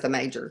helping with a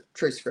major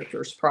Truth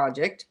Scriptures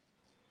project,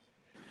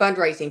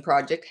 fundraising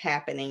project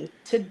happening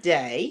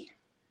today.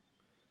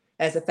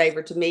 As a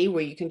favor to me, will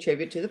you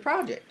contribute to the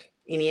project?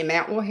 Any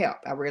amount will help.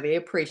 I really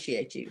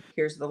appreciate you.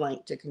 Here's the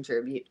link to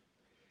contribute.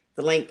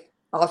 The link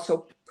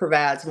also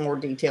provides more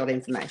detailed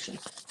information.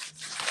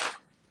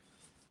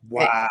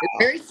 Wow.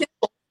 It's very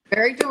simple,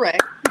 very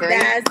direct, very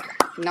That's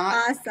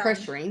not awesome.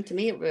 pressuring. To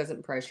me, it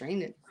wasn't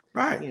pressuring.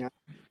 Right.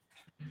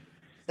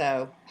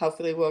 So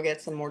hopefully we'll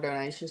get some more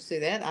donations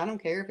through that. I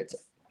don't care if it's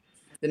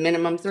the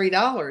minimum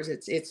 $3.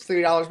 It's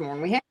 $3 more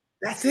than we have.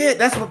 That's it.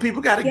 That's what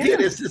people got to Yeah.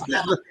 get. It's just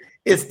that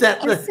That's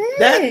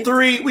that it.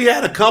 three. We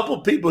had a couple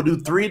people do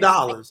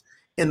 $3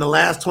 in the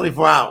last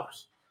 24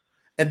 hours.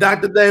 And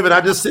Dr. David,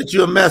 I just sent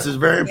you a message,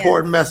 very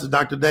important message,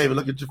 Dr. David.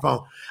 Look at your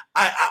phone.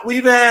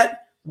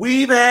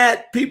 We've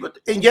had people,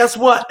 and guess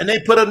what? And they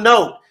put a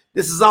note.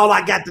 This is all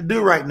I got to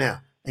do right now.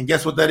 And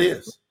guess what that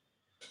is?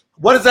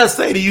 What does that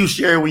say to you,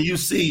 Sherry, when you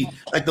see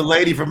like the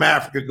lady from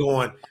Africa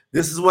going,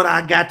 "This is what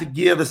I got to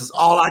give. This is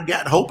all I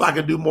got. Hope I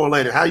can do more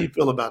later." How you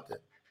feel about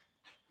that?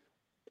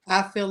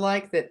 I feel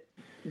like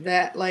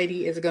that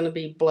lady is going to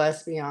be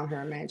blessed beyond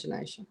her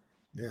imagination.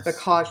 Yes.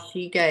 Because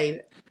she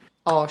gave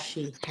all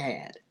she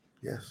had.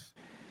 Yes.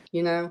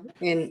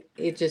 And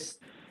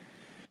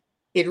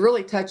it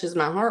really touches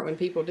my heart when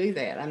people do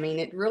that. I mean,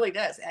 it really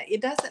does.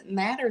 It doesn't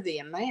matter the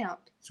amount.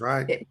 That's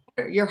right.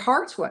 Your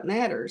heart's what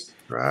matters.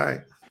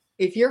 Right.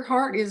 If your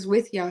heart is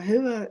with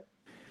Yahuwah,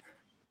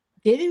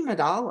 give him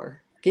 $1.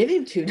 Give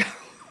him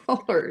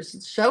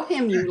 $2. Show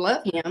him you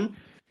love him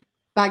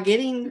by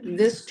getting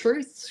this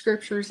Truth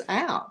Scriptures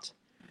out.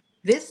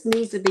 This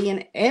needs to be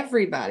in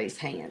everybody's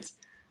hands.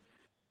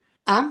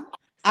 I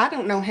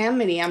don't know how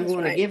many I'm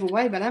going to give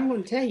away, but I'm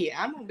going to tell you,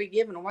 I'm going to be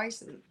giving away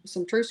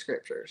some Truth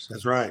Scriptures.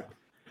 That's right.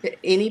 To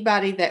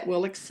anybody that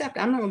will accept.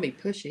 I'm not going to be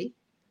pushy,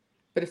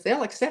 but if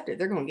they'll accept it,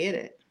 they're going to get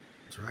it.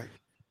 That's right.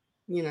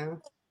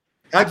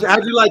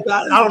 How'd you like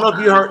that? I don't know if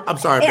you heard. I'm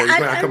sorry, baby.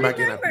 I come back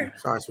in remember. after you.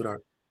 Sorry,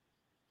 sweetheart.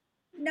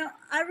 No,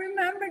 I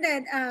remember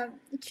that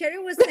Cherry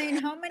was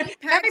saying how many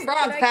packs. How many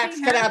bronze packs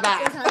could I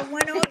buy? Because I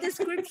want all the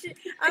scriptures.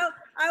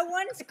 I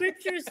want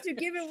scriptures to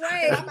give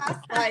away. I'm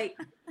like,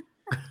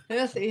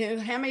 let's see,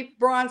 how many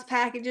bronze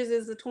packages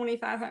is the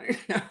 2,500?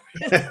 No.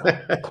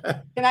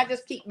 Can I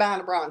just keep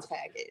buying a bronze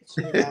package?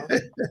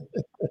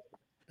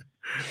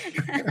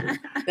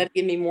 That'd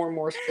give me more and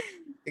more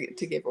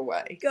to give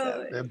away.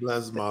 Go. That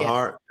blesses my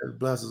heart. That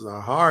blesses our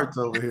hearts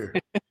over here.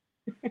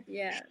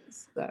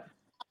 Yes. So.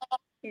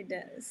 It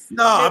does.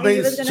 No, I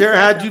mean, Sherry,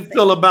 how'd you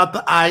feel about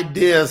the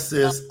idea,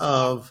 sis,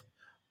 of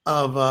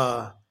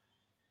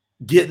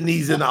getting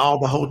these into all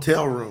the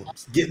hotel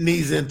rooms, getting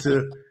these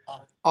into?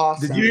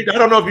 Awesome. I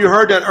don't know if you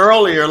heard that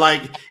earlier.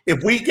 Like,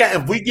 if we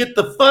get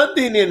the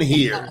funding in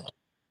here,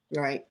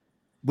 right?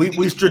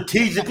 We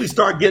strategically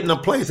start getting a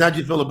place. How'd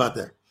you feel about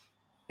that?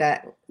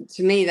 That,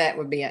 to me, that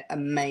would be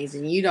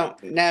amazing. You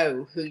don't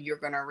know who you're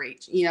going to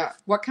reach. You know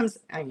what comes.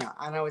 I know.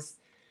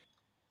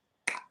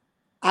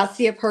 I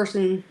see a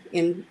person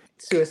in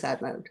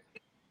suicide mode,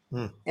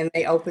 and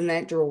they open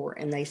that drawer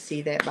and they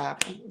see that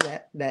Bible,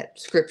 that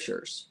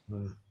scriptures,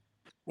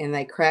 and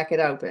they crack it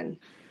open.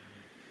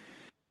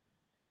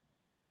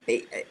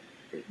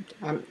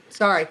 I'm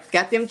sorry,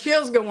 got them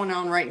chills going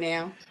on right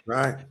now.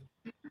 Right.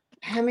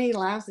 How many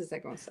lives is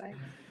that going to save?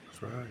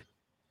 That's right.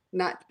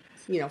 Not,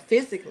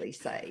 physically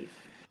save,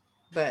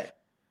 but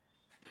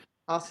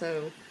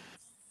also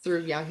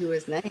through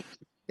Yahuwah's name.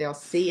 They'll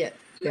see it.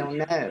 They'll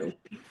know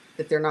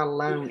that they're not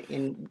alone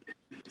in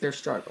their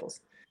struggles.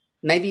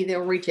 Maybe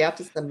they'll reach out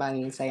to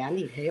somebody and say, I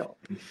need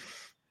help.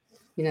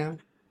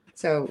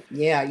 So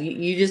yeah,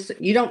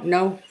 you don't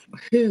know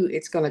who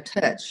it's going to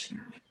touch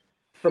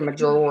from a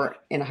drawer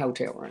in a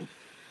hotel room.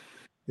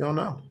 You don't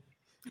know.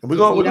 And we're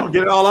gonna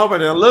get it all over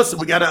there. Listen,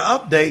 we got an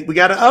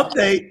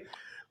update.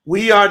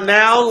 We are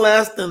now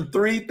less than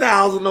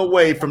 3,000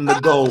 away from the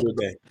goal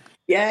today.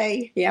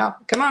 Yay. Yeah.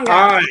 Come on, guys.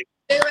 All right.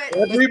 Do it.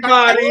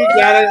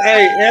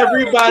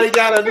 Everybody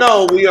gotta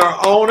know we are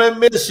on a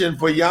mission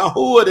for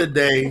Yahuwah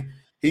today.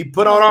 He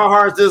put on our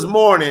hearts this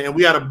morning, and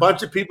we had a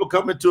bunch of people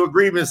come into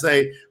agreement and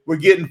say we're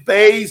getting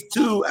phase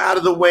 2 out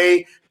of the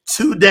way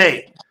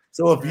today.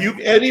 So if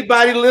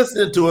anybody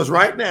listening to us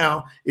right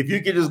now, if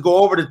you can just go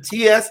over to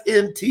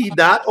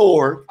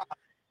tsnt.org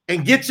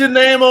and get your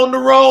name on the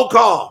roll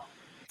call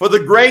for the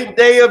great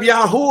day of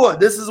Yahuwah.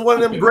 This is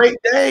one of them great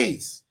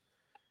days.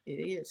 It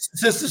is.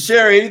 Sister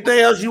Sherry, anything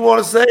else you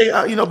want to say?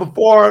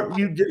 Before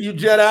you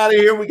jet out of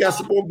here, we got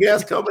some more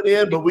guests coming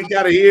in, but we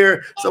got to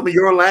hear some of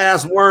your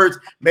last words.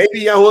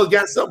 Maybe Yahuwah's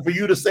got something for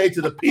you to say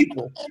to the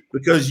people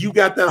because you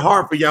got that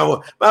heart for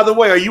Yahuwah. By the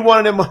way, are you one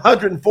of them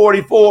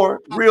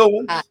 144 real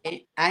ones?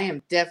 I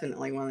am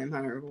definitely one of them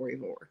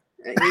 144.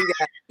 You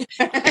got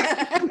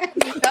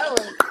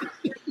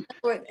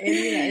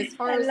and as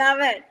far as I love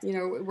it.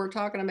 We're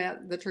talking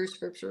about the True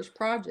Scriptures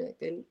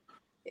Project, and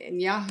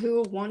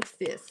Yahuwah wants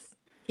this.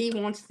 He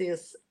wants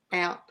this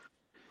out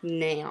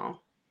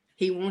now.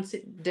 He wants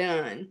it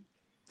done.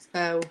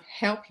 So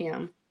help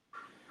him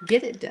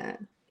get it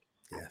done.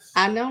 Yes.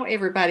 I know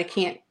everybody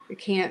can't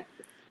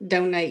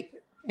donate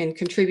and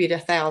contribute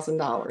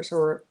 $1,000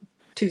 or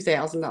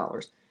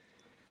 $2,000,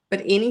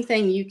 but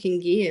anything you can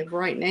give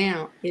right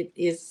now, it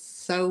is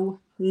so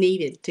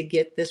needed to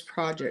get this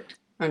project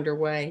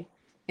underway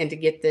and to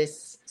get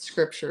this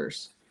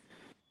scriptures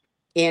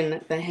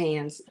in the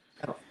hands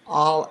of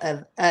all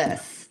of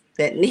us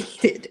that need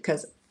it,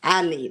 because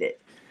I need it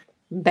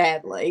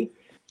badly.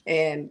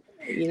 And,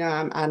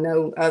 I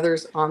know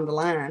others on the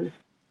line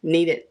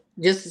need it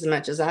just as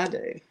much as I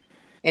do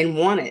and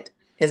want it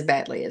as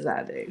badly as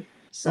I do.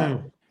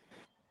 So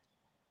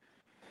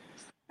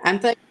I'm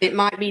thinking it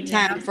might be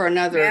time for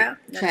another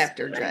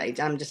chapter, Jade.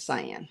 I'm just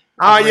saying.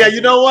 Oh, yeah. You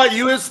know what?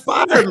 You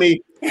inspired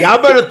me.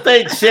 Y'all better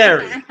thank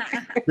Sherry,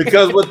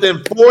 because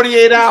within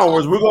 48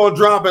 hours, we're going to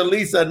drop at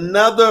least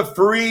another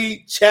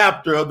free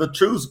chapter of the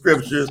True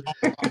Scriptures.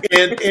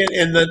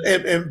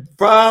 And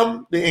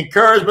from the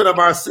encouragement of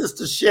our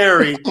sister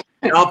Sherry,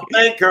 I'll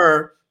thank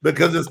her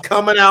because it's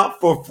coming out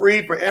for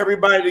free for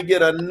everybody to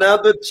get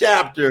another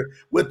chapter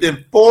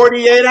within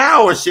 48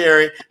 hours,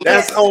 Sherry.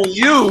 That's on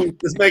you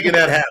that's making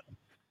that happen.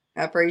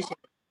 I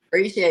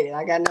appreciate it.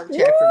 I got another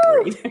chapter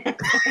to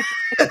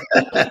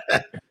read.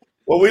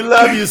 Well, we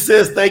love you,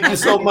 sis. Thank you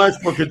so much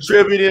for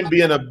contributing,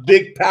 being a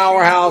big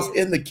powerhouse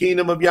in the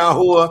kingdom of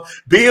Yahuwah,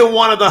 being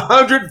one of the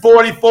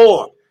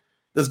 144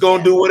 that's going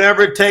to do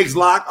whatever it takes,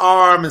 lock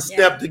arm and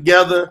step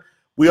together.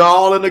 We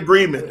all in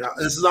agreement.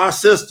 This is our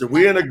sister.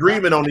 We're in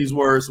agreement on these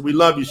words. We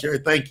love you, Sherry.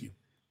 Thank you.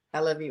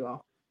 I love you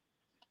all.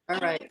 All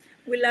right.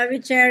 We love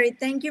you, Sherry.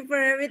 Thank you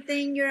for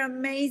everything. You're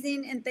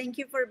amazing. And thank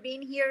you for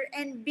being here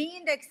and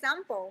being the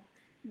example.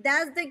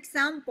 That's the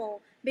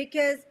example,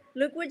 because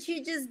look what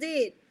she just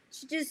did.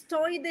 She just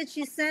told you that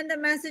she sent a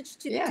message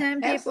to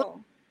 10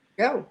 people.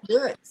 Go,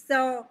 do it.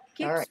 So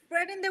keep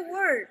spreading the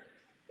word.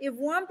 If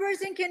one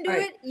person can do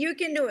it, you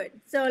can do it.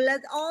 So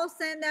let's all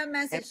send that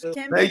message to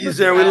 10 people. Thank you,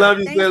 Sherry. We love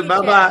you, sis.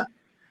 Bye-bye.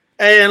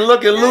 Hey, and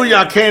look at Lou,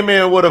 y'all came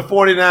in with a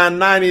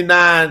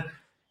 $49.99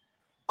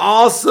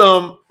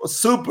 awesome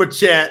super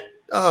chat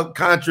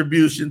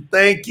contribution.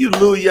 Thank you,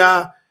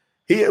 Luya.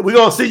 We're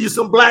gonna send you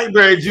some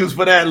blackberry juice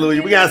for that,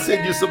 Luya. We gotta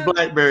send you some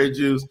blackberry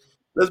juice.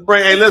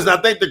 Listen,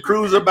 I think the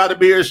crew's about to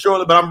be here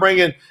shortly, but I'm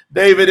bringing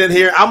David in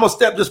here. I'm gonna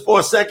step just for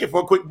a second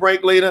for a quick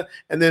break later,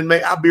 and then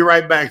I'll be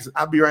right back.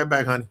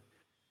 Honey.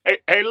 Hey,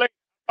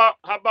 how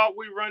about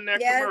we run that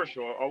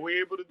commercial? Are we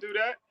able to do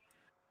that?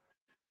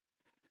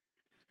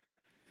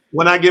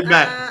 When I get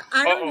back.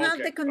 I don't have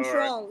the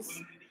controls.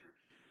 Right.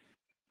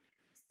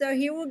 So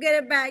he will get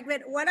it back.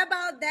 But what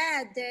about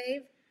that,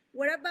 Dave?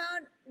 What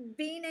about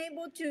being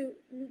able to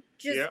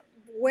just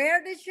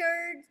wear the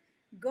shirt,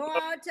 go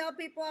out, tell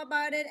people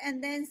about it,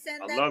 and then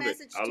send that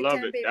message to 10 people? I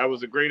love it. That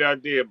was a great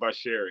idea by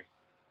Sherry.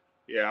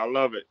 Yeah, I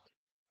love it.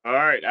 All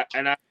right.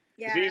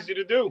 It's easy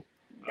to do.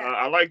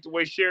 I like the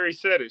way Sherry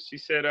said it. She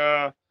said,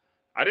 I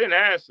didn't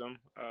ask him.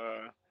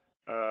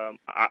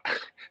 I,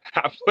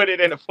 I put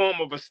it in the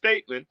form of a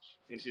statement,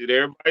 and she said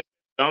everybody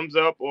thumbs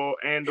up or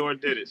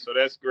did it. So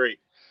that's great.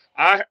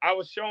 I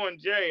was showing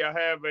Jay. I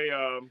have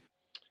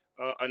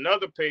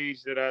another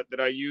page that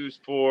I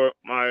used for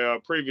my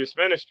previous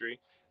ministry.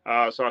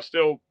 So I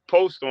still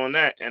post on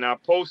that, and I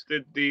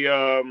posted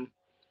the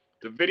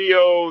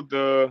video,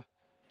 the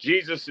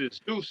Jesus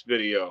is Zeus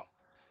video,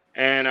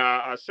 and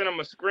I sent him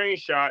a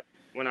screenshot.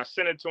 When I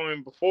sent it to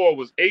him before, it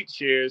was 8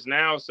 shares.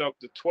 Now it's up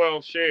to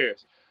 12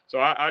 shares. So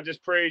I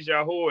just praise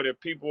Yahuwah that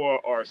people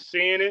are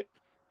seeing it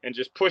and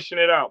just pushing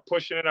it out,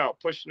 pushing it out,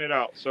 pushing it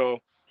out. So,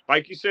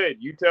 like you said,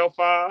 you tell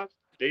five,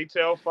 they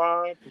tell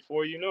five.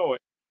 Before you know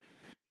it,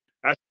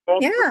 that's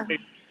all. Yeah.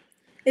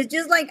 It's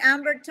just like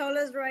Amber told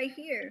us right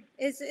here.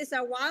 It's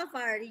a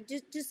wildfire.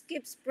 It just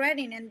keeps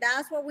spreading, and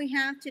that's what we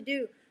have to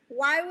do.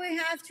 Why we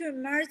have to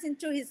immerse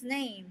into His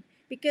name?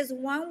 Because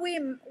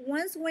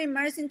once we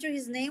immerse into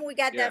His name, we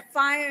got that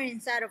fire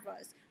inside of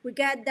us. We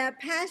got that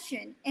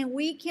passion, and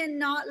we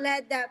cannot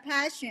let that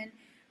passion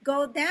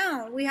go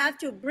down. We have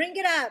to bring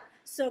it up.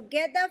 So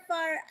get that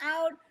fire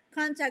out.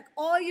 Contact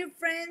all your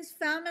friends,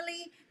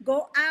 family.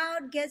 Go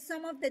out, get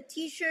some of the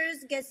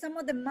T-shirts, get some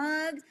of the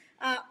mugs.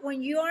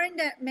 When you are in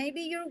the,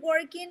 maybe you're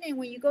working, and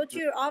when you go to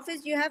your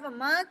office, you have a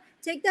mug.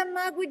 Take that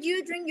mug with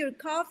you, drink your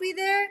coffee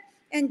there,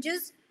 and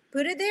just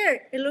put it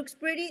there. It looks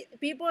pretty.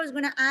 People are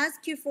gonna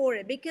ask you for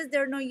it because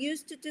they're not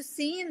used to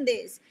seeing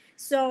this.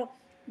 So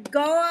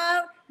go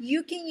out.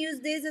 You can use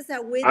this as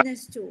a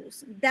witness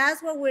tools.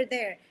 That's what we're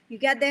there. You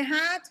got the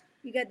hat.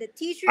 You got the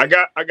T-shirt.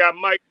 I got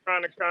Mike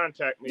trying to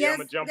contact me. I'm Yes.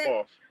 gonna jump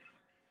off.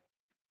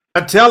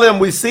 I tell him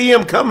we see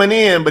him coming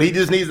in, but he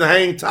just needs to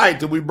hang tight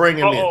till we bring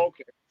him in. Oh,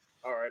 okay.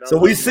 All right. So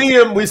we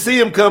see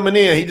him coming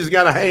in. He just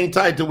got to hang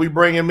tight till we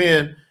bring him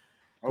in.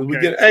 Okay. We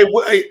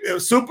get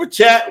super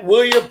chat.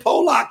 William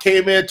Pollock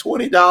came in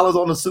 $20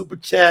 on the super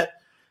chat.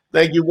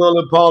 Thank you,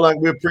 William Pollock.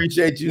 We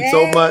appreciate you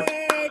so much.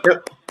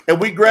 And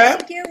we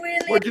grabbed. Thank you,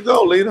 William. Where'd you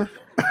go, Lena?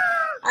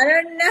 I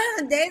don't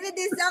know. David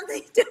did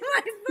something to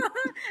my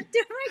phone,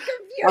 to my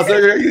I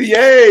computer. said,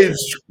 yay!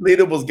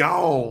 Lena was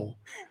gone.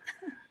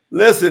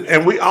 Listen,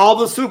 and we all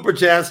the super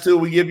chats too.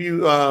 We give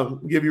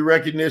you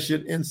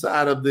recognition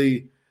inside of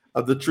the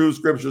True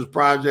Scriptures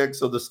Project.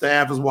 So the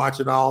staff is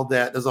watching all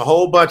that. There's a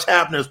whole bunch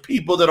happening. There's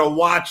people that are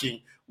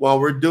watching while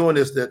we're doing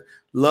this that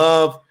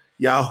love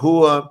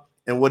Yahuwah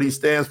and what he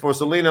stands for.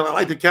 So Lena, I'd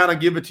like to kind of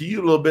give it to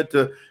you a little bit.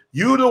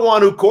 You the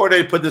one who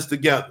coordinated, put this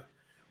together.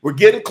 We're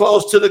getting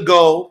close to the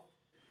goal,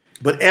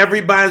 but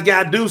everybody's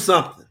got to do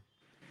something.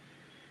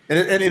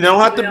 And it don't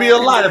have to be a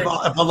lot.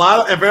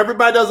 If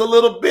everybody does a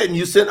little bit, and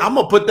you send, I'm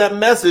gonna put that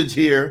message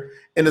here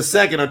in a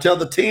second, or tell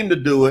the team to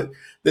do it.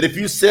 That if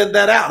you send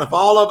that out, I'm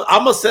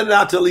gonna send it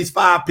out to at least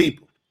 5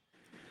 people.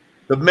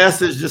 The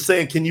message just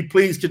saying, "Can you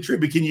please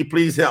contribute? Can you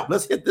please help?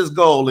 Let's hit this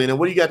goal, Lena."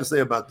 What do you got to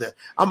say about that?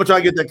 I'm gonna try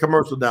to get that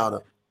commercial down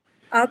up.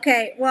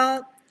 Okay,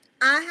 well,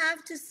 I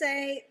have to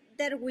say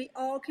that we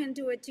all can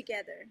do it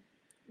together.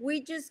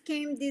 We just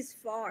came this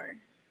far,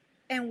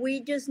 and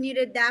we just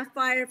needed that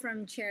fire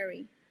from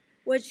Cherry.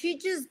 What she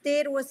just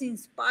did was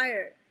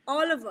inspire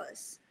all of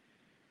us.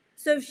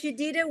 So if she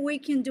did it, we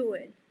can do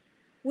it.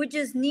 We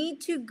just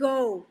need to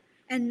go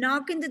and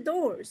knock in the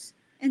doors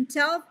and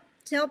tell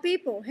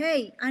people,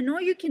 hey, I know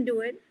you can do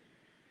it,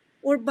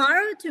 or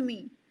borrow it to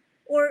me,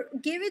 or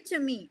give it to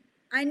me.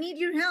 I need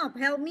your help.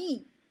 Help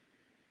me.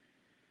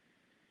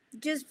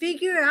 Just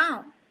figure it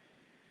out.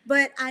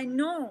 But I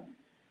know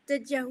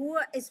that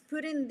Yahuwah is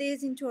putting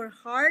this into our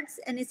hearts,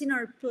 and it's in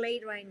our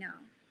plate right now.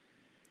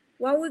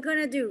 What we're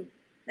gonna do?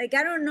 Like,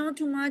 I don't know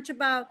too much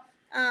about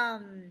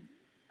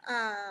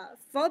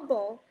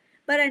football,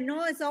 but I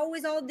know it's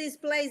always all these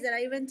plays that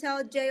I even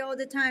tell Jay all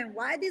the time.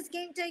 Why this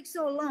game takes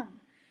so long?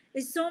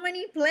 There's so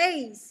many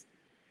plays,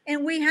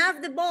 and we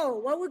have the ball.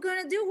 What we're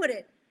gonna do with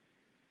it?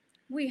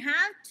 We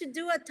have to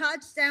do a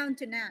touchdown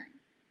tonight.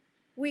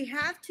 We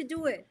have to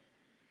do it.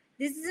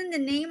 This is in the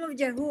name of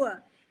Yahuwah.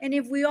 And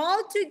if we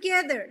all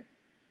together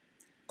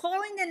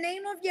call in the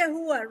name of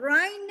Yahuwah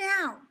right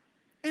now,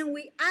 and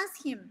we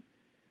ask him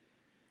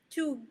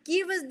to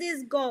give us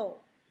this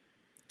goal,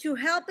 to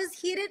help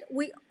us hit it,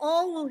 we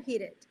all will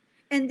hit it.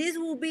 And this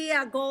will be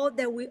a goal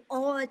that we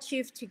all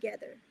achieve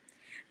together.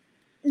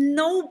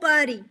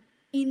 Nobody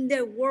in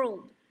the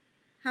world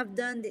have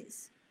done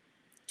this,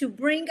 to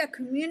bring a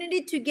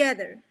community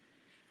together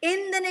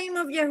in the name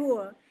of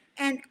Yahuwah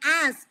and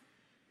ask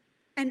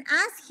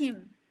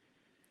him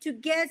to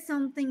get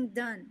something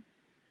done.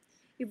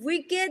 If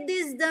we get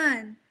this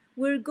done,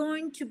 we're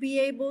going to be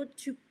able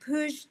to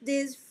push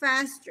this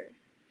faster.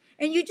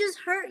 And you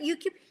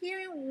keep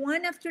hearing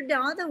one after the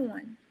other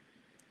one.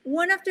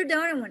 One after the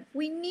other one.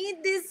 We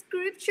need these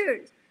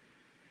scriptures.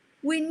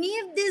 We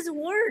need this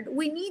word.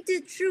 We need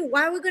the truth.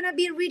 Why are we going to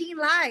be reading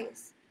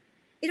lies?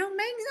 It don't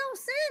make no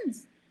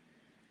sense.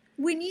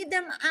 We need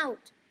them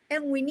out.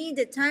 And we need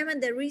the time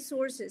and the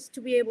resources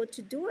to be able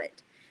to do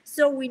it.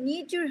 So we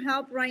need your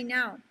help right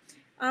now.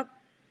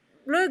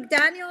 Look,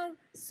 Daniel,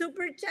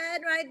 super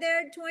chat right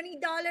there,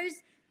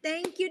 $20.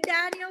 Thank you,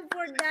 Daniel,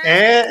 for that.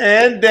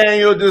 And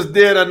Daniel just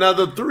did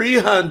another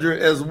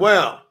 300 as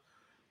well,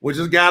 which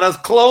has got us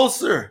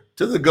closer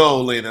to the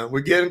goal, Lena.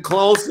 We're getting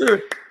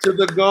closer to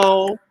the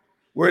goal.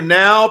 We're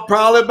now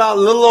probably about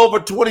a little over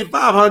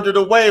 2,500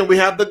 away, and we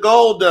have the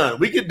goal done.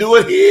 We could do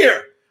it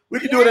here. We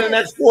could do it in the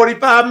next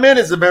 45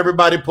 minutes if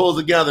everybody pulls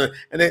together.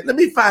 And then, let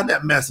me find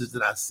that message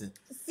that I sent.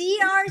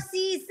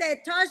 CRC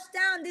said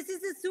touchdown. This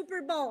is the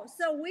Super Bowl.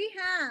 So we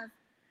have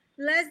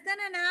less than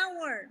an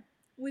hour.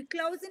 We're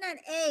closing at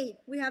 8.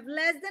 We have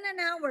less than an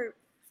hour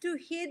to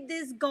hit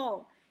this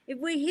goal. If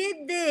we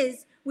hit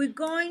this, we're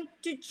going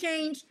to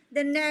change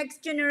the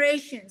next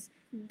generations.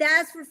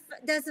 That's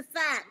a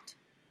fact.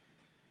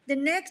 The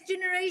next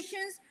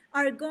generations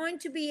are going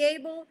to be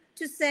able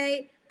to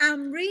say,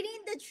 I'm reading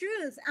the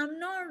truth. I'm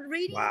not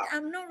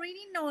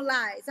reading no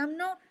lies. I'm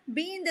not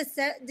being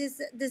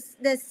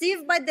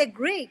deceived by the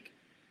Greek.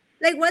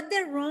 Like what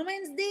the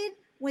Romans did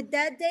with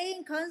that day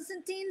in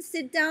Constantine,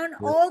 sit down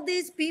all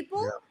these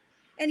people,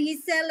 and he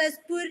said,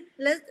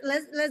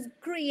 let's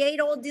create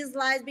all these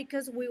lies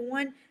because we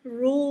want to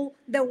rule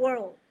the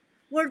world.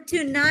 Well,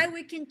 tonight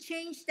we can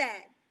change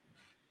that.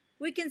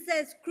 We can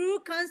say, screw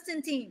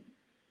Constantine.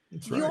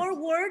 Your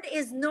word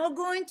is not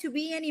going to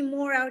be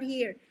anymore out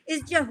here.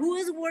 It's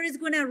Yahuwah's word is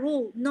going to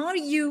rule, not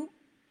you.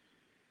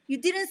 You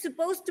didn't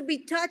supposed to be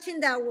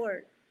touching that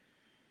word.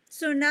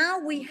 So now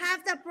we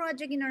have that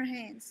project in our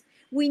hands.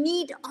 We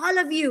need all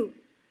of you.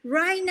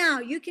 Right now,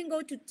 you can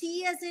go to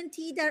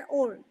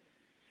tsnt.org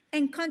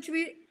and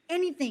contribute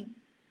anything.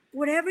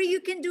 Whatever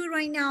you can do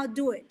right now,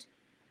 do it.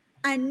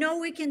 I know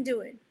we can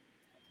do it.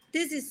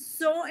 This is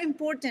so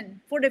important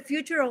for the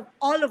future of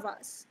all of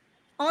us.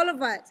 All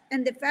of us.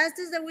 And the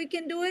fastest that we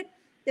can do it,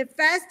 the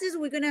fastest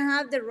we're going to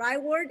have the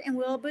right word and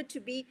we're able to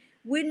be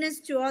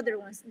witness to other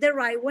ones the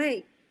right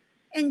way.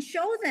 And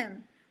show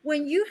them.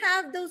 When you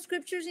have those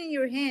scriptures in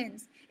your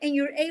hands and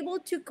you're able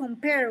to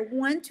compare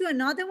one to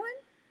another one,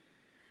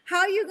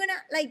 how are you going to,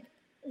 like,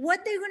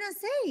 what they're going to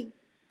say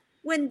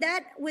when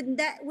that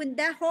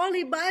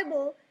Holy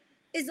Bible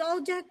is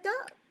all jacked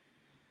up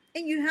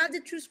and you have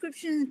the true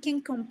scriptures and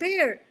can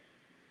compare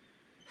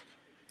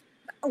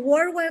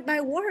word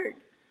by word.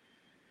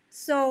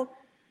 So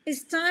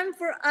it's time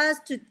for us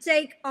to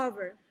take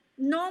over.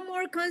 No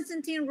more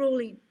Constantine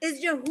ruling.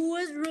 It's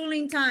Yahuwah's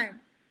ruling time.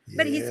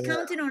 But he's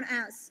counting on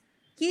us.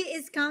 He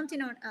is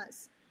counting on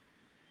us.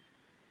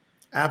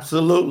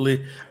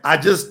 Absolutely. I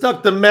just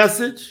stuck the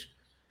message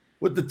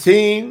with the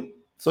team.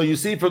 So you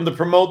see from the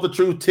Promote the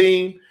Truth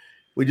team,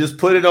 we just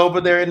put it over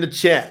there in the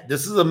chat.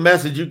 This is a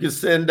message you can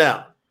send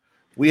out.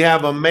 We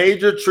have a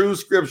major True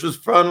Scriptures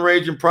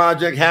fundraising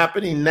project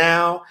happening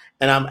now,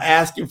 and I'm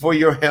asking for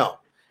your help.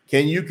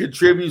 Can you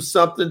contribute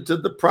something to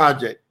the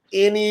project?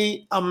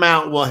 Any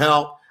amount will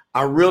help.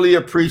 I really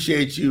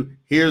appreciate you.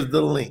 Here's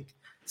the link.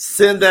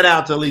 Send that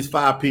out to at least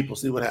 5 people.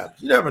 See what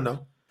happens. You never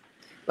know.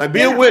 Like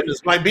be a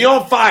witness. Like be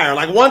on fire.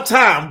 Like one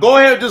time. Go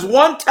ahead just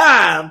one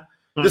time.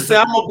 Just say,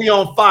 I'm going to be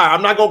on fire.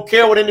 I'm not going to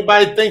care what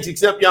anybody thinks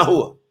except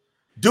Yahuwah.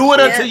 Do it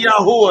unto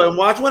Yahuwah and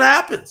watch what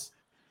happens.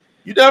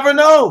 You never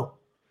know.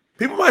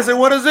 People might say,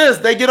 what is this?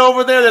 They get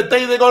over there, they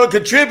think they're going to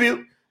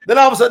contribute. Then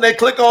all of a sudden they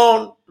click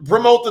on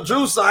Promote the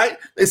Truth site.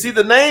 They see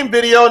the name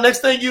video. Next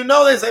thing you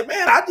know, they say,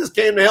 man, I just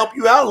came to help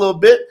you out a little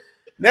bit.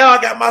 Now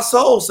I got my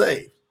soul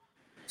saved.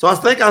 So I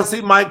think I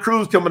see Mike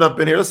Cruz coming up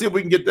in here. Let's see if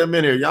we can get them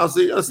in here. Y'all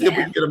see? Let's see if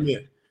we can get them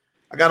in.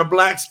 I got a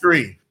black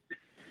screen.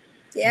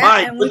 Yeah,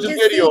 Mike, and we put your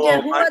just video see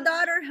on, Yahuwah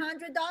daughter,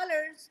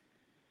 $100.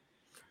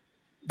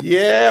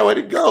 Yeah, where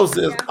it goes,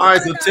 sis. All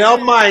right, so tell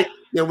Mike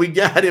that we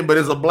got him, but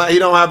it's a black. He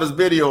don't have his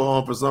video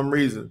on for some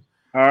reason.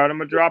 All right, I'm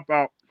gonna drop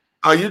out.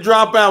 Oh, you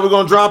drop out. We're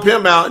gonna drop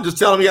him out and just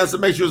tell him he has to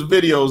make sure his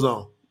video's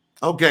on.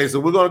 Okay, so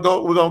we're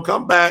gonna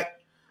come back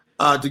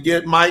to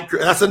get Mike.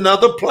 That's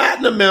another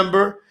platinum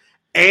member,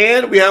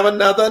 and we have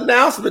another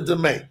announcement to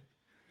make.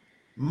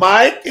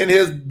 Mike and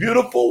his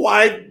beautiful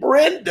wife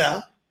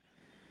Brenda.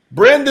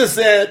 Brenda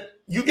said,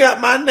 "You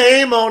got my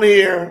name on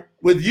here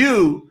with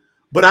you,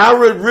 but I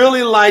would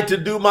really like to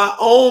do my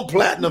own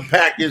platinum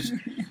package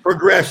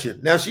progression."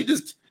 Now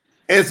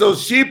so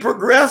she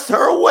progressed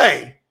her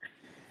way.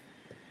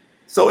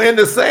 So in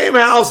the same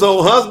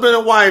household, husband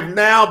and wife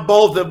now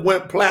both have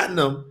went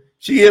platinum.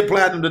 She hit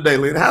platinum today,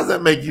 Lena. How does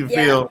that make you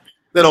feel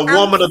that a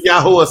woman of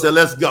Yahuwah said,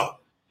 let's go?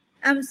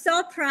 I'm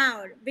so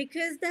proud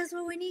because that's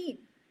what we need.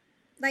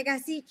 Like I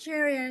see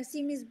Cherry, I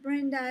see Miss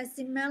Brenda, I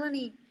see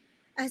Melanie,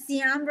 I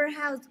see Amber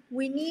House.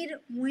 We need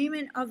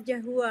women of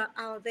Yahuwah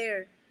out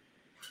there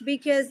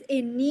because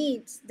it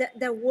needs,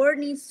 the word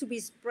needs to be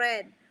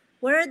spread.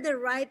 What are the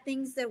right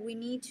things that we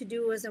need to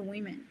do as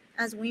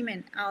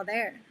women out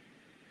there?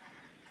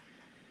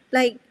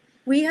 Like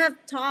we have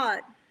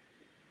taught,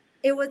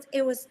 it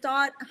was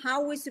taught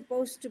how we're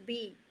supposed to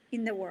be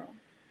in the world.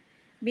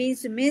 Being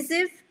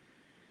submissive,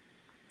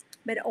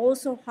 but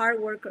also hard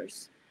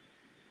workers,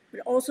 but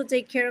also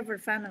take care of our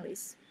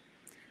families.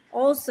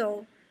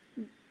 Also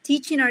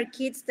teaching our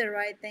kids the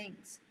right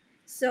things.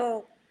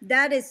 So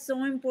that is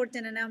so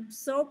important and I'm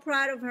so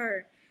proud of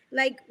her.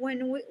 Like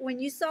when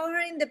you saw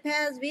her in the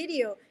past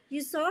video,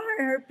 You saw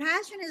her. Her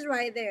passion is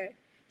right there.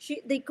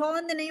 They call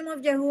in the name of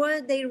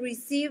Yahuwah. They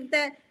receive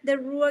the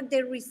ruach.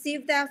 They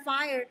receive that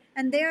fire,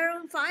 and they are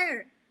on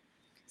fire.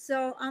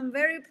 So I'm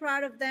very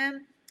proud of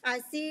them. I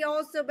see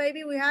also,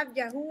 baby, we have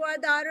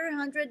Yahuwah daughter,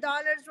 $100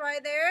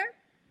 right there.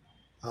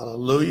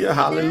 Hallelujah,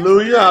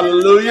 hallelujah,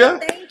 hallelujah.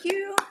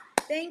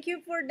 Thank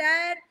you for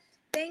that.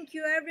 Thank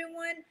you,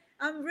 everyone.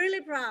 I'm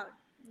really proud.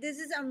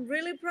 I'm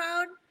really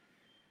proud.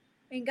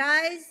 And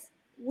guys,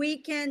 we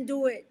can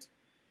do it.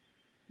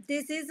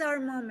 This is our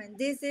moment.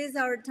 This is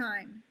our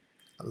time.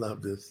 I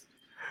love this.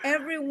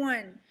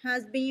 Everyone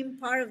has been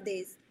part of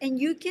this, and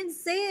you can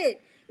say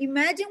it.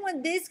 Imagine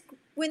when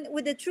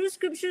the true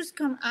scriptures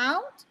come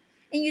out,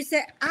 and you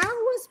say, "I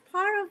was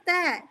part of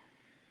that."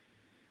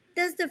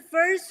 That's the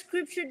first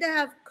scripture that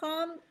have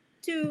come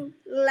to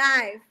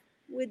life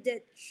with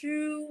the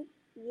true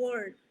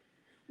word,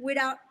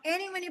 without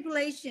any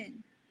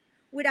manipulation,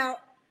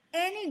 without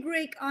any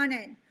Greek on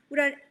it,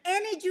 without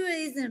any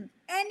Judaism,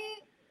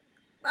 any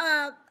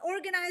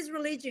organized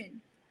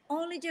religion.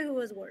 Only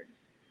Jehovah's word.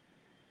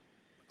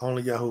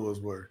 Only Yahuwah's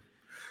word.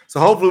 So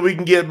hopefully we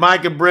can get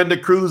Mike and Brenda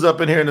Cruz up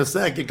in here in a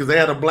second because they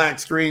had a black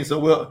screen.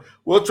 So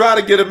we'll try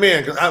to get them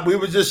in because we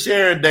were just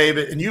sharing,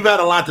 David, and you've had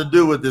a lot to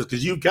do with this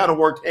because you've kind of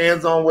worked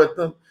hands-on with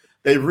them.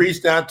 They've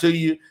reached out to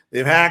you.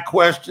 They've had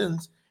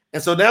questions.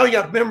 And so now you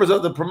got members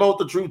of the Promote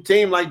the Truth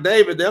team like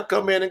David. They'll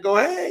come in and go,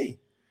 hey,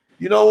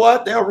 you know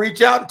what? They'll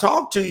reach out and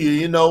talk to you.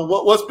 You know,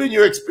 what's been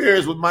your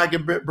experience with Mike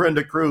and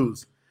Brenda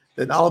Cruz?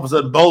 Then all of a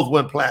sudden both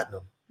went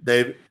platinum,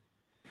 David.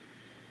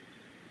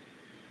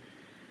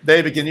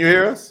 David, can you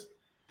hear us?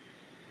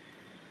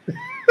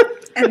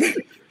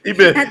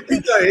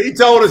 He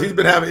told us he's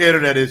been having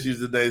internet issues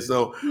today,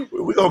 so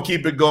we're gonna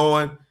keep it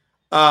going.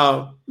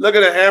 Look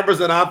at the Amber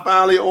said, I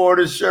finally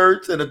ordered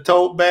shirts and a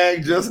tote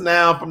bag just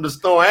now from the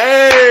store.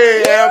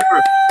 Hey,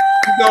 Amber,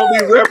 you're gonna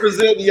be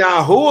representing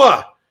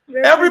Yahuwah.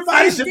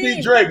 Everybody should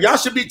be draped. Y'all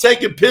should be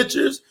taking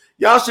pictures.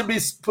 Y'all should be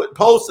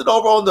posted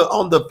over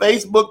on the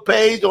Facebook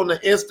page, on the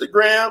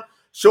Instagram,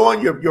 showing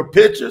your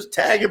pictures,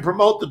 tag and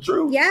promote the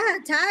truth. Yeah,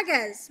 tag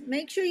us.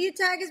 Make sure you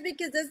tag us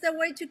because that's the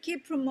way to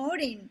keep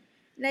promoting.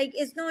 Like,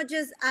 it's not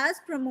just us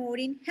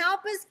promoting.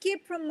 Help us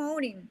keep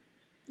promoting.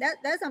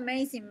 That's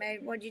amazing,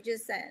 man, what you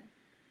just said.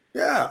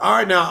 Yeah. All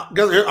right, now, I'm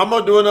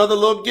going to do another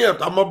little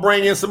gift. I'm going to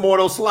bring in some more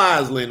of those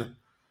slides, Lena.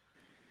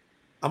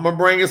 I'm going to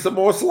bring in some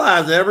more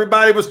slides.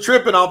 Everybody was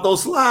tripping off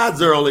those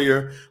slides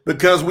earlier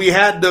because we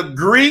had the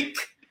Greek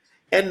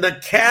and the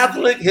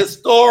Catholic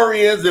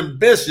historians and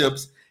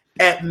bishops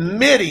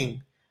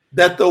admitting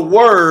that the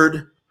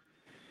word,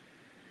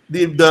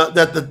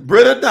 that the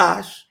Brit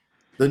Hadash,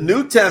 the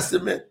New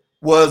Testament,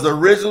 was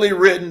originally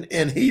written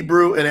in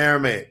Hebrew and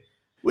Aramaic.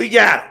 We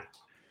got them.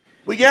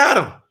 We got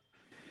them.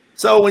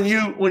 So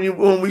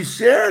when we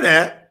share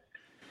that,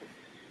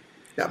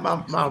 got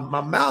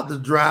my mouth is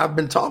dry. I've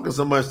been talking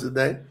so much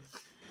today.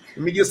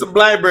 Let me get some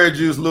blackberry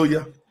juice,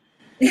 Luya.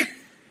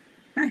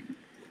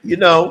 You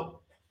know,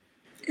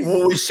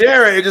 when we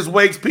share it, it just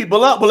wakes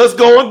people up. But let's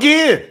go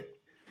again.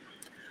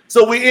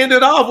 So we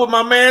ended off with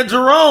my man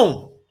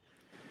Jerome.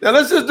 Now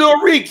let's just do a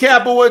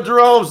recap of what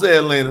Jerome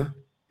said, Lena.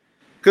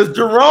 Because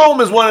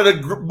Jerome is one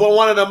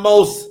of the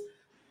most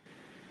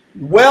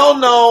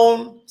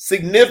well-known,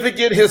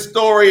 significant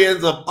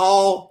historians of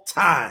all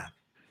time.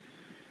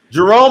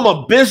 Jerome,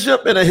 a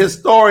bishop and a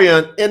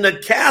historian in the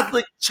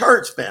Catholic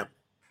Church family.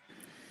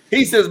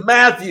 He says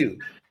Matthew,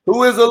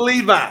 who is a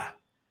Levi,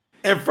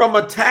 and from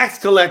a tax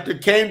collector,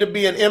 came to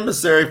be an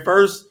emissary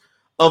first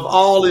of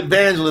all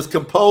evangelists,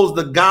 composed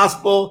the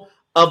gospel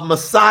of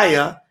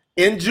Messiah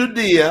in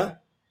Judea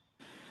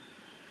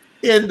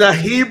in the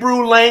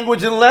Hebrew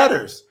language and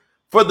letters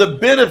for the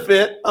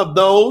benefit of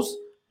those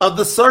of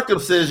the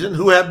circumcision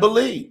who had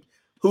believed,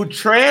 who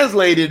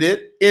translated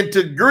it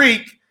into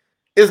Greek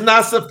is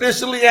not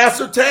sufficiently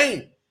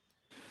ascertained.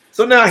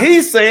 So now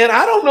he's saying,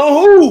 I don't know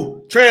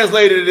who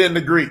translated it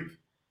into Greek.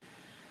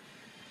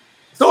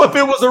 So if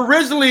it was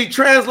originally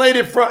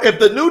translated if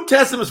the New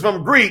Testament is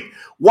from Greek,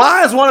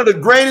 why is one of the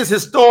greatest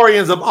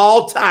historians of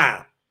all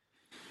time,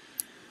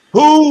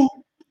 who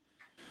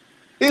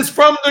is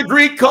from the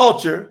Greek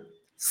culture,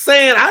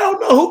 saying, I don't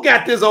know who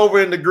got this over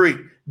in the Greek?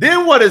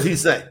 Then what does he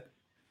say?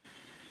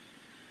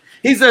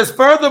 He says,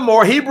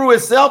 furthermore, Hebrew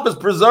itself is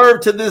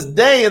preserved to this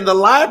day in the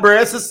library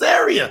at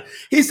Caesarea.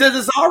 He says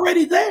it's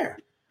already there,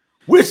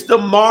 which the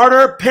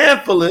martyr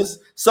Pamphilus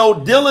so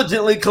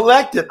diligently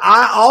collected.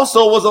 I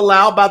also was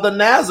allowed by the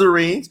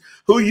Nazarenes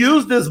who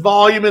used this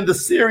volume in the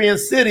Syrian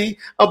city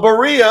of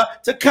Berea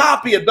to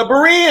copy it, the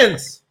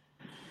Bereans.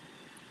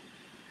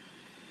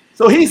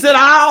 So he said,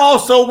 I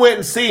also went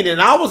and seen it,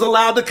 and I was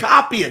allowed to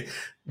copy it.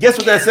 Guess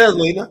what that says,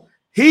 Lena?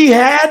 He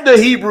had the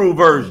Hebrew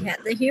version. He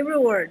had the Hebrew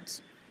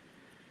words.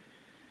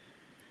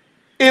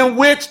 In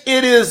which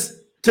it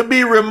is to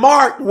be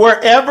remarked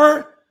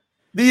wherever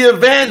the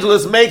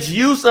evangelist makes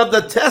use of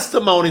the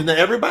testimonies. Now,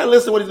 everybody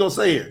listen to what he's going to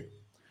say here.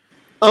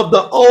 Of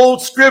the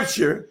old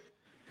scripture.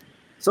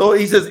 So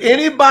he says,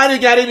 anybody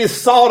got any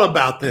salt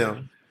about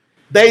them,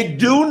 They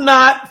do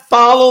not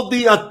follow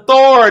the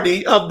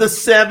authority of the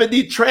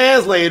 70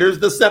 translators,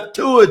 the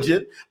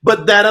Septuagint,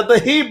 but that of the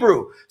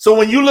Hebrew. So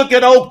when you look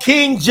at old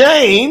King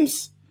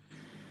James,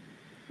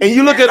 and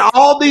you look at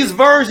all these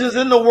versions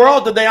in the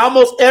world today,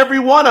 almost every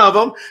one of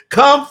them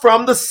come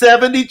from the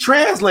 70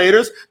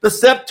 translators, the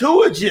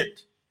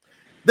Septuagint,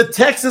 the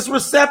Textus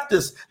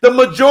Receptus, the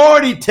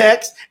majority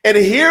text. And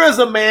here is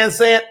a man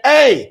saying,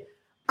 hey,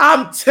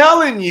 I'm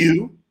telling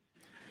you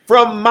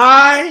from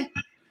my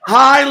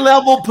high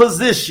level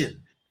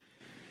position.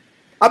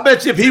 I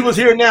bet you if he was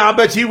here now, I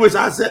bet you he wish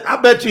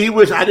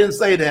I didn't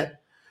say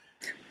that.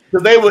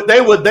 Because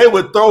they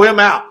would throw him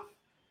out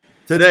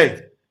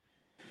today.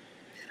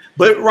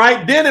 But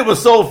right then it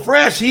was so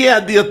fresh, he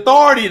had the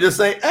authority to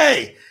say,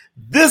 hey,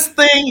 this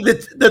thing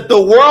that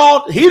the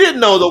world, he didn't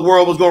know the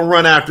world was going to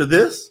run after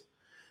this.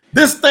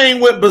 This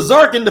thing went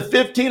berserk in the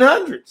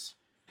 1500s.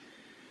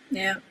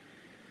 Yeah.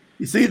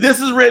 You see, this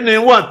is written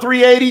in what,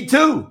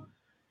 382.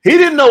 He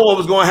didn't know what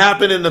was going to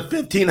happen in the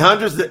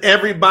 1500s, that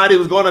everybody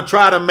was going to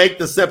try to make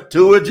the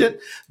Septuagint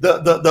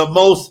the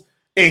most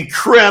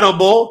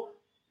incredible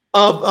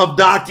of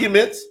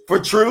documents for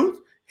truth.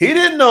 He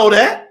didn't know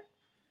that.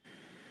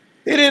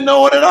 He didn't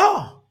know it at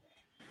all.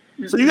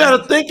 So you got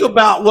to think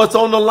about what's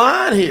on the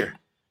line here,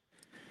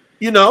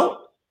 and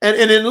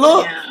then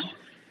look. Yeah.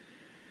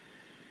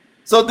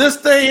 So this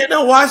thing,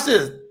 watch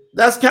this.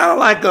 That's kind of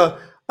like a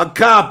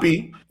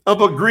copy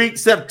of a Greek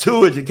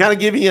Septuagint, kind of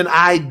giving you an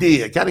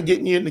idea, kind of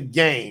getting you in the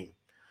game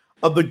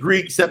of the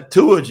Greek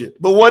Septuagint.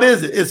 But what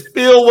is it? It's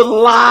filled with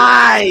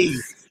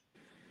lies.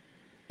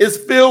 It's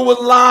filled with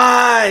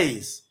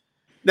lies.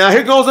 Now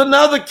here goes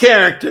another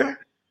character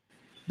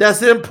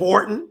that's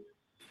important,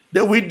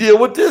 that we deal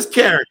with this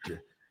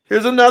character.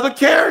 Here's another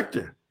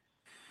character.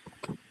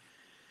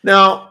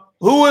 Now,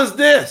 who is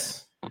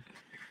this?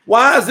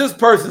 Why is this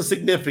person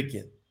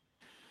significant?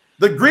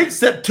 The Greek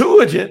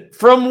Septuagint,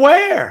 from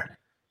where?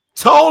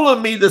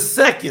 Ptolemy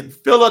II,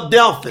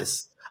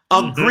 Philadelphus,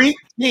 a Greek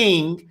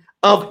king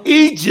of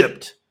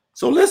Egypt.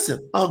 So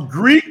listen, a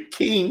Greek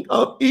king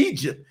of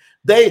Egypt.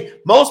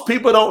 Most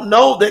people don't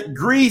know that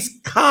Greece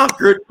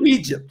conquered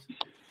Egypt.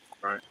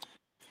 Right.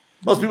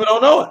 Most people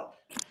don't know it.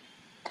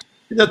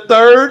 In the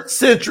 3rd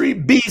century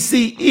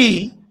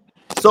BCE,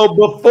 so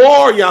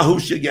before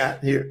Yahusha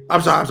got here.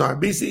 I'm sorry,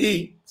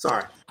 BCE.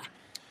 Sorry.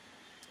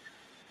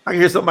 I can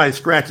hear somebody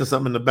scratching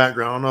something in the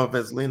background. I don't know if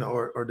it's Lena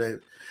or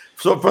David.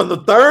 So from the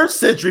 3rd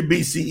century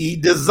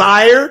BCE,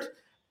 desired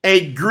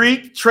a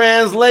Greek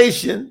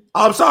translation.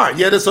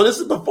 So this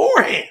is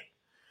beforehand.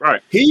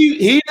 Right.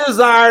 He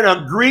desired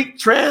a Greek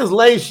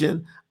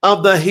translation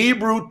of the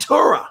Hebrew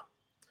Torah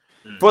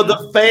for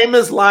the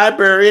famous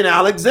library in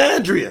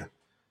Alexandria.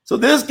 So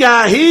this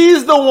guy,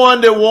 he's the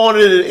one that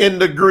wanted it in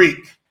the Greek.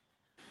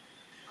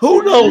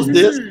 Who knows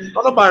this?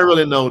 Nobody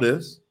really know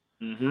this,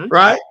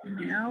 right?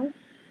 No.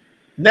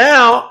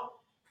 Now,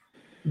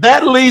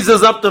 that leads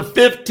us up to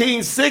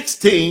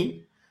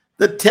 1516,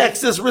 the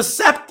Textus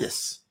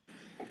Receptus.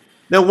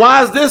 Now,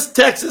 why is this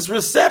Textus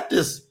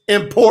Receptus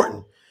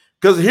important?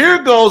 Because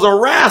here goes a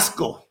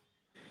rascal.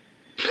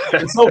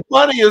 It's so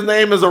funny, his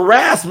name is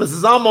Erasmus.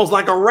 It's almost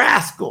like a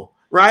rascal,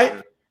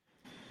 right?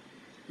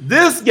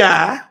 This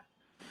guy,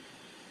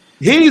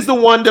 he's the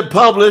one that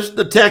published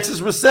the Textus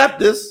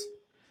Receptus.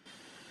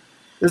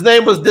 His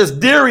name was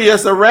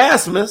Desiderius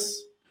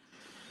Erasmus.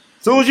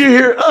 As soon as you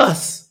hear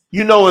us,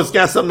 you know it's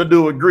got something to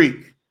do with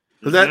Greek.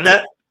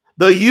 That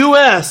the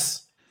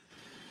U.S.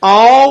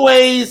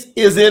 always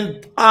is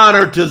in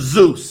honor to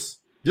Zeus,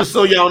 just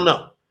so y'all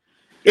know.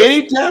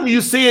 Anytime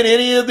you see in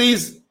any of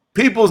these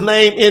people's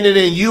name ended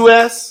in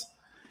U.S.,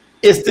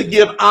 it's to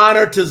give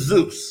honor to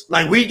Zeus.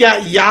 Like we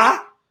got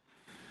Yah,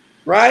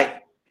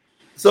 right?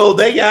 So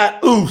they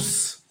got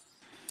Us.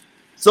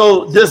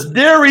 So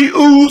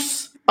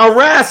Desiderius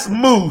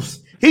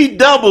Erasmus, he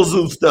double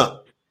Zeused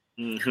up.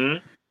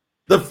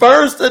 The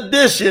first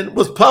edition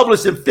was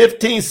published in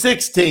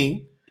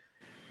 1516.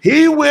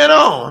 He went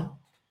on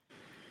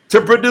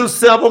to produce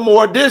several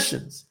more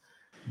editions.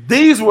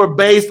 These were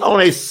based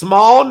on a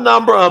small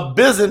number of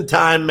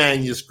Byzantine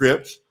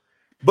manuscripts,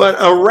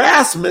 but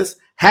Erasmus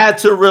had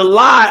to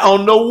rely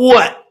on the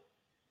what,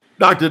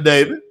 Dr.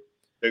 David?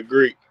 The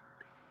Greek.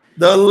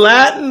 The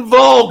Latin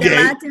Vulgate.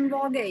 The Latin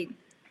Vulgate.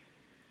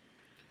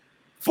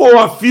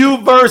 For a few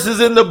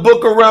verses in the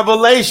book of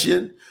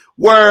Revelation,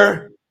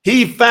 where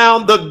he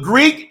found the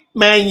Greek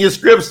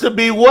manuscripts to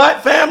be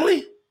what,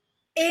 family?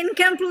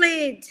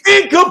 Incomplete.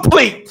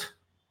 Incomplete.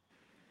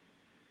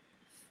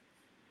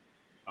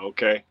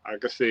 Okay, I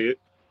can see it.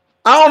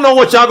 I don't know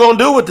what y'all gonna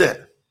do with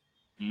that.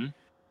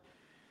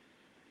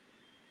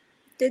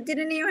 They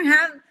didn't even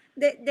have.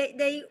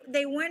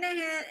 They went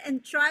ahead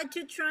and tried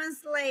to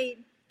translate,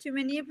 to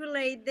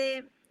manipulate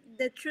the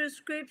true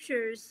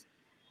scriptures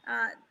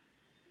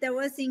that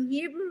was in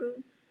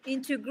Hebrew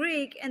into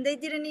Greek, and they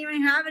didn't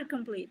even have it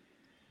complete.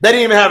 They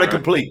didn't even have it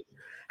complete.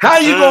 How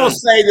you gonna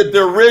say that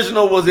the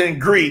original was in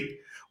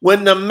Greek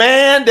when the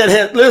man that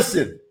had,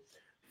 listen,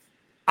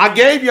 I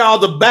gave y'all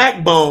the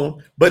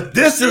backbone, but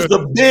this is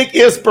the big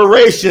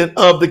inspiration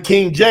of the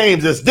King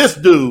James. Is this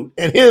dude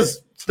and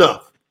his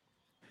stuff.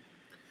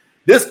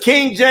 This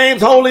King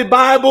James Holy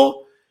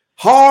Bible,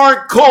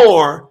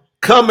 hardcore,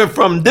 coming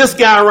from this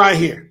guy right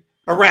here,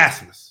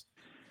 Erasmus.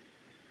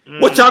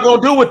 What y'all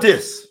gonna do with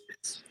this?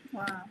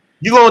 Wow.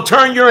 You gonna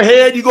turn your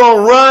head? You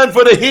gonna run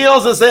for the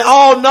hills and say,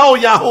 "Oh no,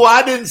 Yahoo!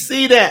 I didn't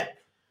see that.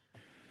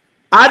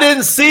 I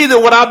didn't see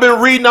that. What I've been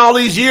reading all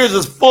these years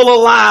is full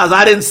of lies.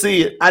 I didn't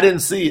see it. I didn't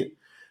see it."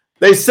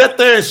 They sit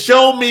there and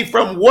show me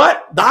from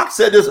what Doc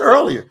said this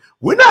earlier.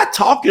 We're not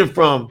talking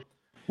from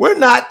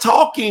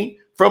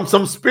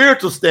some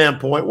spiritual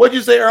standpoint. What'd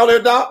you say earlier,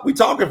 Doc? We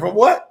talking from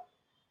what?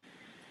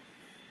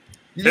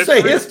 Did you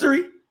say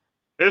history?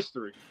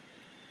 History.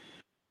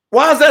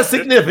 Why is that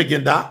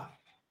significant, Doc?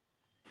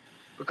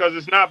 Because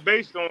it's not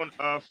based on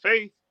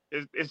faith.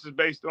 It's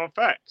based on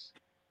facts.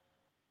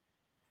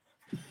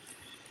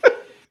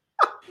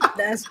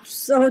 That's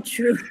so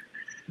true.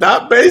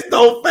 Not based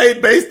on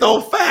faith, based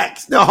on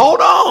facts. Now, hold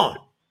on.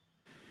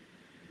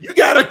 You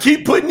got to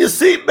keep putting your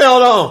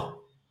seatbelt on.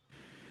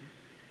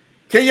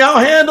 Can y'all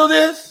handle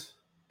this?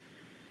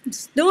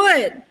 Let's do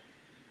it.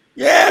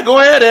 Yeah, go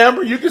ahead,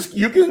 Amber. You can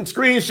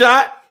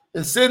screenshot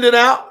and send it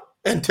out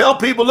and tell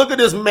people, look at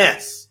this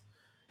mess.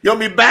 You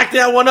want me to back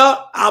that one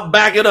up? I'll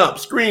back it up.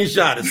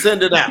 Screenshot it.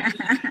 Send it out.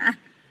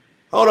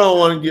 Hold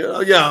on.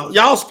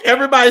 Y'all,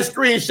 everybody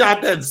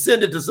screenshot that and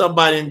send it to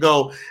somebody and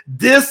go,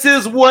 this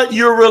is what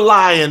you're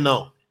relying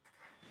on.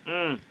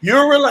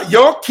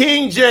 Your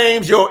King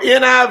James, your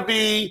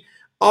NIV,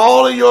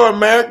 all of your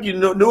American,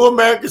 New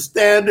American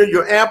Standard,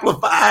 your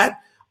Amplified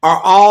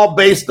are all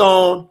based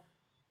on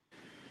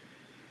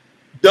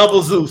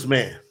Double Zeus,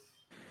 man.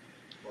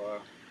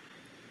 Wow.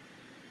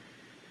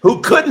 Who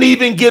couldn't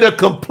even get a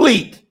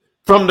complete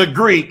from the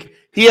Greek.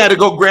 He had to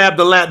go grab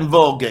the Latin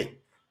Vulgate.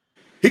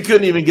 He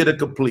couldn't even get a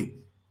complete.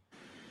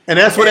 And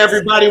that's what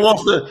everybody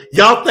wants to.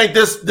 Y'all think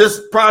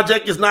this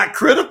project is not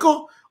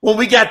critical when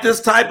we got this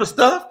type of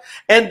stuff?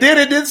 And then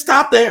it didn't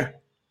stop there.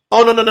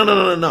 Oh,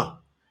 no.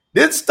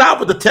 Didn't stop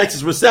with the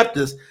Texas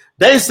Receptors.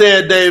 They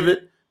said,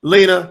 David,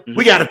 Lena,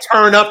 we got to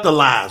turn up the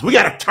lies. We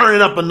got to turn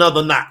it up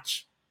another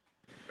notch.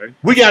 Okay.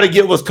 We got to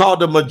get what's called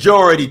the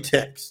majority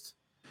text.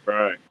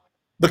 Right.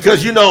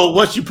 Because,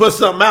 once you put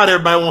something out,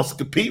 everybody wants to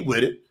compete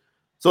with it.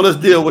 So let's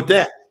deal with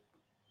that.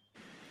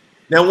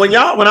 Now, when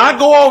I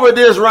go over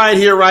this right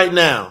here, right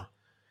now,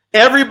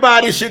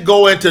 everybody should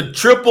go into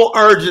triple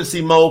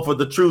urgency mode for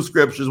the true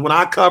scriptures when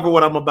I cover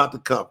what I'm about to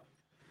cover.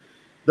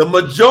 The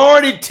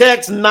majority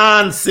text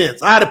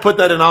nonsense. I had to put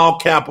that in all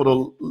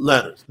capital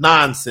letters.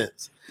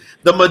 Nonsense.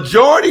 The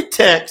majority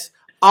text,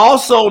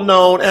 also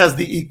known as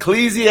the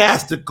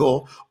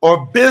ecclesiastical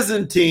or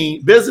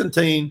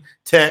Byzantine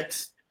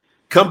text,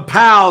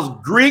 compiles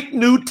Greek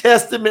New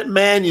Testament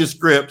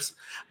manuscripts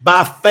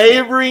by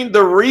favoring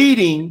the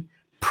reading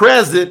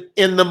present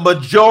in the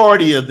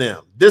majority of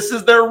them. This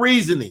is their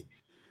reasoning.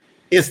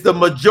 It's the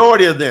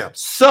majority of them.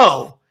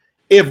 So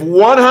if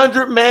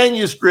 100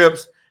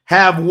 manuscripts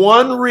have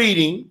one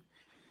reading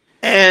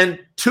and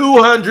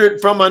 200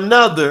 from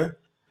another,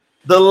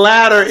 the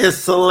latter is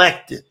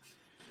selected.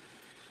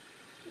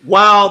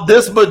 While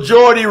this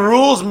majority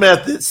rules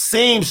method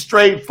seems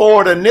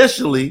straightforward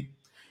initially,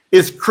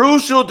 it's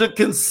crucial to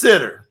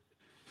consider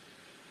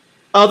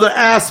other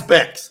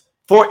aspects.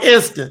 For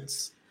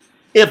instance,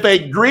 if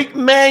a Greek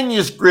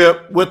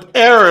manuscript with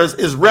errors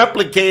is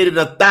replicated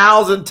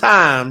 1,000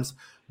 times,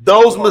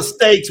 those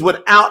mistakes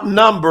would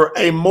outnumber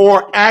a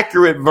more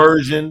accurate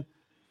version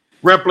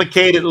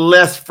replicated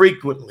less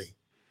frequently.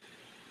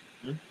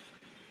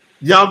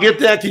 Y'all get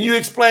that? Can you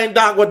explain,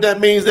 Doc, what that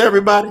means to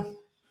everybody?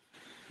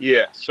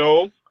 Yeah.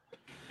 So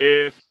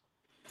if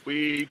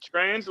we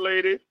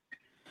translated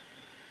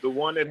the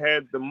one that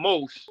had the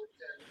most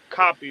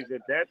copies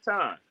at that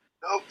time.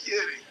 No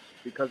kidding.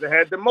 Because it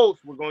had the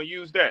most, we're going to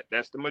use that.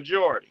 That's the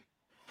majority.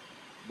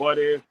 But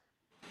if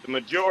the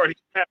majority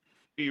happens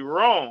to be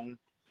wrong,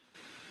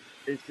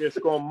 it's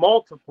just going to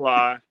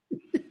multiply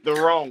the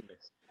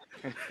wrongness.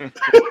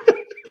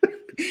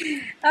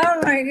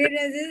 Oh my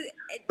goodness. You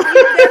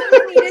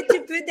definitely needed to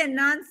put the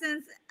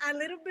nonsense a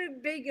little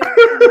bit bigger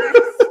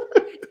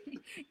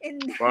in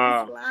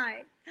that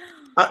slide.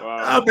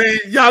 I mean,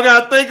 y'all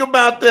got to think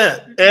about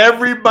that.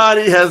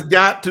 Everybody has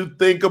got to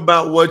think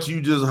about what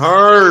you just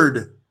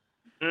heard.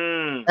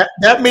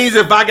 That means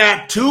if I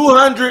got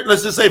 200,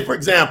 let's just say, for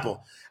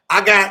example,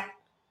 I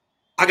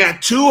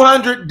got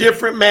 200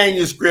 different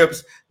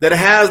manuscripts that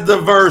has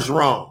the verse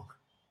wrong.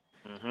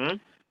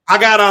 I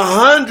got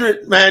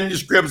 100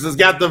 manuscripts that's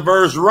got the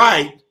verse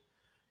right.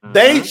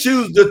 They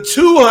choose the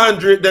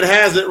 200 that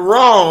has it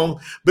wrong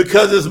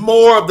because it's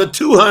more of the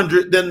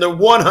 200 than the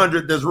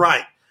 100 that's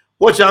right.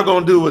 What y'all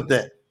gonna do with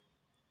that?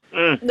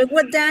 Look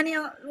what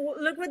Daniel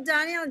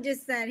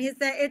just said. He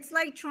said it's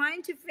like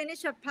trying to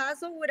finish a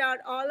puzzle without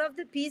all of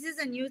the pieces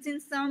and using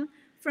some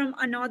from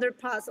another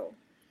puzzle.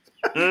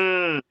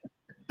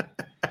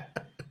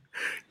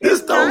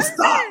 This don't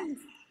stop.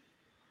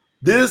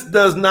 This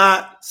does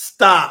not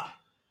stop.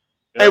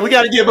 Hey, we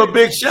got to give a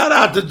big shout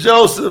out to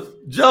Joseph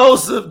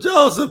Cardone,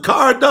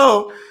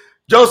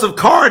 Joseph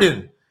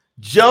Carden.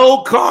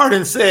 Joe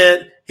Carden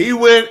said he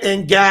went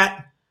and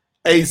got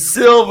a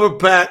silver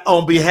pack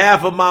on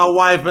behalf of my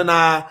wife and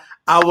I.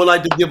 I would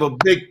like to give a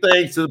big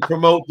thanks to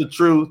Promote the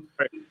Truth.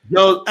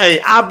 Joe, hey,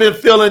 I've been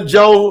feeling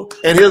Joe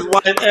and his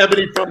wife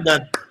Ebony from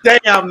the day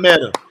I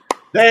met him.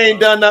 They ain't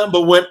done nothing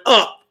but went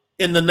up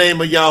in the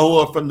name of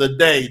Yahuwah from the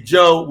day.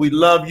 Joe, we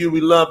love you. We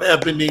love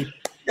Ebony.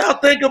 Y'all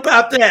think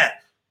about that.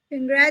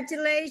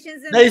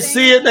 Congratulations. They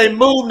see it, they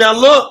move. Now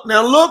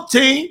look,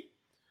 team.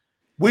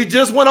 We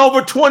just went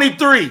over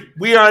 23.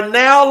 We are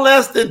now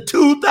less than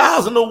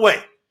 2,000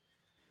 away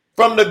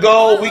from the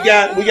goal. We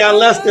got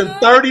less than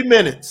 30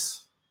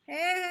 minutes.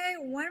 Hey,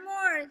 one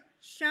more.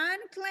 Sean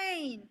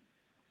Klein,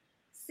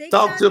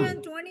 Talk to me.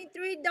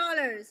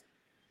 $623.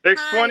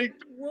 $620.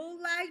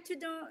 Would like to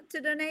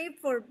donate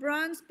for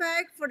bronze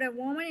pack for the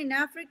woman in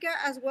Africa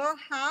as well.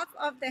 Half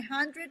of the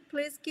 100.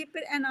 Please keep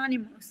it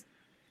anonymous.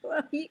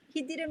 Well, he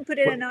didn't put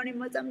it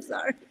anonymous. I'm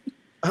sorry.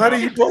 How do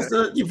you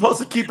supposed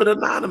to keep it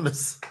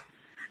anonymous?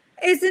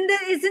 It's in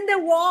the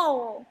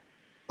wall.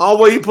 Oh,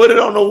 well, you put it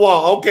on the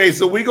wall. Okay,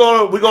 so we're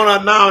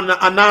gonna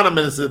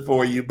anonymous it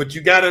for you, but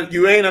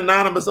you ain't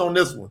anonymous on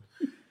this one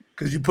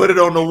because you put it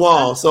on the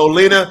wall. So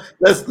Lena,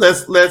 let's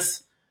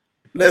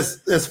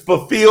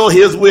fulfill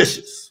his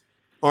wishes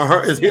or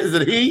her. Is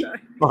it he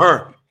or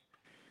her?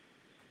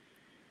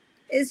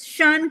 It's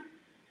Sean.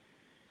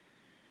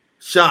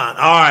 Sean,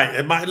 all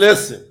right.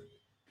 Listen,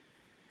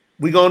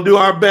 we're going to do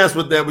our best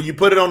with that, but you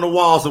put it on the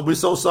wall, so we're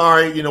so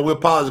sorry. We're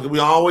positive. We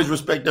always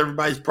respect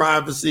everybody's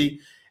privacy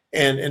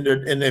and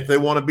if they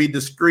want to be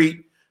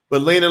discreet.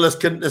 But Lena, let's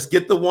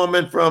get the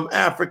woman from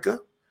Africa,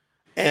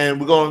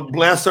 and we're going to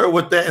bless her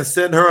with that and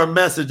send her a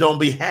message on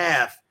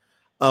behalf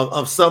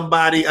of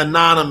somebody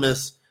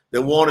anonymous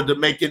that wanted to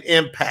make an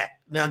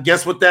impact. Now,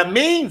 guess what that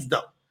means,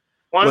 though?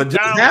 What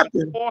just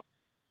happened?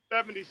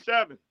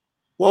 1,477.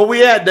 Where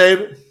we at,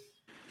 David?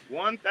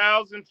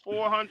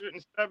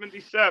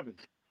 1,477.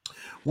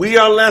 We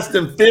are less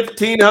than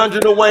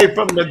 1,500 away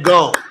from the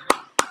goal.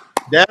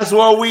 That's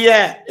where we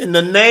at. In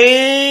the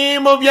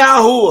name of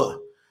Yahuwah.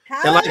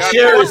 And like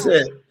Sherry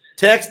said,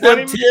 text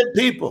them 10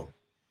 people.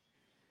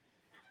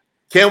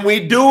 Can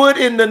we do it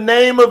in the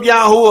name of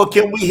Yahuwah?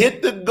 Can we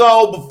hit the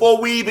goal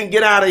before we even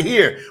get out of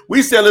here?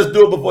 We said let's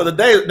do it before the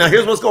day. Now,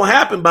 here's what's going to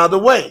happen, by the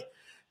way.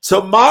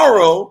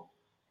 Tomorrow,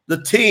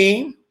 the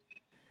team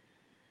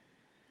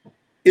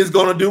is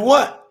going to do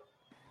what?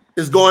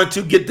 Is going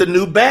to get the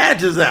new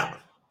badges out.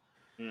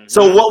 Mm-hmm.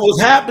 So what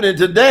was happening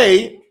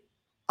today,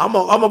 I'm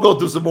gonna go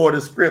through some more of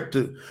the script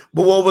too.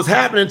 But what was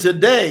happening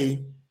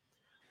today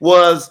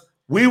was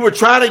we were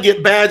trying to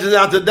get badges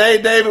out today,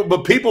 David,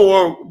 but people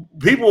were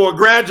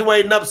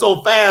graduating up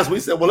so fast. We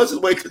said, well, let's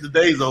just wait till the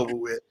day's over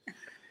with.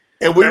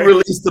 And we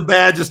release the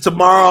badges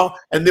tomorrow,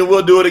 and then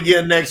we'll do it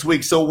again next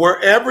week. So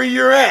wherever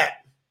you're at,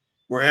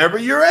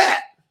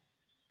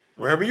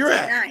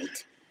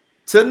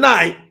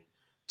 tonight,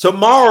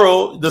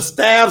 tomorrow, the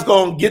staff's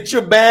going to get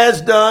your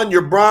badge done,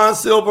 your bronze,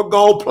 silver,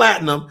 gold,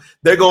 platinum.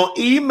 They're going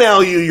to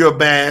email you your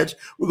badge.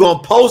 We're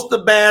going to post the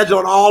badge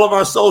on all of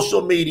our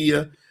social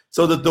media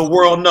so that the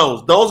world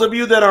knows. Those of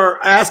you that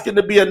are asking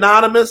to be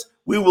anonymous,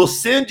 we will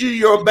send you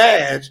your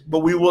badge,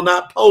 but we will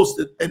not post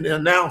it and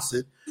announce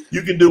it.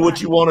 You can do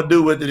what you want to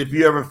do with it if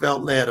you ever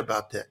felt led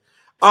about that.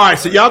 All right,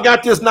 so y'all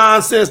got this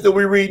nonsense that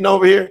we're reading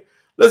over here?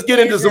 Let's get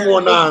into some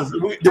more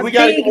nonsense. Do we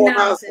got any more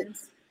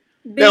nonsense?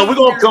 Now we're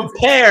gonna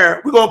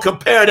compare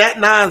that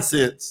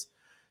nonsense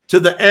to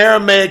the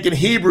Aramaic and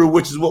Hebrew,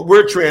 which is what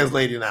we're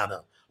translating out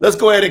of. Let's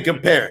go ahead and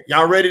compare it.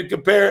 Y'all ready to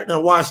compare it?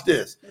 Now watch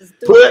this.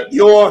 Put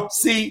your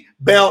seat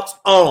belts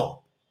on.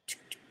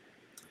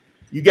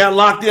 You got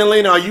locked in,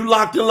 Lena? Are you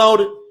locked and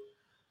loaded?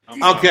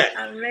 Okay.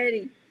 I'm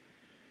ready.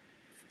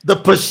 The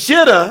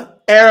Peshitta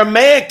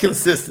Aramaic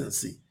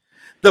consistency.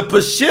 The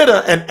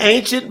Peshitta, an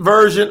ancient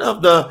version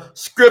of the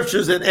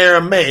scriptures in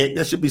Aramaic.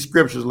 That should be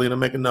scriptures, Lena.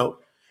 Make a note.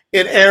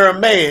 In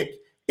Aramaic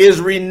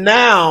is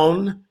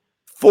renowned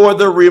for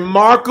the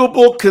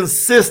remarkable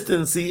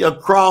consistency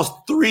across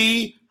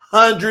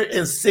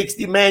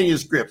 360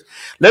 manuscripts.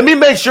 Let me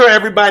make sure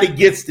everybody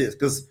gets this,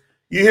 because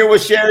you hear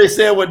what Sherry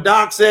said, what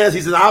Doc says. He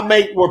says, I'll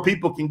make where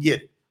people can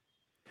get it.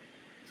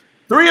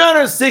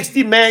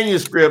 360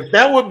 manuscripts.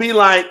 That would be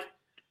like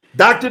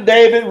Dr.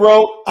 David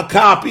wrote a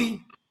copy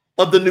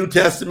of the New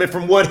Testament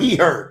from what he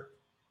heard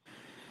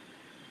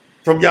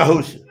from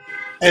Yahusha.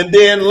 And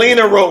then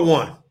Lena wrote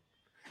one.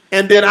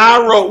 And then I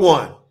wrote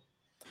one.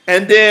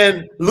 And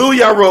then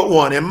Luya wrote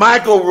one. And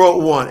Michael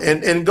wrote one.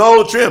 And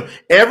Gold Trim.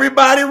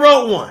 Everybody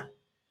wrote one.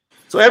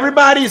 So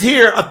everybody's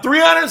here.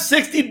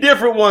 360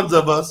 different ones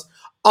of us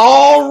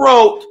all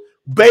wrote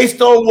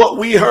based on what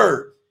we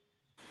heard.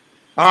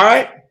 All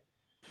right?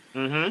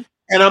 Mm-hmm.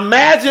 And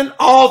imagine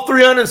all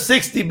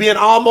 360 being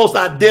almost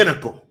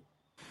identical.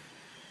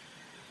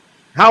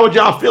 How would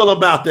y'all feel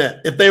about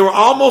that? If they were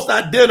almost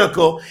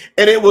identical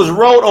and it was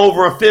wrote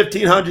over a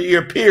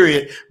 1,500-year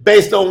period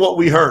based on what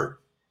we heard.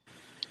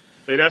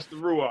 Say that's the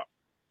Ruach.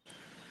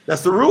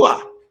 That's the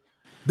Ruach.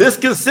 This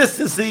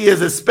consistency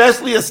is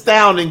especially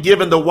astounding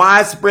given the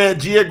widespread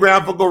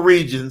geographical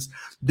regions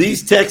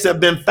these texts have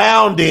been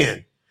found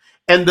in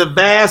and the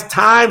vast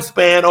time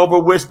span over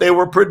which they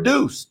were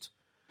produced.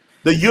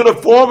 The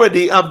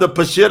uniformity of the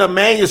Peshitta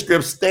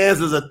manuscript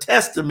stands as a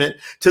testament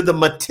to the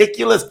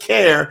meticulous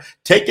care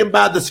taken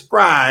by the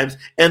scribes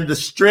and the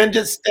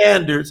stringent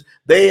standards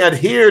they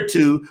adhere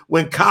to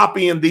when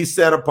copying these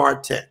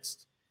set-apart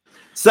texts.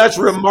 Such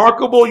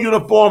remarkable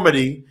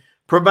uniformity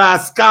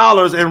provides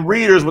scholars and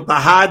readers with a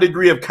high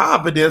degree of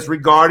confidence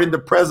regarding the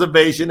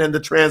preservation and the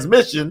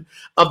transmission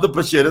of the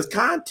Peshitta's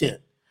content.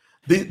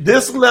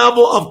 This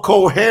level of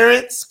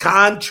coherence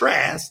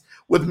contrasts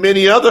with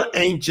many other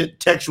ancient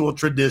textual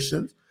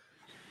traditions,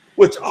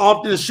 which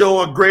often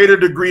show a greater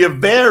degree of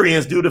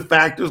variance due to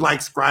factors like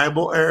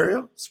scribal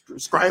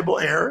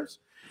errors,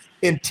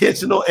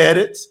 intentional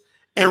edits,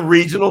 and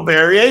regional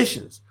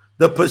variations.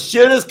 The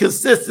Peshitta's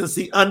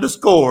consistency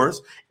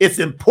underscores its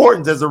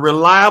importance as a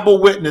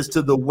reliable witness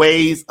to the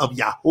ways of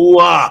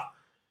Yahuwah.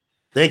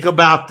 Think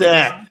about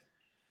that.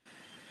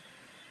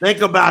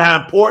 Think about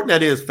how important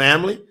that is,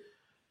 family.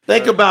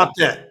 Think about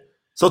that.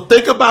 So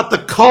think about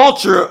the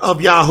culture of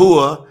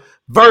Yahuwah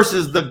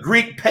versus the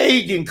Greek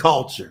pagan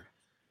culture.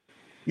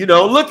 You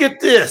know, look at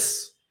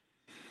this.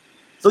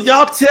 So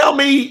y'all tell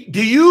me,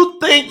 do you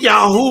think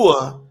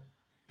Yahuwah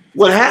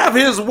would have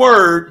his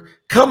word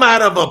come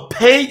out of a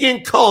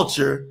pagan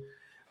culture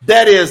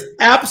that is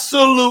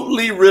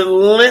absolutely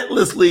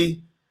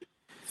relentlessly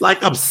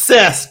like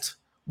obsessed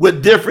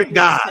with different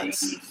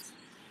gods?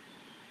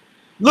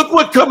 Look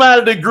what come out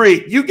of the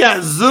Greek. You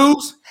got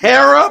Zeus,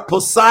 Hera,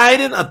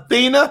 Poseidon,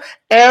 Athena,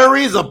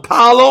 Ares,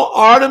 Apollo,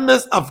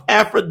 Artemis, of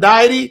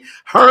Aphrodite,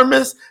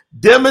 Hermes,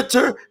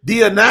 Demeter,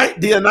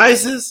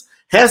 Dionysus,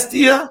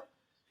 Hestia,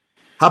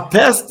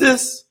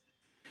 Hephaestus,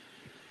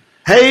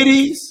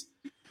 Hades,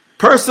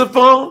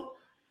 Persephone,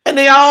 and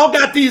they all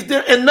got these,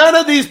 and none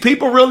of these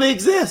people really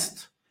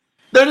exist.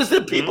 They're just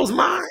in people's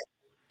mind.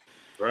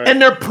 Right.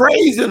 And they're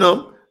praising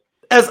them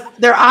as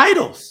their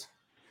idols.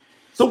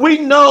 So we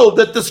know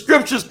that the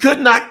scriptures could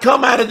not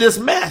come out of this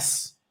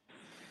mess.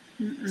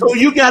 Mm-mm. So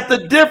you got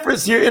the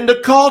difference here in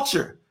the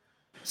culture.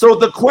 So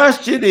the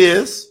question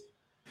is,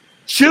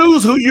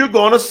 choose who you're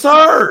going to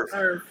serve.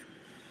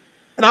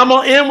 And I'm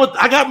gonna end with,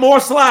 I got more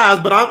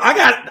slides, but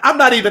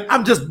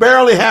I'm just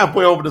barely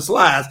halfway over the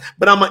slides,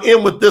 but I'm gonna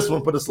end with this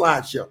one for the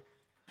slideshow.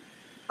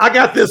 I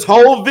got this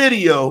whole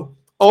video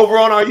over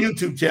on our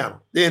YouTube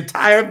channel. The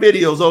entire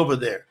video's over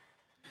there,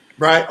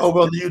 right? Over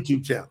on the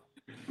YouTube channel.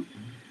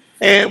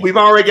 And we've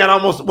already got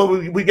almost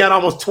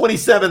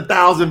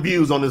 27,000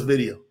 views on this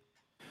video.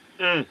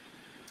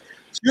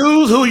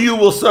 Choose who you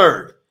will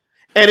serve.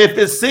 And if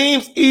it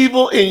seems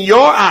evil in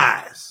your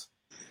eyes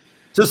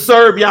to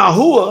serve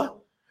Yahuwah,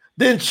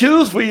 then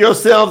choose for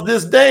yourselves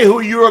this day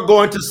who you are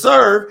going to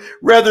serve,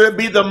 whether it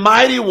be the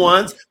mighty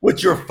ones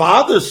which your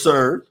fathers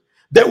served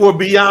that were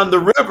beyond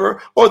the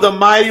river, or the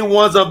mighty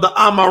ones of the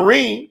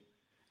Amorim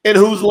in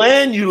whose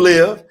land you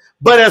live.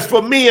 But as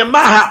for me and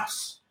my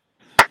house,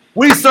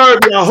 we serve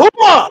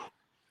Yahuwah.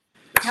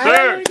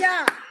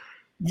 Hallelujah.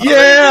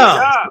 Yeah.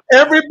 Hallelujah.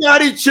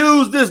 Everybody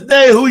choose this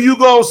day who you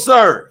gonna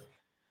serve.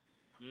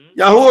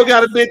 Yahuwah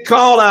got a big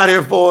call out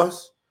here for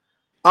us.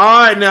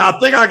 All right, now I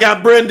think I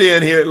got Brenda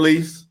in here at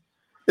least.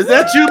 Is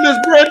that you, Miss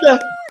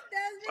Brenda?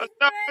 What's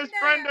up, Miss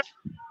Brenda?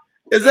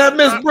 Is that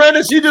Miss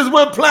Brenda? She just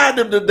went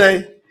platinum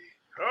today.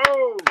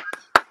 Oh.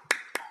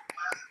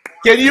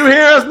 Can you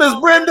hear us, Miss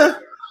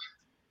Brenda?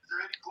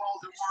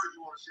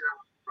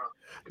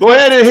 Go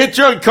ahead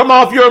and come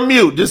off your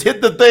mute. Just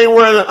hit the thing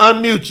where it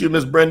unmute you,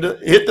 Miss Brenda.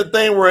 Hit the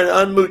thing where it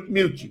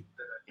unmute you.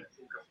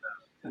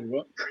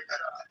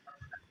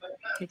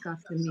 Take off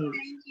the mute.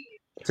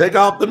 Take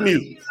off the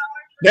mute.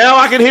 Now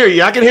I can hear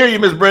you. I can hear you,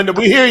 Miss Brenda.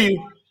 We hear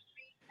you.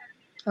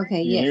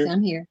 Okay, yes,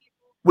 I'm here.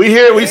 We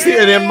hear, we see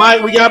it. And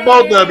Mike, we got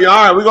both of you.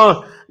 All right, we're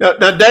going to,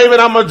 now, David,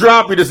 I'm going to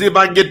drop you to see if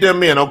I can get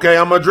them in, okay?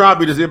 I'm going to drop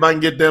you to see if I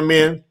can get them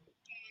in.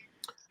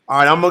 All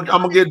right, I'm going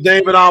to get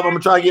David off. I'm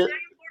going to try to get,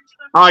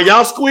 all right,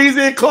 y'all squeeze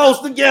in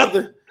close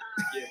together.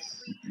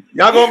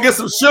 Y'all going to get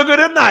some sugar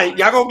tonight.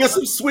 Y'all going to get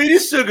some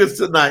Swedish sugars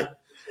tonight.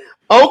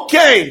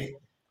 Okay,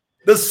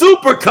 the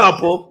super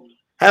couple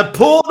have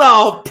pulled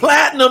off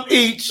platinum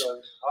each.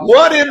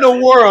 What in the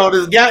world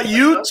has got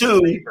you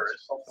two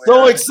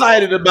so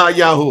excited about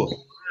Yahuwah?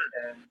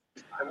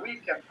 A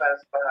week can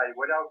pass by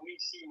without me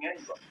seeing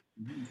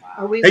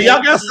anybody. Hey,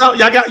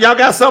 y'all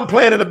got something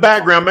playing in the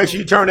background. Make sure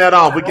you turn that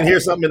off. We can hear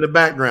something in the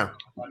background.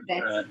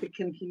 That's the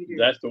computer.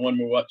 That's the one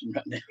we're watching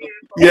right now.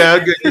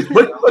 Yeah,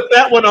 put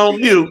that one on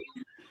mute.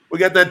 We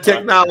got that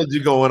technology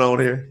going on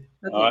here.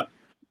 Okay. All right.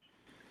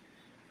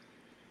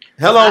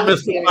 Hello,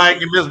 Mr.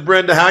 Mike and Miss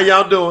Brenda. How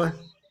y'all doing?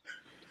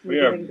 We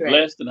are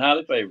blessed and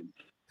highly favored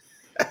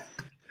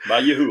by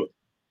Yahuwah.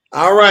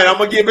 All right, I'm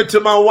gonna give it to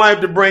my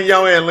wife to bring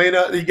y'all in.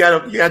 Lena, you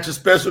got your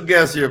special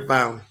guest here,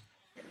 finally.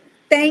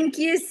 Thank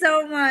you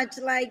so much.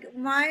 Like,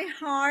 my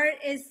heart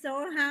is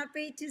so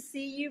happy to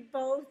see you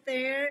both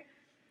there.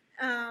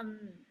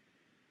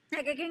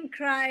 Like, I can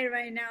cry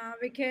right now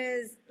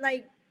because,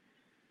 like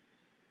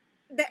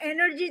the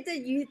energy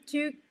that you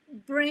two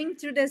bring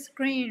to the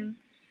screen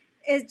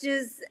is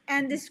just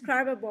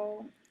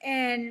indescribable.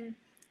 And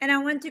I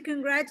want to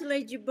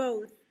congratulate you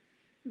both,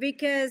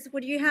 because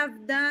what you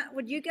have done,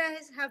 what you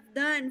guys have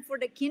done for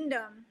the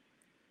kingdom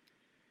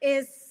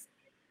is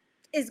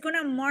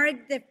gonna mark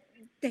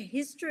the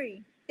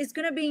history. It's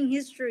gonna be in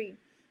history.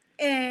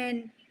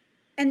 And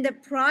the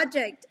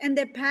project and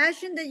the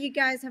passion that you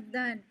guys have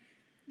done,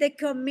 the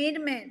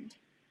commitment,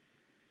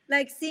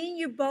 like seeing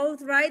you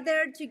both right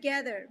there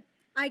together.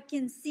 I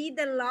can see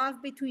the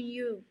love between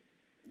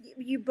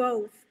you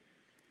both.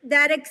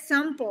 That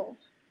example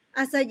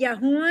as a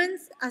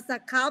Yahuans, as a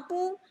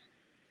couple,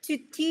 to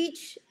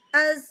teach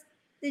us,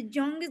 the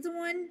youngest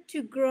one,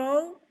 to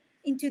grow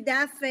into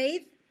that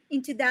faith,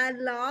 into that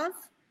love.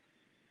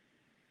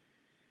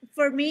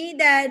 For me,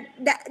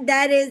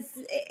 that is,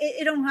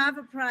 it don't have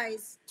a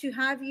price to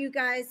have you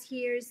guys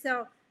here.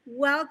 So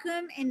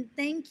welcome and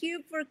thank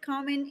you for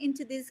coming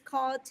into this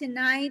call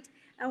tonight.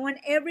 I want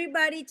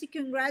everybody to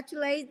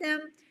congratulate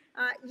them.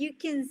 You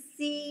can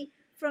see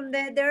from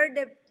they're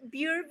the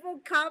beautiful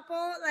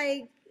couple.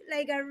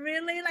 Like I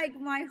really, like,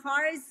 my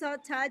heart is so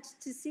touched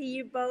to see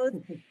you both.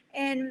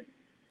 And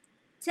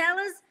tell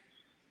us,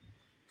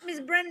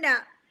 Miss Brenda,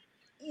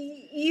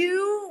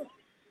 you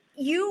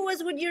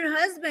was with your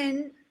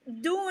husband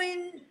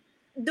doing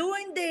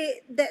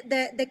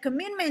the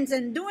commitments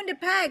and doing the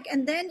pack,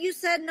 and then you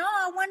said, no,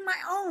 I want my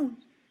own.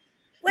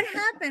 What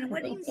happened?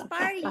 What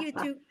inspired you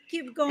to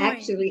keep going?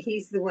 Actually,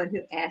 he's the one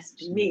who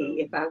asked me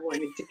if I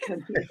wanted to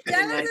come here.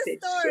 Tell And I us said,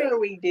 the story. sure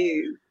we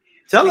do.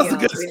 Tell We us the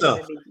all good really stuff.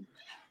 love it.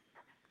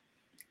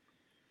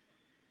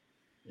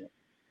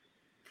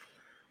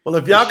 Well,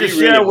 if y'all She can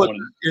really share what,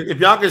 wanted- if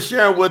y'all can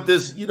share with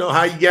this, you know,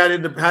 how you got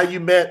into, how you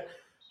met,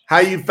 how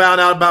you found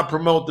out about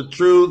Promote the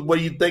Truth, what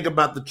do you think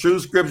about the true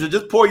scripture?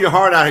 Just pour your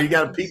heart out here. You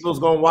got people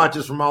who's going to watch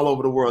us from all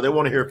over the world. They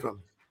want to hear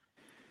from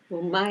you.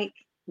 Well, Mike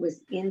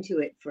was into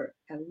it for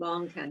a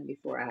long time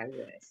before I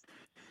was.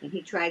 And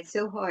he tried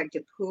so hard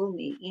to pull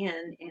me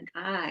in, and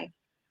I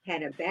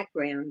had a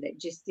background that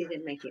just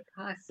didn't make it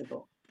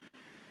possible.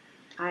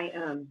 I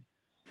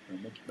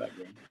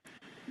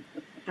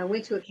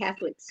went to a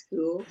Catholic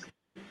school,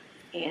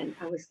 and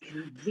I was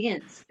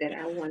convinced that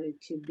I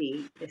wanted to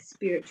be a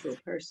spiritual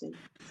person.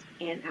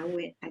 And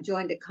I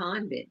joined a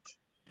convent.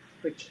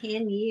 For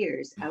 10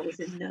 years, I was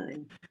a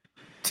nun.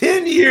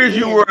 10 years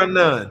you were a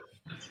nun.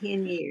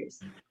 10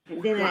 years.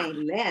 And then I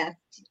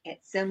left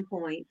at some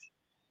point,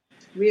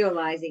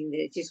 realizing that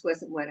it just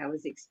wasn't what I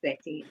was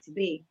expecting it to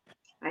be.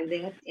 I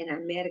left and I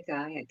met a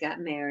guy. I got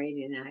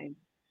married and I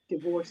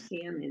divorced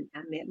him, and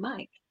I met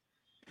Mike.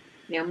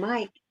 Now,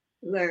 Mike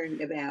learned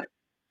about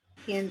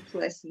 10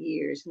 plus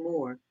years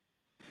more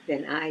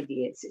than I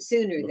did,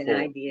 sooner than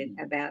I did,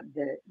 about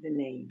the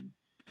name.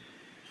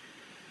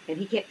 And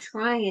he kept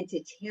trying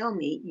to tell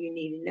me, you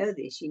need to know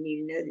this, you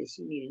need to know this,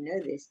 you need to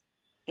know this.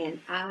 And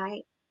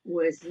I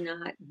was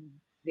not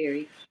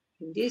very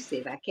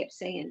conducive. I kept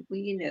saying, well,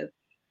 you know,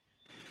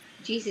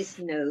 Jesus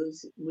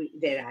knows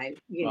that I,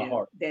 you know,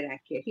 heart. That I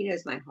care. He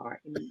knows my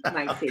heart. And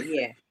Mike said,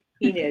 yeah,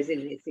 he knows it,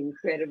 and it's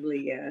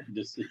incredibly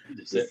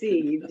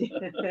deceived.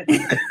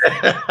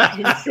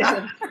 And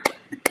so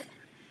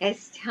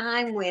as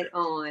time went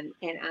on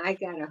and I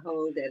got a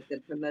hold of the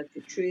Promote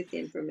the Truth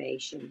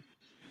information,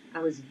 I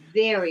was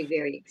very,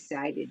 very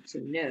excited to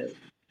know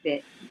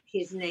that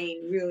his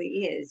name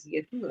really is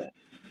Yahuwah.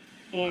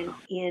 And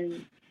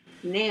in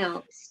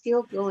now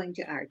still going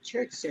to our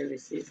church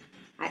services,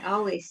 I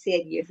always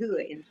said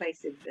Yahuwah in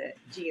place of the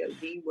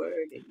God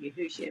word and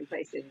Yahusha in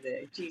place of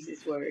the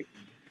Jesus word.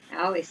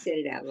 I always said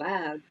it out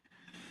loud,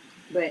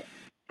 but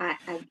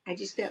I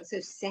just felt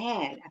so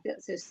sad. I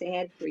felt so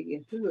sad for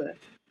Yahuwah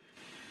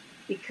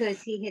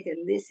because he had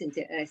to listen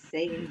to us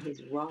saying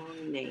his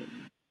wrong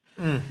name.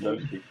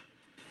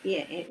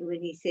 Yeah, and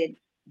when he said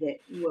that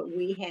what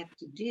we have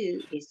to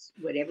do is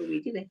whatever we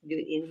do, we have to do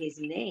it in his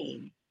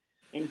name.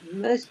 And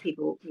most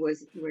people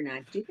were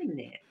not doing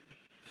that.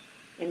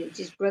 And it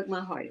just broke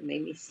my heart. It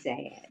made me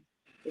sad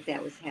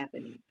that was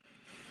happening.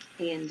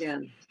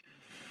 And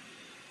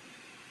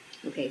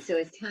okay, so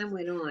as time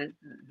went on,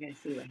 I gotta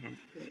see what happened.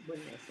 What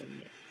did I say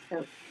next?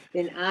 So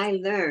then I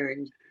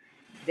learned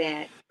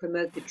that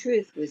Promote the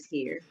Truth was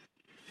here.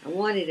 I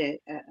wanted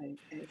a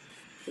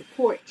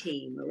support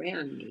team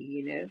around me,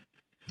 you know,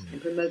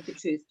 and Promote the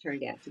Truth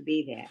turned out to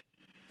be that.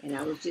 And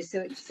I was just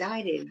so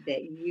excited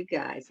that you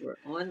guys were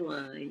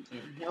online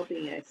and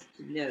helping us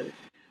to know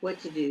what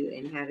to do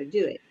and how to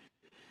do it.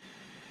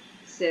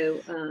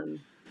 So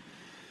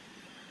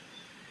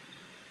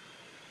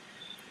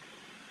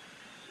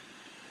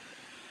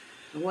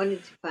I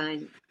wanted to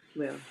find,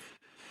 well,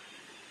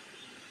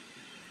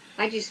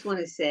 I just want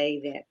to say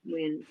that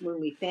when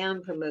we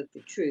found Promote the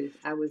Truth,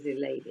 I was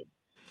elated.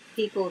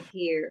 People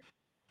here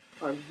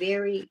are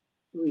very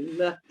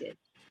reluctant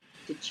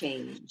to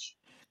change.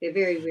 They're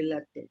very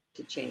reluctant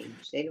to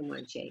change. They don't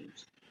want to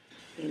change.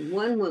 And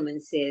one woman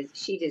says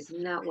she does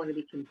not want to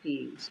be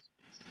confused,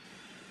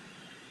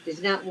 does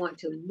not want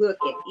to look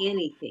at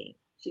anything.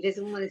 She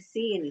doesn't want to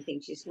see anything.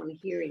 She doesn't want to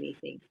hear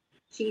anything.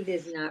 she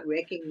does not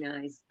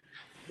recognize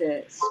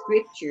the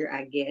scripture,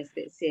 I guess,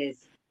 that says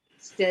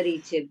study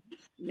to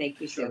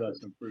make yourself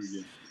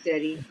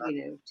study,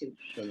 to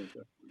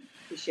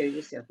show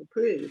yourself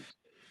approved.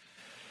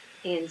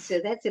 And so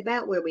that's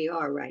about where we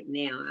are right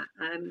now.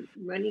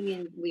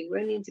 We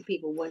run into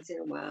people once in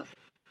a while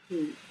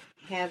who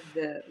have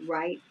the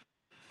right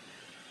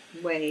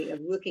way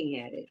of looking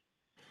at it,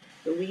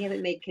 but we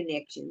haven't made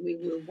connection. We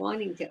were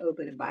wanting to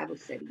open a Bible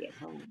study at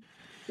home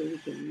so we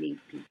can meet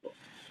people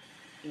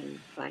and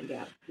find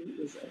out who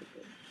is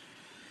open.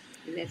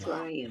 And that's where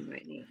I am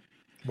right now.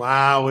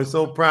 Wow, we're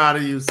so proud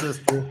of you,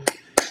 sister.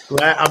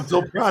 I'm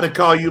so proud to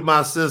call you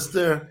my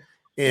sister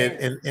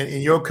and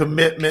your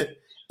commitment.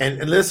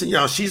 And listen,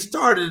 y'all, she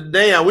started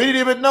today. We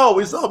didn't even know.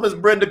 We saw Miss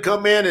Brenda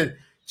come in and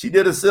she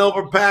did a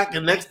silver pack.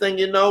 And next thing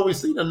you know, we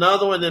seen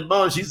another one. And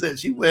boom, she said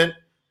she went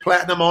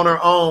platinum on her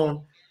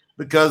own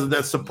because of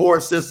that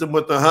support system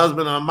with her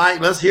husband. And Mike,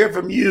 let's hear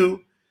from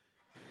you.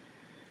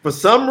 For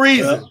some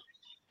reason,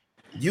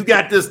 you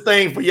got this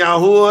thing for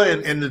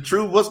Yahuwah and the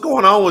truth. What's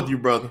going on with you,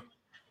 brother?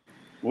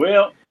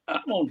 Well,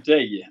 I'm going to tell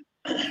you,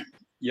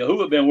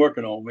 Yahuwah been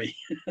working on me.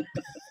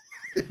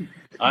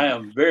 I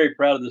am very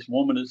proud of this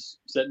woman that's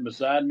sitting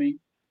beside me.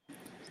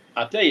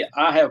 I tell you,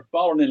 I have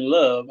fallen in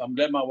love. I'm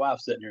glad my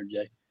wife's sitting here,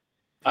 Jay.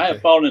 I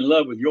have fallen in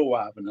love with your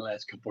wife in the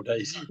last couple of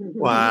days.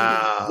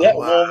 Wow. That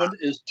woman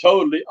is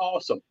totally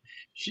awesome.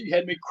 She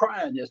had me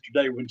crying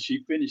yesterday when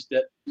she finished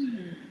that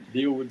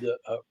deal with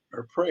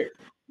her prayer.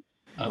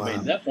 I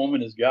mean, that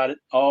woman has got it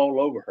all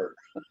over her.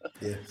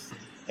 Yes.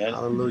 And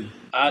hallelujah.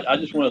 I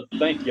just want to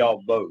thank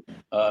y'all both.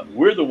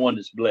 We're the one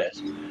that's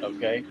blessed,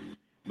 okay,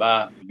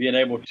 by being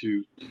able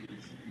to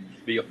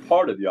be a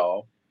part of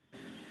y'all.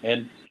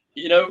 And,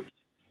 you know,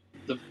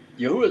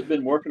 Yahuwah's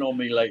been working on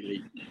me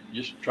lately,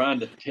 just trying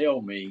to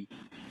tell me,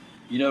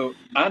 you know,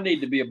 I need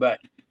to be about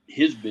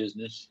his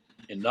business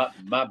and not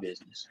my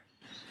business.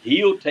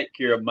 He'll take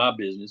care of my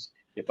business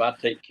if I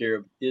take care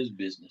of his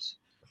business.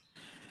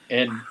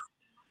 And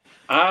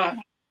I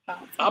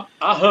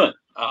hunt.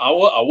 I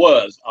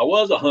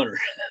was a hunter.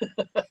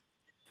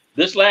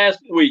 This past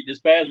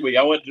week,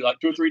 I went to like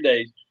 2 or 3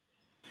 days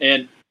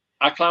and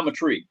I climb a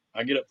tree.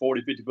 I get up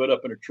 40, 50 foot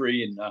up in a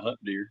tree and I hunt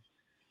deer.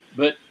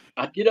 But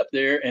I get up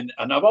there and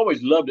I've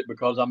always loved it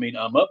because I mean,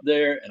 I'm up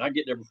there and I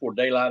get there before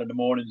daylight in the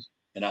mornings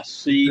and I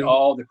see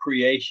all the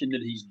creation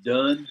that he's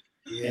done.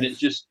 Yes. And it's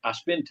just, I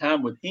spend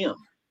time with him,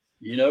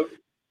 you know,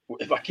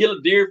 if I kill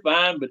a deer,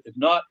 fine. But if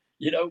not,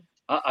 you know,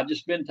 I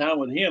just spend time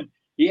with him.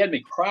 He had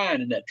me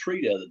crying in that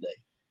tree the other day,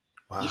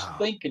 just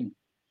thinking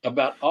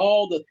about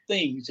all the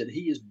things that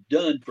he has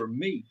done for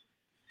me.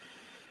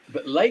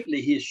 But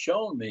lately he has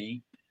shown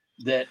me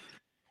that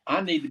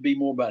I need to be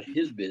more about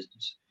his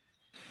business.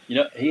 You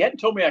know, he hadn't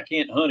told me I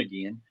can't hunt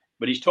again,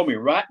 but he's told me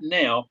right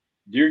now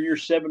during your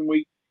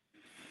 7-week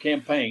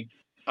campaign,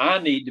 I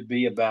need to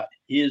be about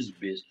his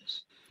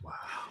business. Wow.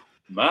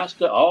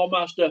 All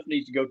my stuff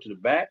needs to go to the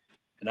back,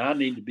 and I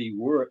need to be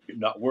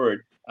not worried.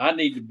 I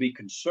need to be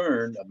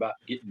concerned about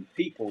getting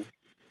people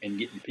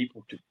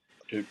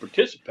to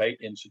participate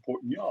in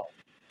supporting y'all.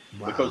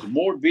 Wow. Because the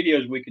more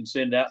videos we can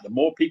send out, the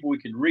more people we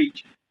can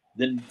reach,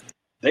 then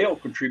they'll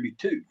contribute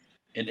too.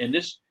 And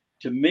this,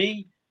 to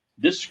me,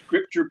 this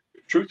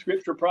Truth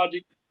Scripture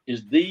Project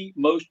is the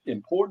most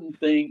important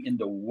thing in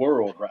the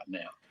world right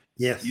now.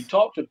 Yes. You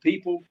talk to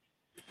people,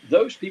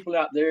 those people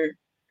out there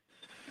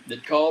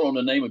that call on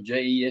the name of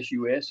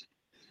Jesus,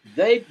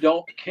 they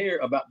don't care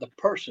about the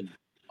person.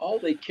 All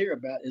they care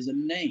about is a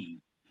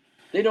name.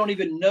 They don't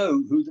even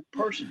know who the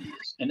person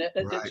is. And that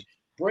just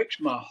breaks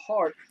my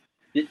heart.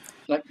 That,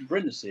 like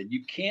Brenda said,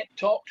 you can't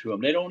talk to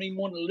them. They don't even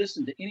want to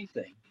listen to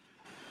anything.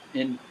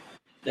 And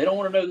they don't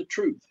want to know the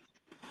truth.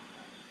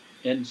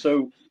 And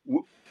so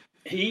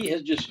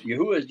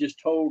Yahuwah has just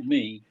told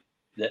me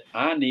that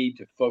I need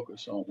to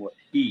focus on what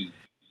he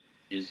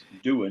is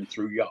doing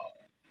through y'all.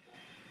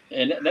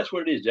 And that's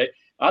what it is, Jay.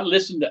 I've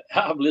listened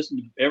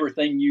to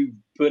everything you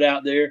put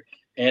out there,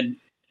 and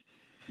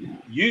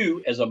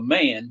you as a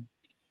man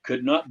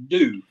could not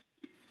do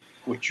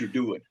what you're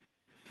doing.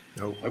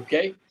 Nope.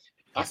 Okay?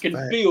 I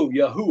can feel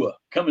Yahuwah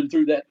coming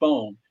through that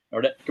phone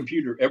or that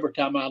computer every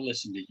time I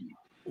listen to you.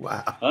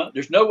 Wow.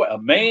 There's no way a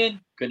man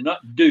could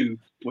not do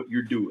what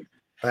you're doing.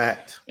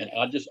 Fact. And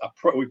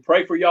we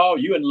pray for y'all,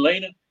 you and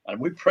Lena, and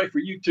we pray for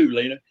you too,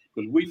 Lena,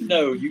 because we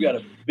know you got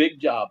a big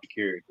job to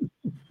carry.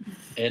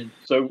 And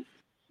so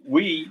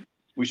we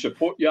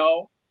support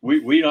y'all.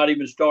 We not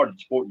even started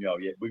supporting y'all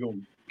yet. We're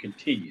going to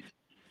continue.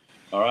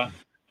 All right.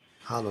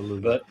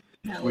 Hallelujah. But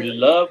we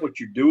love what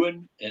you're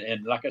doing.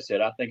 And like I said,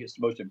 I think it's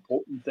the most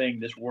important thing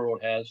this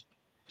world has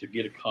to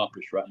get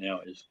accomplished right now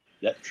is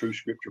that True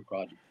Scripture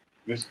Project.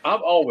 Because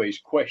I've always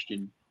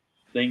questioned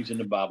things in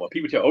the Bible.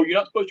 People tell, you're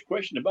not supposed to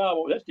question the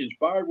Bible. That's the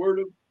inspired word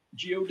of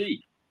God. I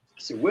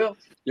said, well,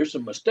 there's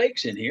some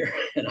mistakes in here,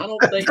 and I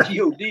don't think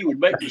God would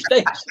make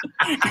mistakes.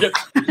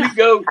 If you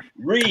go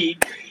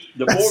read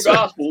the 4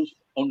 Gospels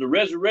on the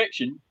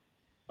resurrection,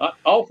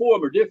 all 4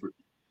 of them are different.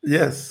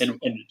 Yes. And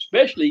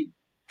especially,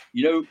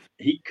 you know,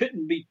 he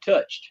couldn't be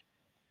touched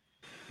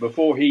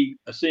before he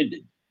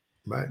ascended.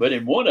 Right. But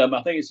in one of them,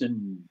 I think it's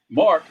in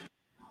Mark,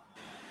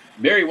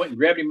 Mary went and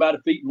grabbed him by the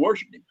feet and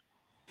worshiped him.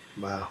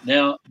 Wow.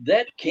 Now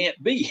that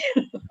can't be,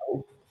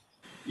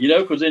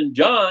 because in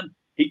John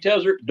he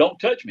tells her, "Don't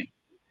touch me,"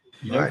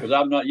 Right. because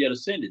I've not yet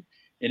ascended.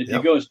 And if you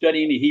Yep. go and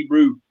study any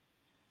Hebrew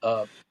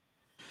uh,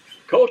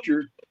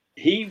 culture,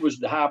 he was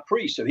the high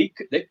priest, so you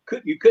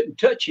couldn't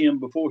touch him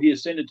before he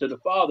ascended to the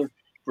Father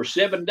for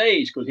 7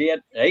 days, because he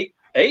had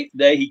eighth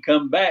day he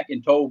come back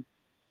and told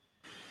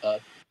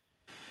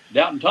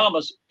Doubting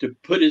Thomas to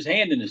put his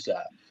hand in his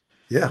side.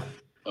 Yeah.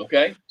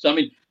 Okay, so I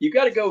mean, you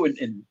got to go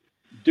and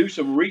do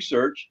some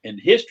research and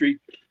history.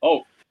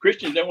 Oh,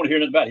 Christians don't want to hear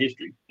nothing about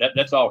history.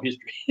 That's all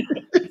history.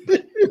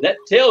 That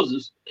tells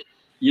us,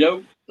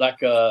 like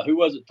who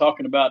was it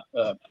talking about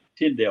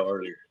Tyndale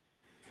earlier?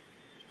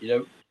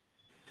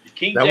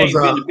 King That was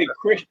James being the big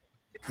Christian.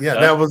 Yeah,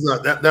 that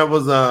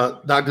was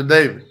Dr.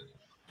 David.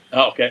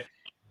 Oh, okay.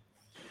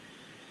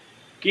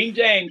 King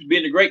James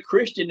being the great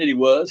Christian that he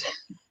was,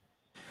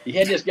 he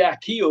had this guy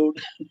killed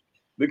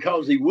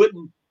because he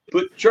wouldn't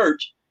put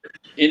church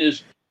in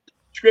his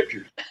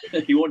scriptures.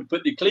 He wanted to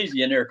put the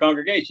ecclesia in their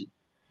congregation.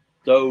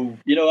 So,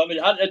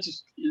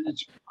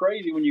 it's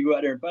crazy when you go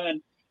out there and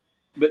find,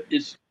 but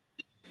it's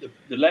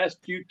the last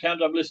few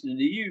times I've listened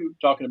to you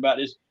talking about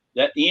this,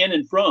 that in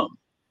and from,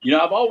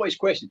 I've always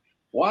questioned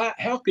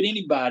how could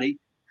anybody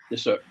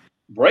that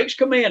breaks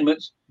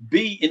commandments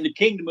be in the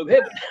kingdom of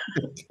heaven?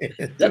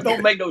 That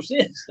don't make no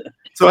sense.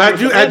 So had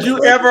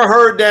you ever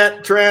heard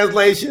that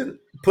translation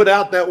put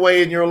out that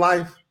way in your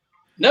life?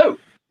 No,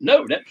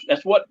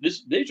 that's what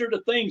these are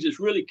the things that's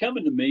really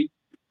coming to me,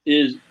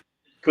 is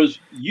because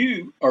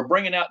you are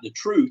bringing out the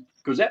truth,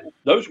 because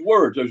those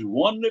words, those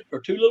one or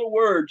two little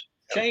words,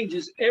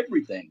 changes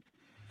everything.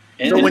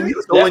 And so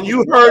when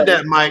you heard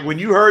that, Mike, when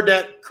you heard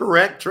that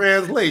correct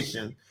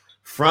translation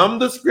from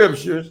the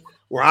scriptures,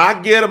 where I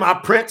get them, I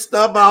print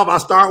stuff out, I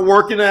start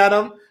working at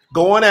them,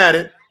 going at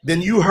it,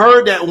 then you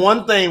heard that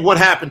one thing. What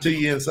happened to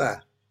you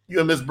inside? You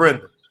and Miss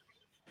Brenda.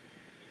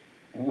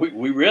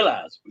 We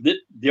realize that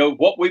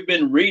what we've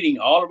been reading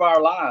all of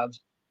our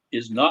lives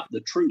is not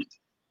the truth.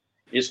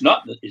 It's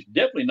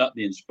definitely not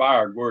the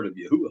inspired word of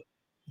Yahuwah.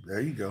 There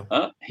you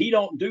go. He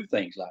don't do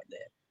things like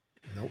that.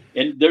 Nope.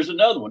 And there's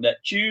another one,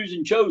 that choose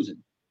and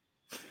chosen.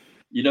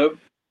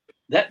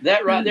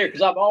 That right there,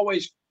 because I've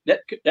always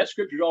that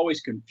scripture's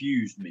always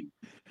confused me,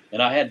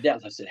 and I had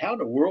doubts. I said, how in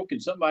the world can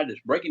somebody that's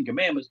breaking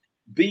commandments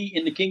be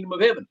in the kingdom of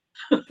heaven?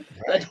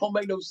 That don't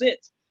make no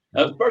sense.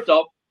 Nope. First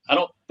off, I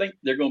don't think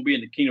they're going to be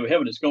in the kingdom of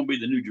heaven. It's going to be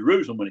the New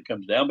Jerusalem when it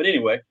comes down. But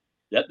anyway,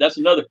 that's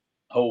another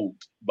whole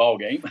ball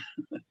game.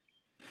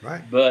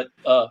 Right. But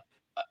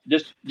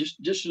just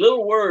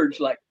little words,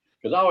 like,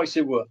 because I always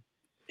say, well,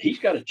 he's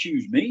got to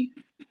choose me,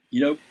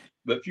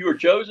 but few are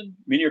chosen.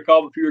 Many are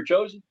called, but few are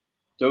chosen.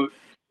 So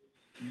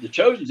the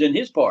chosen's in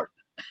his part.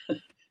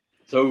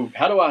 So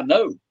how do I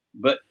know?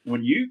 But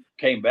when you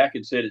came back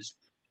and said it's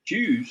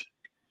choose.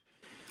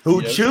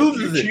 Who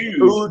chooses it?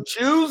 Who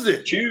choose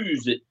it?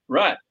 Choose it.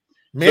 Right.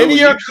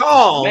 Many are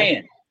called,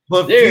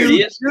 but there few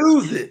it is.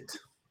 choose it.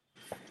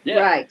 Yeah.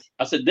 Right.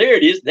 I said, there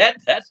it is.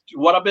 That's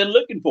what I've been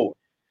looking for.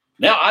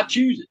 Now I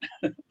choose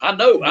it. I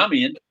know I'm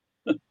in.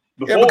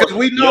 Before, because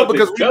we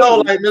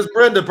know, like Miss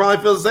Brenda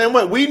probably feels the same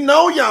way. We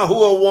know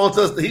Yahuwah wants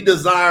us, he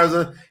desires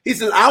us. He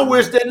says, I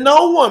wish that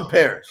no one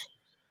perish.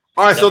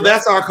 All right,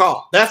 that's our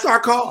call. That's our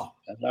call.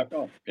 That's our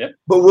call. Yep.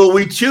 But will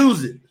we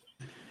choose it?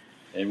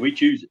 And we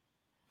choose it.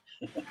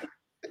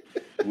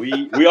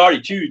 we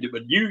already choose it,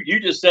 but you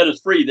just set us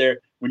free there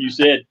when you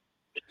said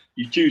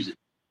you choose it.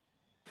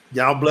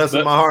 Y'all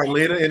blessing my heart,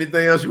 Lena.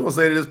 Anything else you want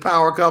to say to this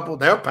power couple?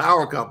 They're a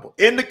power couple.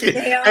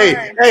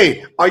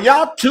 Hey, are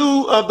y'all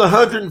two of the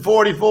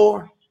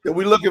 144 that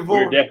we're looking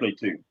for? We're definitely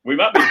two. We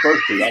might be the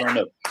first two. I don't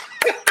know.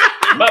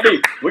 Might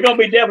be. We're gonna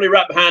be definitely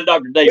right behind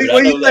Dr. David.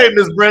 What do you say,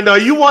 Miss Brenda? Are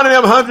you one of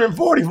them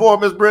 144,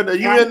 Miss Brenda? Are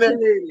you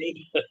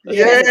Absolutely. in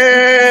there?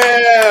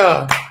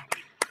 Yeah.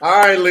 All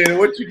right, Lena,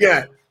 what you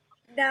got?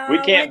 No, we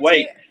can't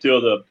wait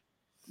till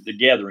the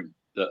gathering,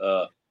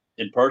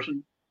 in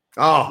person.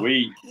 Oh,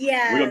 we're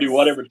gonna do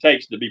whatever it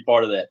takes to be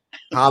part of that.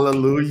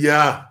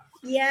 Hallelujah.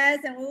 Yes,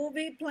 and we will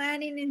be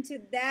planning into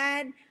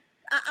that.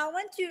 I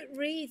want to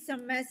read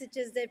some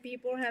messages that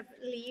people have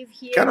leave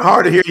here. Kind of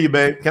hard to hear you,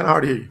 babe. Kind of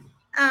hard to hear you.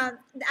 I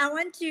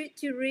want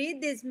to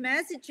read these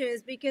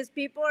messages because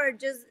people are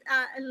just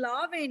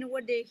loving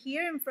what they're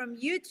hearing from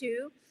you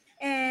two.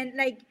 And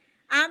like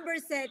Amber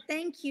said,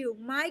 thank you,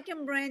 Mike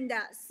and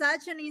Brenda.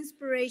 Such an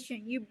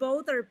inspiration. You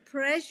both are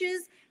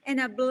precious and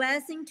a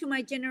blessing to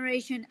my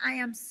generation. I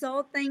am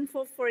so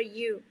thankful for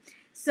you.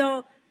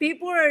 So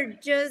people are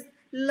just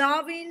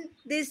loving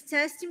this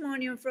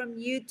testimonial from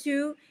you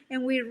two,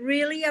 and we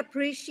really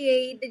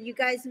appreciate that you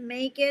guys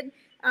make it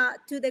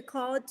to the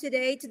call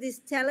today, to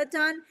this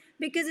telethon,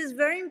 because it's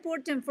very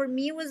important. For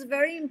me, it was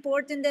very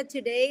important that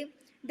today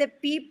the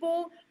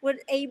people were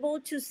able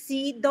to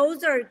see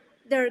those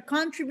they're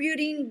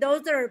contributing,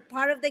 those that are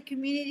part of the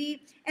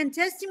community, and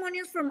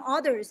testimonials from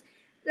others.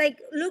 Like,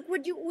 look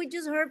what we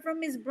just heard from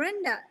Miss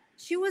Brenda.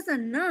 She was a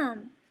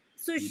nun.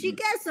 So she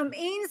got some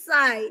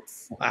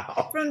insights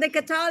from the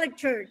Catholic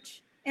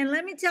Church. And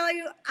let me tell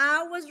you,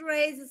 I was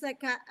raised as a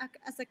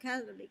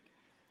Catholic,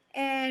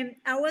 and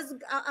I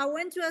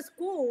went to a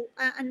school,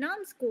 a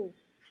non school.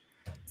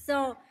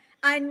 So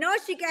I know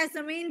she got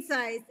some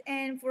insights,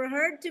 and for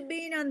her to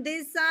be on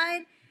this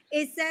side,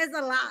 it says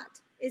a lot.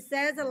 It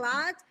says a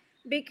lot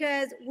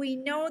because we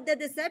know the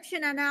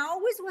deception. And I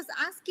always was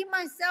asking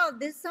myself,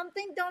 "There's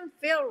something don't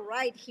feel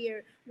right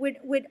here with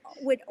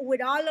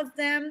all of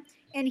them."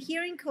 And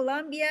here in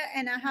Colombia,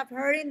 and I have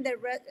heard in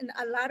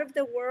a lot of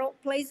the world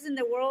places in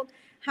the world,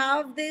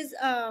 how this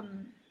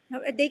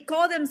they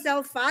call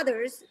themselves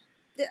fathers.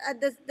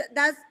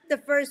 That's the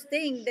first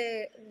thing.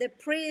 The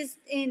priest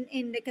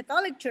in the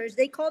Catholic Church,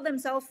 they call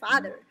themselves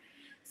father.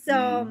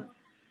 So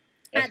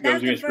that's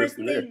the first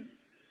thing.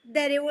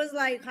 That it was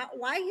like,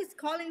 why he's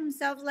calling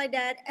himself like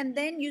that. And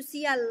then you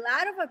see a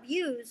lot of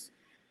abuse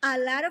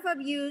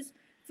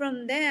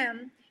from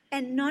them,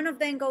 and none of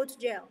them go to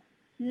jail.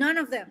 None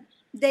of them.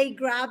 They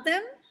grab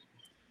them,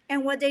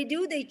 and what they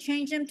do, they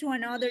change them to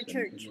another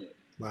church.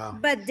 Wow.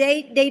 But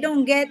they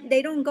don't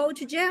go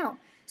to jail.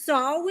 So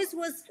I always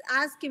was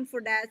asking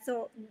for that.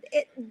 So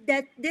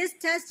that this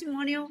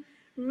testimonial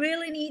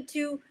really need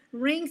to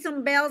ring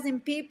some bells in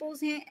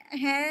people's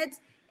heads,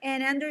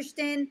 and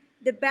understand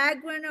the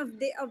background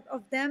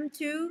of them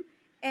too,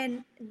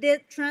 and the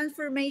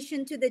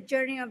transformation to the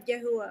journey of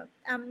Yahuwah.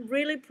 I'm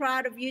really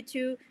proud of you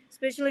too,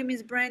 especially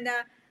Miss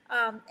Brenda.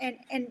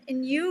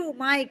 And you,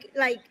 Mike,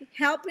 like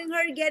helping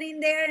her get in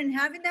there and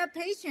having that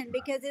patience,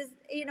 because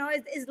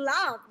it's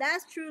love.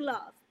 That's true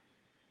love.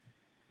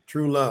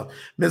 True love.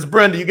 Miss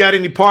Brenda, you got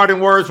any parting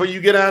words before you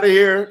get out of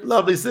here?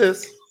 Lovely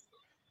sis.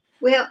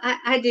 Well,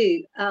 I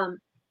do.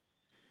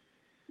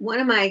 One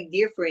of my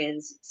dear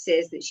friends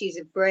says that she's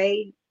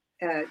afraid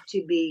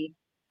to be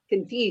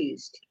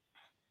confused.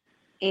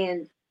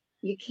 And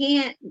you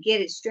can't get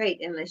it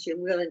straight unless you're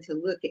willing to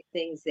look at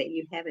things that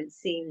you haven't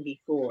seen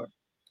before.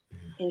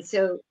 And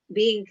so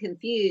being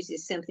confused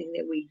is something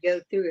that we go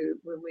through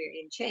when we're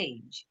in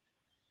change.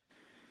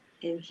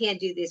 And you can't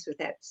do this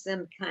without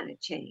some kind of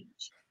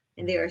change.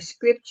 And there are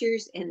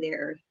scriptures and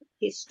there are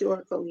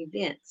historical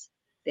events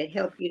that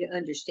help you to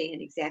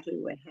understand exactly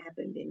what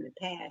happened in the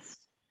past.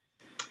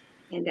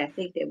 And I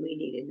think that we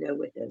need to know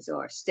what those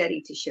are.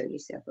 Study to show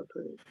yourself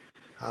approved.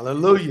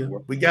 Hallelujah.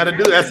 We got to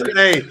do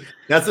that.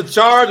 That's a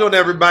charge on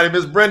everybody.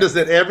 Miss Brenda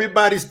said,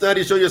 everybody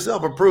study, show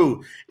yourself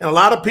approved. And a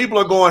lot of people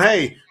are going,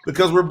 hey,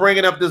 because we're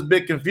bringing up this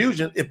big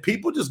confusion, if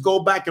people just go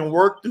back and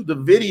work through the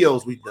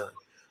videos we've done,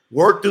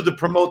 work through the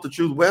Promote the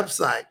Truth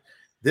website,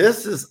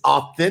 this is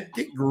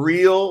authentic,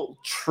 real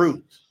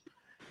truth.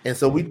 And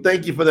so we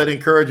thank you for that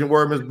encouraging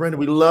word, Miss Brenda.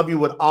 We love you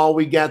with all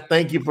we got.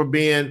 Thank you for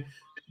being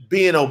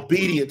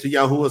obedient to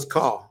Yahuwah's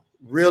call.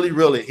 Really,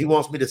 really. He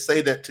wants me to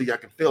say that to you. I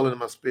can feel it in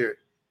my spirit.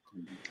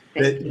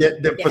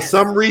 That for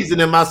some reason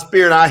in my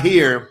spirit, I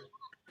hear,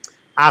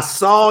 I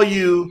saw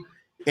you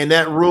in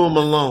that room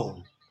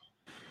alone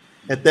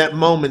at that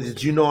moment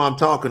that you know I'm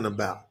talking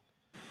about.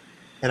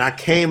 And I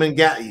came and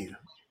got you,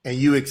 and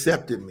you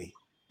accepted me.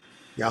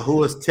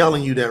 Yahuwah is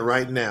telling you that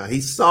right now.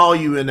 He saw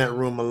you in that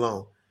room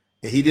alone,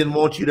 and he didn't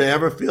want you to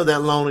ever feel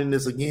that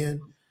loneliness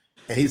again.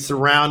 And he's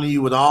surrounding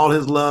you with all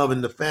his love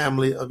and the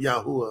family of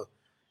Yahuwah,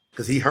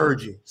 because he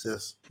heard you,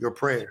 sis, your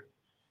prayer.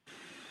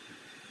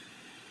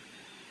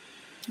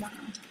 Wow.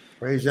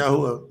 Praise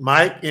Yahuwah.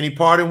 Mike, any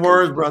parting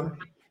words, brother?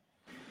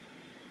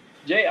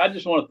 Jay, I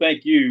just want to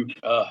thank you.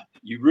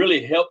 You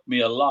really helped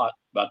me a lot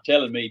by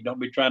telling me, don't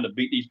be trying to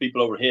beat these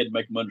people over the head and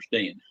make them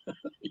understand.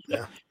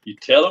 Yeah. You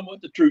tell them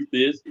what the truth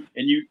is,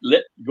 and you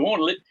go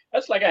on.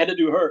 That's like I had to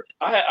do her.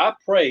 I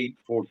prayed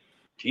for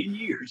 10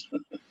 years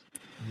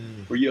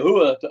for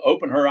Yahuwah to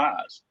open her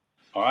eyes.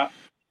 All right.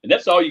 And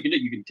that's all you can do.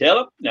 You can tell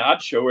them. Now,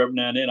 I'd show her every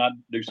now and then. I'd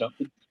do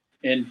something.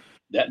 And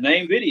that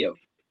name video,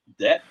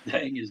 that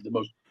thing is the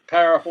most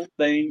powerful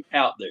thing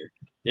out there.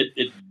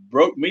 It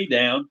broke me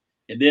down.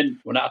 And then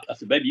when I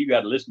said, baby, you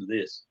got to listen to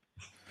this.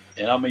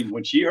 And I mean,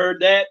 when she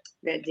heard that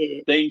did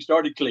it. Things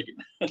started clicking.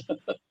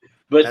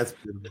 But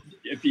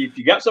if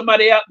you got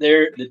somebody out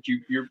there that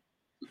you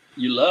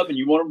love and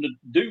you want them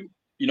to do,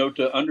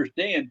 to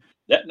understand,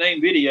 that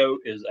name video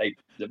is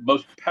the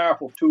most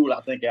powerful tool I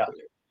think out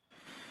there.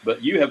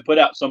 But you have put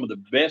out some of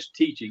the best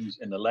teachings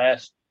in the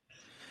last,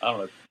 I don't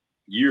know,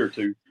 year or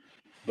two.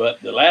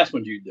 But the last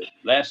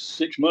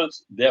 6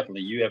 months,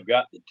 definitely, you have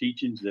got the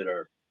teachings that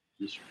are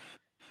just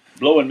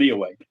blowing me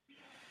away.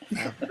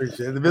 I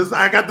appreciate it.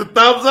 I got the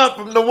thumbs up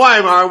from the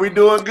wife. All right, we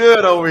doing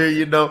good over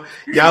here,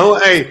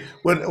 Yahuwah, hey,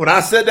 when I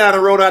sat down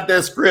and wrote out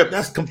that script,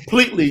 that's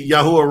completely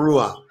Yahuwah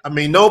Ruach. I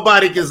mean,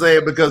 nobody can say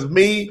it because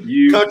me,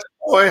 country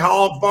boy,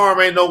 hog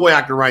farm, ain't no way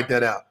I can write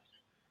that out.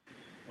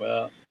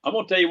 Well, I'm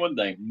going to tell you one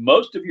thing.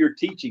 Most of your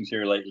teachings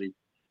here lately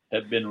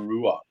have been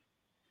Ruach.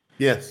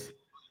 Yes.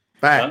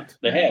 Fact.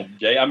 They have,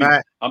 Jay. I mean,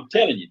 fact. I'm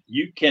telling you,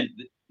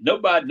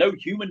 no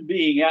human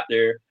being out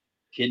there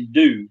can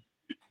do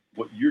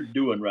what you're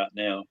doing right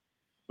now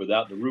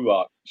without the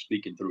Ruach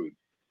speaking through it.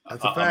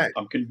 That's a fact.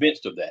 I'm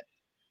convinced of that.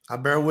 I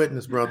bear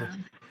witness, brother.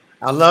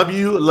 I love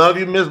you. Love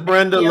you, Miss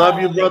Brenda. you.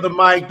 Love you, Brother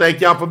Mike.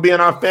 Thank y'all for being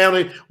our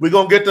family. We're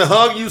going to get to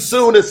hug you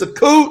soon. It's a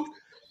coot.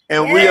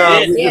 And we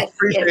Yes. just Yes,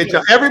 appreciate yes,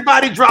 y'all. yes.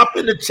 Everybody drop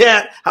in the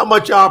chat how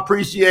much y'all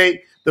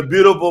appreciate the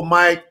beautiful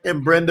Mike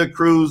and Brenda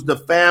Cruz, the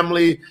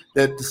family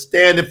that's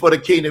standing for the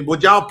kingdom.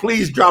 Would y'all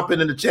please drop in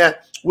the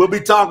chat? We'll be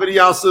talking to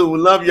y'all soon. We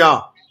love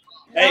y'all.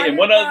 Hey, Love and you,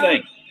 one other bro.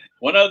 thing.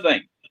 One other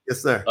thing.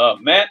 Yes, sir.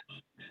 Matt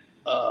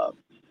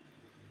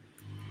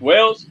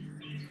Wells,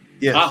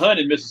 Yes. I hunt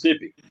in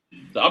Mississippi.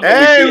 So I'm gonna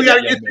be Hey, seeing we got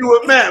that to young get man. you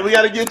with Matt. We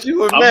got to get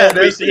you with I'm Matt. gonna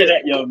be That's seeing it.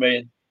 that young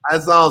man.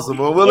 That's awesome.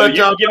 Well, we'll So let you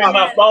y'all can give me drop.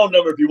 my phone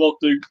number if you want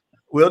to.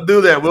 We'll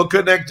do that. We'll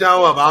connect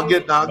y'all up. I'll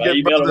get My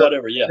email or Brother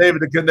whatever. Yeah.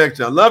 David to connect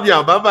y'all. Love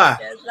y'all. Bye-bye.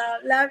 Yes,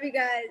 love you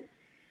guys.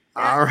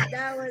 All right.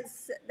 That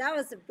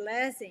was a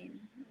blessing.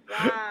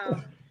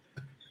 Wow.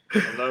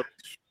 I love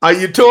Are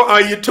you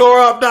tore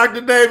up,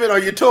 Dr. David? Are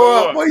you tore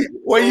up?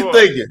 What are you so up,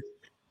 thinking?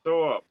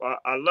 so up.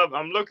 I love.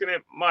 I'm looking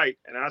at Mike,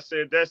 and I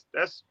said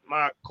that's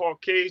my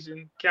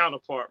Caucasian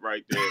counterpart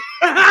right there.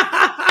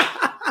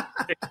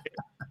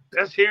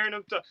 That's hearing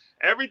him talk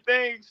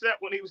everything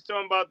except when he was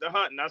talking about the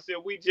hunting. I said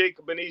we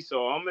Jacob and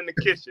Esau. I'm in the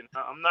kitchen.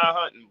 I'm not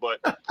hunting, but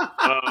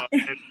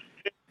and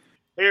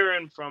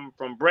hearing from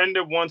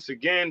Brenda once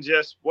again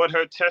just what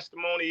her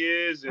testimony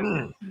is,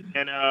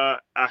 and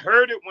I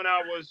heard it when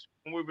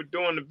we were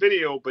doing the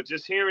video, but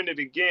just hearing it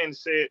again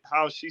said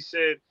how she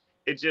said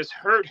it just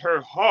hurt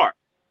her heart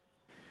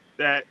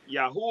that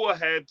Yahuwah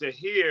had to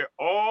hear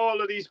all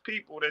of these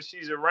people that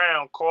she's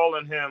around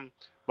calling him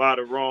by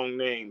the wrong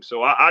name.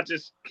 So I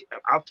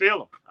feel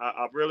them.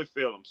 I really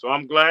feel them. So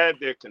I'm glad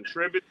they're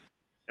contributing.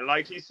 And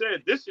like he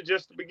said, this is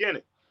just the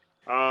beginning.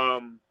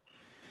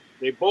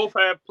 They both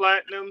have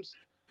platinums.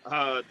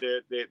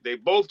 They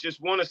both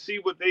just want to see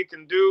what they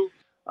can do.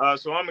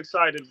 So I'm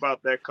excited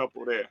about that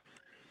couple there.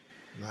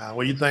 Nah,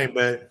 what do you think,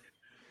 babe?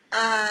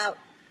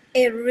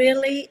 It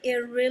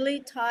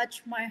really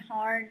touched my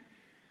heart.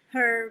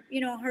 Her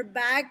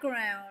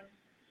background,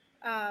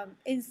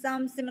 in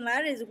some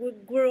similarities, we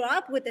grew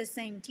up with the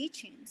same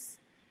teachings,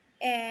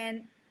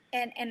 and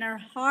and our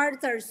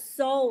hearts, our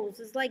souls,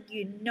 it's like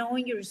in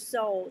your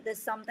soul that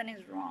something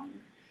is wrong,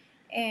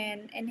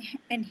 and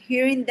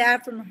hearing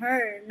that from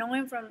her,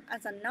 knowing from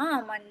as a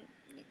mom, and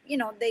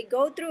they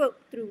go through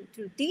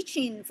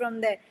teaching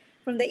from the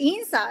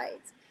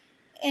insides,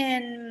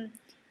 and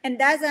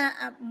that's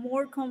a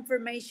more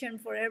confirmation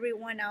for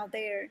everyone out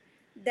there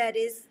that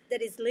is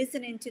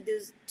listening to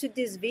these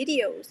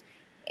videos,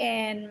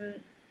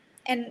 and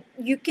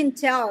you can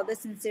tell the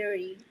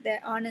sincerity, the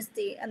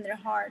honesty in their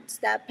hearts,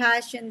 that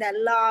passion, that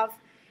love,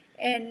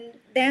 and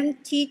them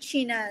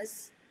teaching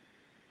us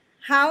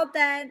how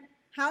that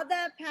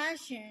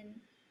passion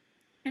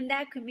and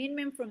that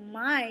commitment from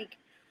Mike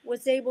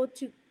was able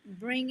to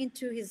bring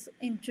into his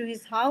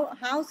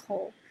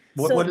household.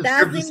 So What did that's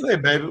scripture say,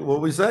 baby?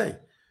 What we say?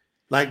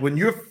 Like when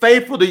you're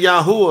faithful to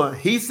Yahuwah,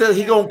 he says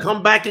he gonna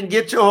come back and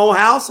get your whole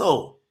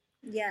household.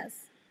 yes.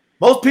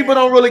 Most people Yes.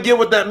 don't really get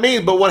what that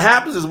means, but what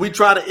happens is we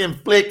try to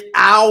inflict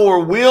our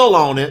will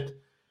on it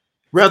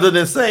rather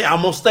than say,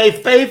 I'm gonna stay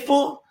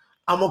faithful,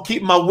 I'm gonna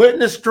keep my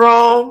witness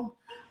strong.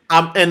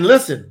 And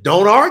listen,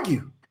 don't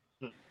argue.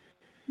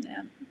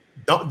 Yeah.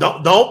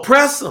 Don't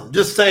press them.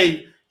 Just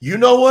say, you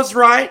know what's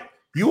right.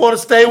 You want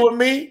to stay with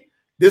me?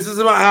 This is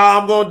about how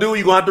I'm going to do.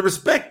 You're going to have to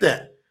respect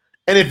that.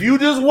 And if you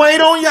just wait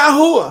on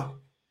Yahuwah,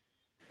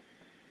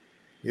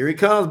 here he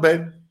comes,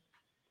 baby.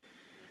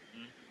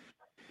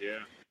 Yeah,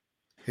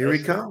 Here he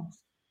comes.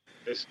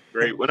 it's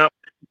great. When I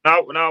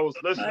was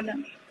listening,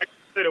 like I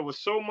said, there was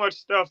so much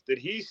stuff that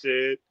he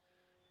said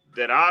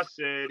that I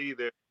said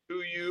either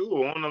to you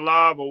or on the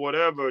live or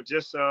whatever.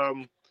 Just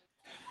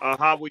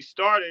how we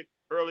started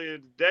earlier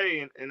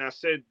today, and I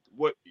said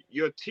what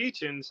your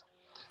teachings.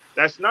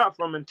 That's not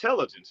from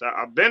intelligence.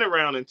 I've been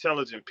around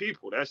intelligent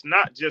people. That's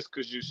not just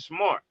because you're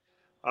smart.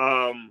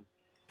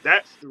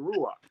 That's the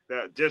ruach.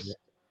 That just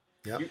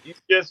Yep.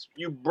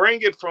 you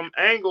bring it from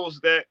angles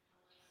that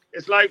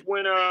it's like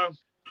when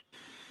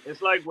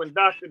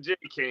Dr. J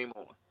came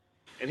on,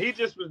 and he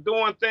just was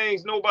doing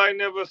things nobody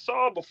never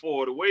saw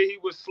before. The way he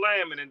was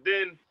slamming, and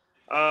then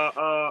uh,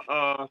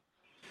 uh,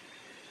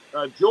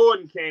 uh,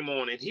 Jordan came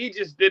on, and he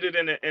just did it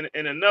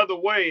in another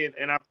way.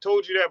 And I've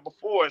told you that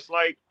before. It's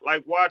like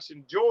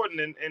watching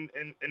Jordan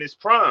in his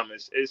prime.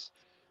 It's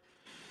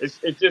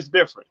just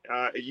different.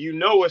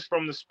 It's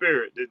from the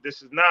spirit.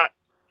 This is not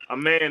a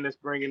man that's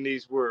bringing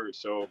these words.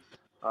 So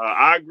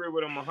I agree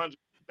with him 100%,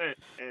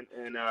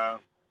 and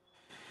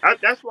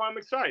that's why I'm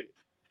excited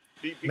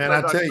Man,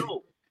 I because I tell you,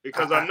 know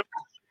because I know.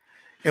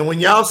 and when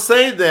y'all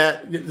say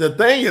that, the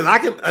thing is,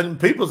 and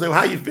people say, well,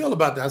 how you feel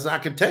about that? I said, I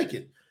can take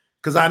it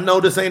because I know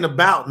this ain't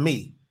about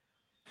me.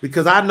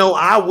 Because I know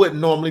I wouldn't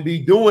normally be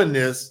doing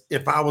this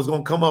if I was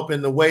going to come up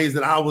in the ways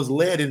that I was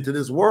led into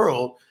this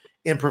world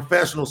in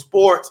professional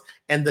sports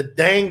and the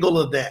dangle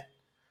of that.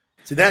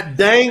 See, that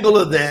dangle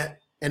of that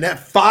and that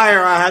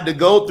fire I had to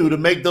go through to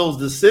make those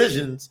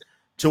decisions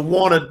to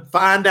want to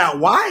find out,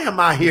 why am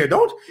I here?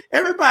 Don't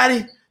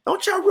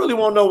y'all really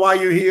want to know why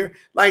you're here?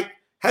 Like,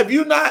 have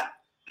you not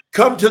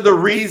come to the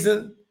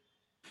reason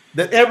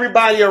that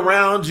everybody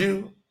around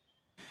you,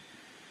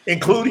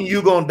 including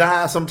you, gonna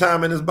die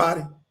sometime in this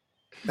body?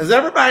 Has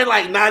everybody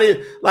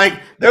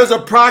like there's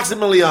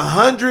approximately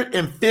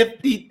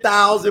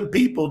 150,000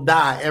 people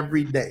die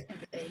every day.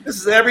 This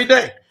is every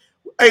day.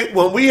 Hey,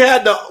 when we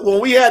had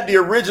the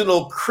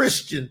original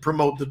Christian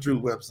Promote the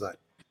Truth website,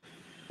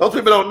 most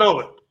people don't know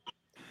it.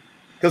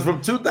 Because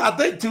from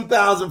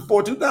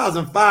 2004,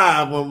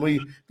 2005, when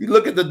if you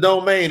look at the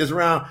domain, it's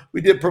around,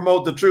 we did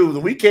Promote the Truth,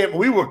 and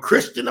we were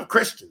Christian of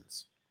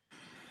Christians.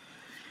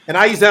 And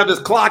I used to have this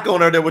clock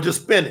on there that would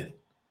just spinning.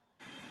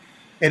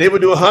 And it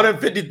would do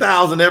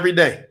 150,000 every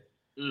day.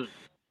 Mm.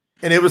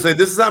 And it would say,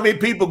 this is how many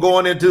people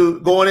going into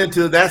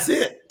that's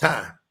it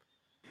time.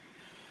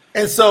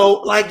 And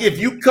so, like, if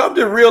you come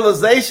to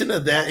realization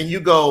of that and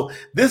you go,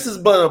 this is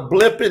but a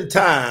blip in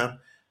time,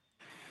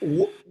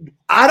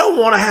 I don't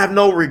want to have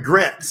no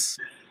regrets.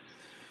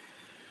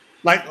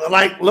 Like,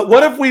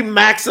 what if we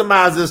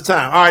maximize this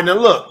time? All right, now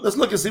let's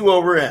look and see where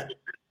we're at.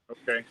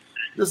 Okay.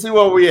 Let's see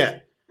where we're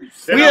at.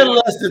 We had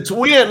less than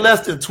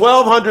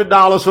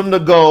 $1,200 from the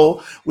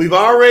goal. We've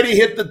already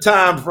hit the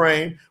time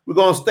frame. We're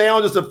going to stay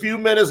on just a few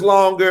minutes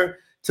longer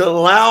to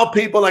allow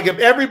people, like if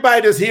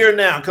everybody is here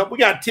now, we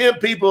got 10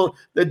 people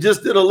that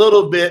just did a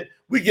little bit,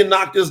 we can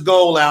knock this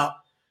goal out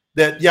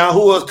that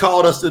Yahoo has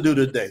called us to do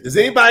today. Does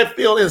anybody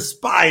feel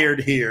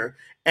inspired here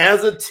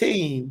as a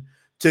team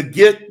to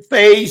get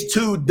phase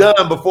 2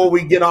 done before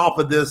we get off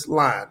of this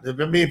line?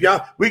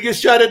 We can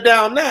shut it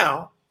down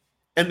now,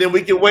 and then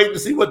we can wait to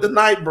see what the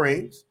night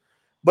brings.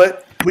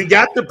 But we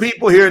got the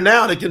people here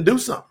now that can do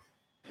something.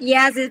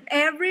 Yes, if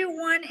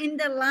everyone in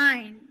the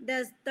line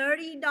does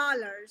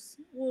 $30,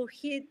 will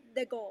hit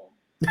the goal.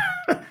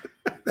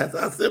 That's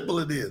how simple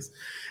it is.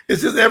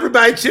 It's just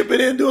everybody chipping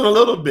in, doing a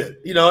little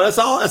bit. That's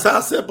all. That's how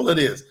simple it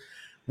is.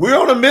 We're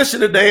on a mission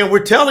today, and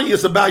we're telling you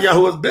it's about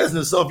Yahuwah's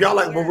business. So if y'all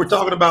like when we're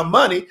talking about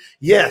money,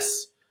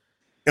 yes.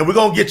 And we're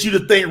going to get you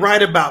to think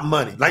right about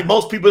money. Like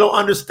most people don't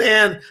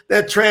understand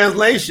that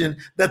translation,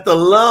 that the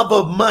love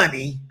of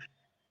money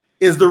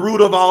is the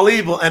root of all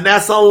evil. And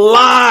that's a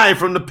lie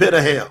from the pit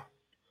of hell.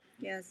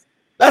 Yes.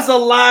 That's a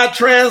lie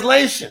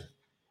translation.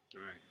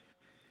 Right.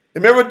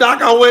 Remember,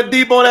 Doc, I went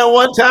deep on that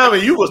one time,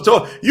 and you was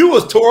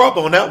tore up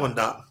on that one,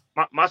 Doc.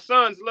 My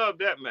sons love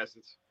that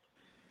message.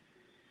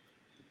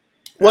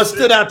 What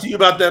stood out to you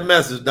about that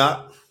message,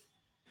 Doc?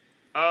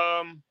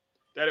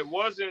 That it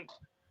wasn't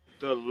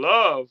the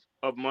love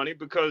of money,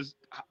 because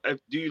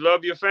do you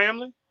love your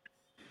family?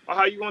 Or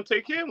how you going to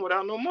take care of them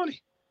without no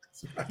money?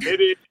 It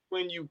is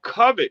when you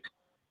covet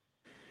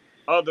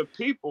other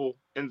people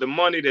and the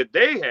money that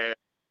they have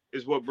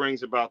is what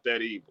brings about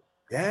that evil.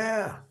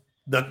 Yeah.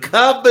 The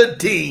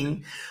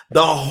coveting,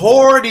 the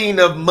hoarding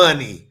of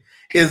money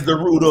is the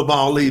root of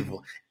all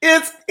evil.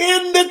 It's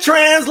in the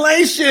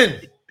translation.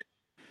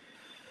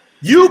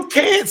 You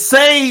can't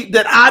say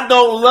that I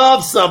don't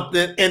love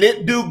something and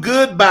it do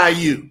good by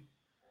you.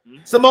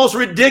 It's the most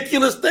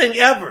ridiculous thing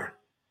ever.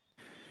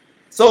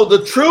 So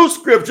the true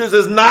scriptures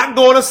is not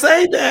going to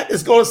say that.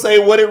 It's going to say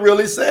what it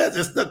really says.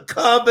 It's the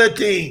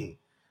coveting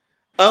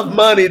of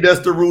money that's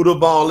the root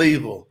of all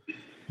evil.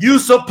 You're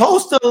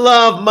supposed to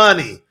love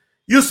money.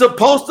 You're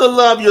supposed to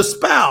love your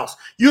spouse.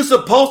 You're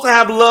supposed to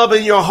have love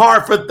in your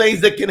heart for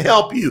things that can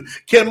help you.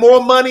 Can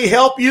more money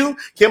help you?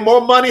 Can more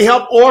money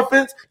help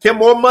orphans? Can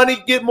more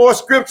money get more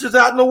scriptures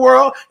out in the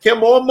world? Can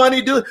more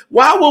money do it?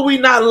 Why would we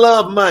not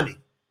love money?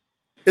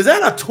 Is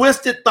that a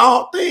twisted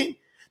thought thing?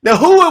 Now,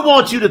 who would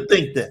want you to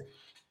think that?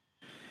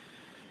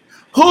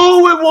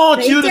 Who would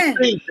want you to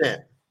think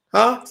that?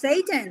 Huh?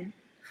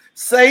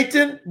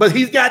 Satan, but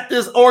he's got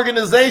this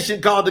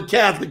organization called the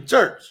Catholic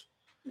Church.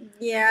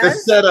 Yes.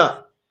 That's set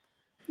up.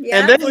 Yeah,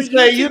 and they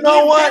say, you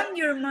know what?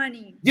 Your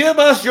money. Give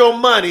us your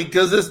money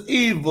because it's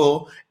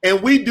evil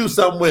and we do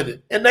something with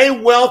it. And they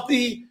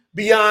wealthy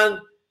beyond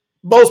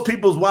most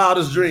people's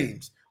wildest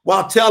dreams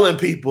while telling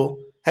people,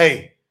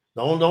 hey,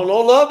 don't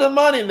love the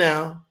money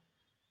now.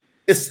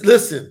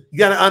 Listen, you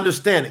got to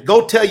understand it.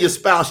 Go tell your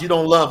spouse you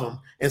don't love them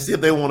and see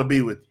if they want to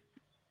be with you.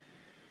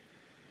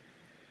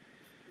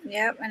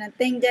 Yep, and I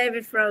think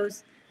David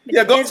froze.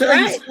 Yeah, go tell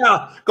your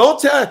spouse. Go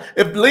tell,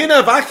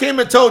 if I came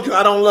and told you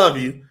I don't love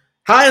you,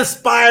 how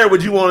inspired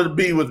would you want to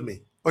be with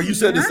me? Or you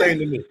said the same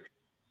to me?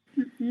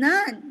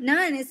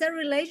 None. It's a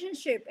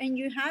relationship, and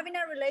you're having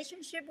a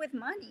relationship with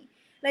money.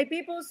 Like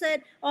people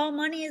said, oh,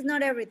 money is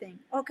not everything.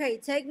 Okay,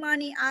 take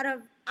money out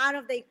of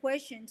the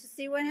equation to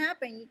see what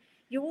happens.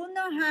 You will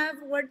not have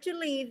where to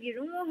live. You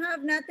don't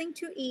have nothing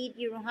to eat.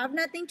 You don't have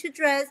nothing to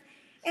dress.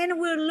 And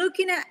we're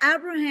looking at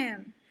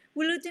Abraham.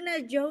 We're looking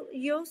at Joseph.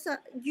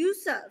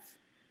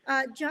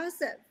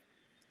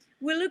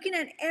 We're looking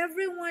at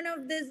every one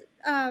of these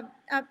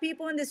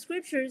people in the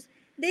scriptures.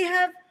 They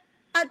have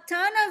a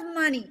ton of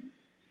money.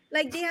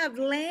 Like they have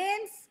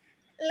lands,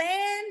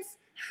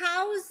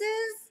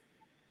 houses.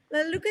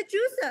 Look at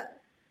Joseph.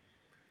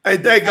 Hey,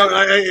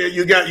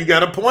 you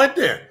got a point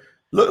there.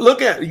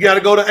 Look at it. You got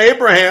to go to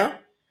Abraham,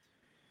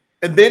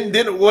 and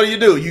then what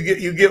do?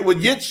 You get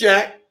with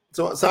Yitzhak,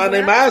 so son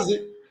named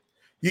Isaac.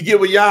 You get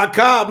with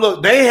Yaakov.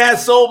 Look, they had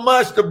so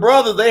much. The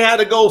brothers, they had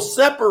to go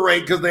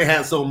separate because they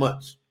had so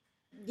much.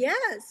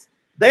 Yes.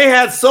 They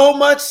had so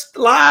much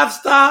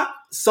livestock,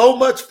 so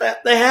much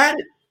fat. They had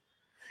it.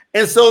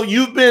 And so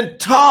you've been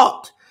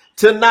taught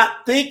to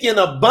not think in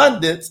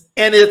abundance,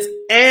 and it's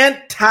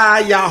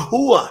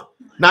anti-Yahuwah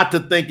not to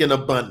think in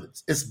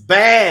abundance. It's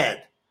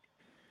bad.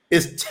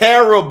 It's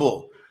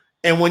terrible.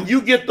 And when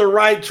you get the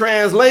right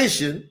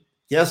translation,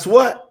 guess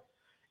what?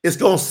 It's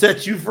going to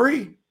set you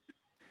free.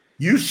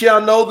 You shall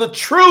know the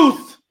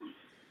truth.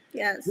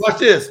 Yes. Watch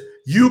this.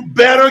 You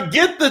better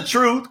get the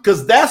truth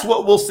because that's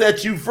what will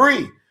set you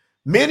free.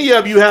 Many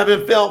of you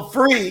haven't felt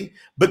free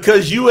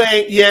because you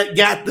ain't yet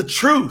got the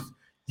truth.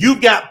 You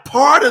got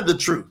part of the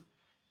truth.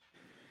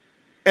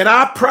 And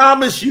I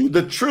promise you,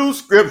 the true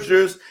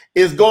scriptures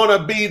is going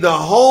to be the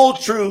whole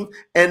truth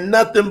and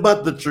nothing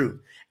but the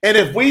truth. And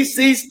if we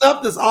see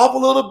stuff that's off a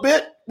little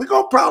bit, we're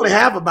going to probably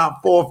have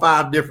about 4 or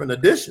 5 different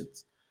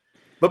editions.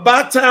 But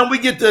by the time we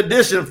get to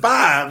edition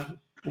 5,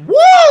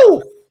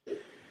 woo!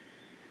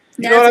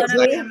 You know That's what I'm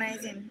gonna be saying?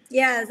 amazing.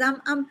 Yes,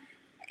 I'm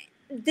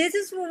this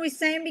is what we're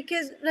saying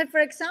because, like,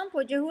 for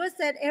example, Jehovah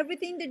said,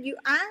 everything that you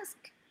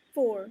ask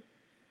for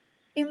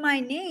in my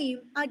name,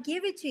 I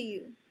give it to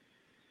you.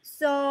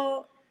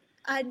 So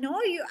I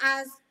know you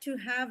ask to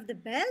have the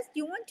best.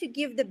 You want to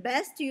give the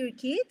best to your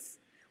kids.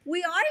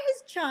 We are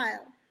his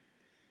child.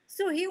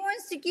 So he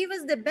wants to give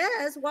us the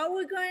best while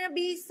we're going to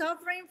be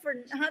suffering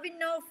for having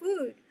no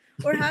food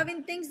or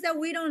having things that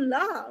we don't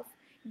love.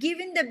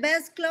 Giving the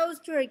best clothes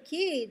to our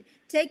kid,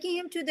 taking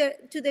him to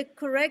the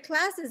correct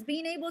classes,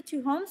 being able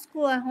to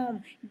homeschool at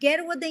home,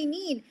 get what they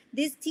need.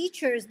 These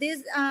teachers,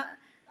 these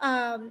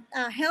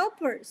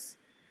helpers,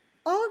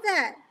 all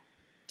that.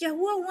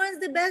 Yahuwah wants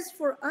the best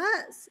for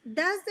us.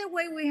 That's the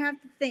way we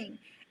have to think.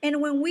 And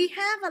when we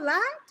have a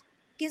lot,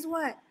 guess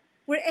what?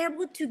 We're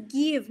able to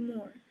give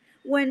more.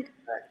 When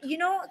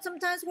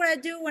sometimes what I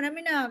do when I'm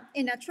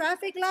in a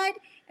traffic light,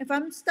 if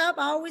I'm stopped,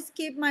 I always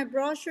keep my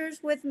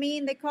brochures with me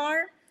in the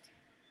car.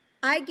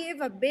 I give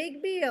a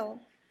big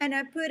bill and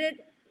I put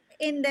it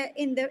in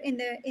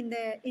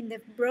the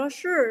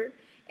brochure.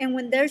 And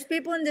when there's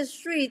people in the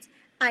streets,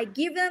 I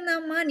give them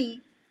the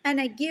money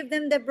and I give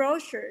them the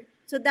brochure.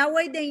 So that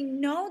way they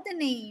know the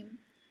name,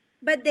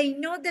 but they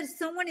know that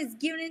someone is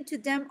giving it to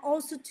them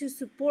also to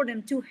support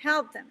them, to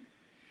help them.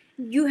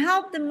 You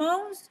help the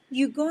most,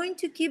 you're going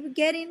to keep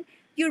getting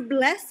your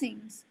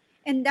blessings.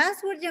 And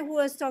that's what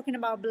Yahuwah is talking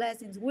about,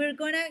 blessings. We're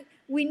gonna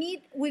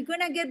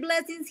get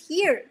blessings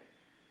here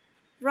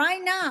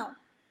right now,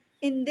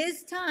 in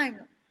this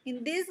time,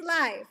 in this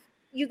life.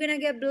 You're gonna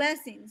get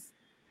blessings.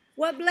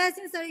 What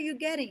blessings are you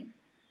getting?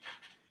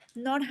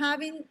 Not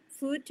having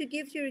food to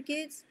give to your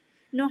kids,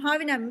 not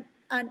having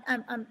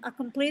a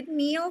complete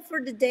meal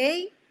for the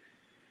day,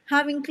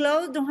 having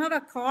clothes, don't have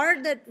a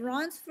car that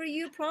runs for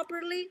you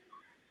properly.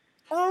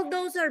 All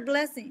those are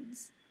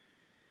blessings,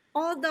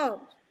 all those.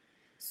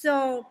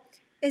 So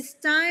it's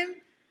time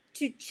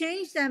to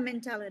change that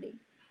mentality,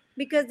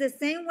 because the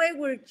same way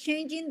we're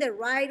changing the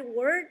right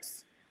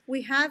words,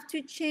 we have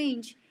to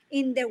change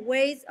in the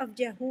ways of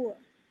Yahuwah,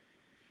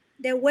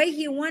 the way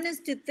he wants us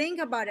to think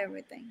about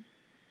everything.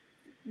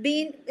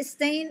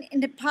 Staying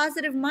in the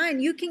positive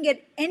mind, you can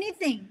get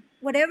anything,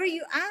 whatever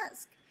you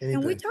ask.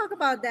 And we Anything. talk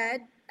about that,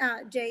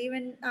 Jay.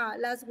 Even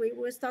last week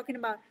we was talking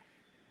about,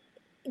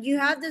 you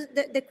have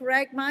the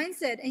correct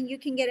mindset and you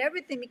can get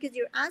everything because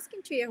you're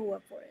asking to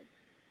Yahuwah for it.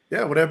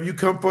 Yeah, whatever you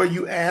come for,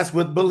 you ask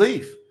with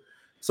belief.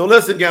 So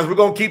listen, guys, we're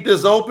going to keep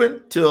this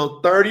open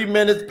till 30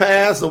 minutes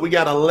pass. So we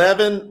got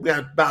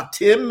about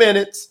 10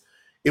 minutes.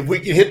 If we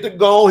can hit the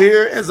goal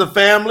here as a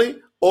family,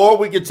 or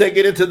we can take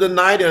it into the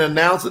night and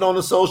announce it on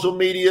the social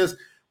medias.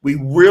 We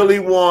really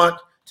want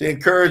to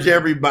encourage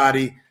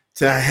everybody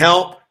to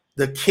help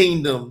the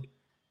kingdom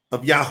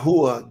of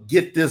Yahuwah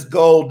get this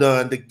goal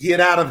done, to get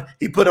out of,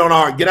 he put on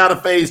our, get out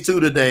of phase 2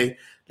 today.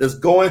 Let's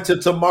go into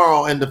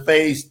tomorrow into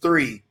phase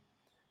 3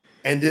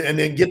 and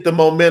then get the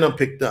momentum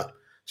picked up.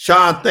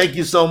 Sean, thank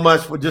you so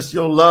much for just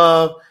your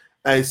love.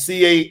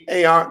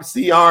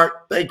 C-Art,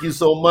 thank you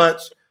so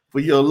much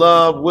for your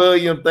love.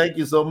 William, thank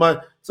you so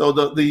much. So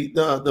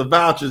the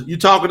vouchers, you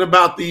talking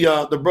about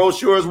the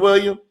brochures,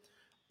 William?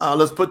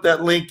 Let's put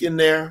that link in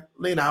there.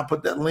 Lena, I'll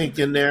put that link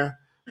in there.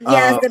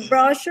 Yes, the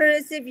brochure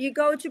is, if you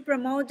go to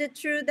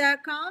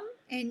promotethetruth.com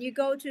and you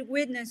go to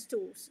witness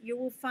tools, you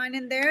will find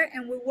it there.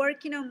 And we're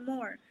working on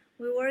more.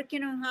 We're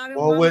working on having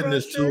More one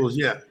witness brochure. tools,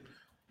 yeah.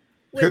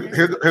 Witness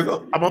Here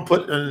go. I'm gonna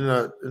put it in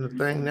the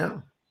thing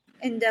now.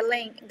 in the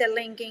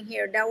link in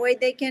here. That way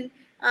they can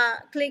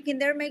click in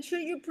there. Make sure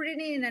you put it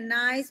in a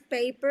nice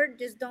paper.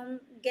 Just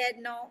don't get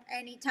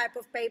any type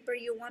of paper.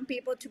 You want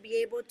people to be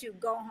able to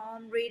go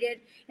home, read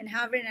it, and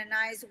have it in a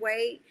nice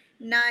way,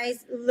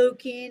 nice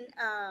looking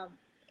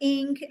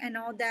ink and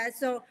all that.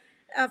 So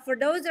for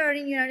those that are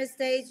in the United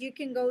States, you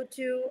can go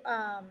to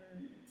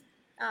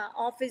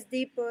Office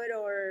Depot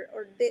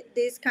or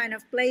this kind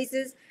of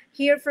places.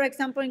 Here, for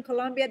example, in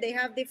Colombia, they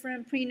have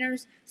different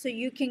printers, so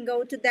you can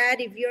go to that.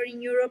 If you're in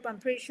Europe, I'm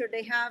pretty sure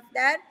they have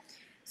that.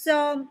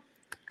 So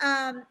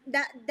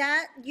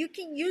that you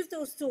can use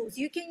those tools.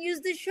 You can use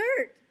the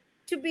shirt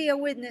to be a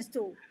witness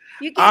tool.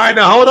 You All can right,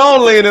 now hold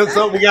on, Lena.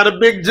 So we got a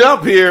big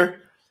jump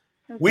here.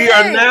 We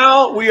are okay.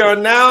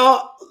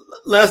 now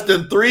less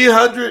than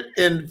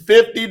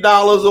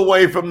 $350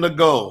 away from the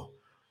goal.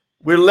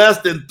 We're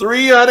less than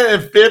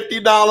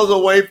 $350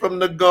 away from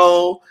the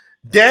goal.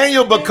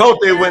 Daniel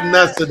Bacote went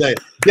nuts today.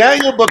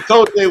 Daniel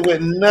Bacote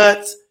went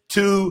nuts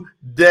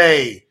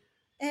today.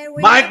 And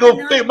we have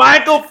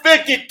Michael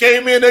Fickett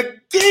came in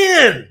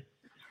again.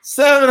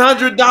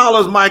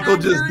 $700 Michael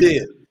just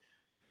did.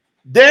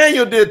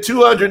 Daniel did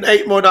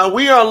 $208 more.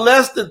 We are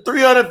less than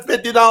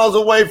 $350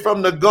 away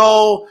from the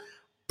goal.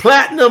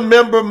 Platinum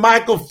member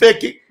Michael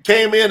Fickett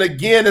came in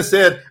again and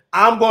said,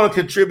 I'm going to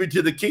contribute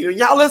to the kingdom.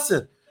 Y'all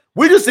listen,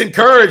 we just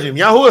encourage him.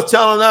 Yahoo is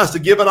telling us to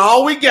give it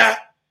all we got,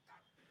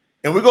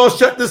 and we're going to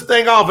shut this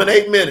thing off in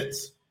 8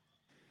 minutes.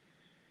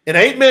 In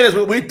 8 minutes,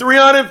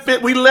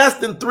 we less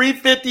than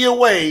 350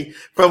 away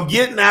from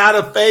getting out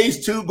of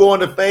phase 2, going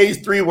to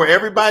phase 3, where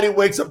everybody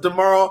wakes up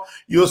tomorrow.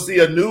 You'll see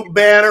a new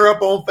banner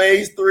up on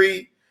phase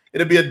 3.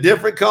 It'll be a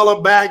different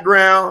color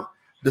background.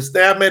 The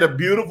staff made a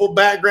beautiful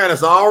background.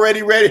 It's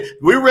already ready.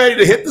 We're ready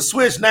to hit the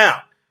switch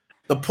now.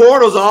 The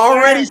portal's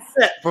already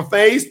set for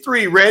phase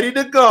 3, ready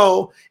to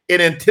go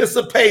in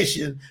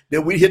anticipation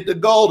that we hit the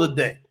goal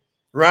today,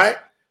 right?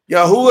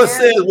 Yahuwah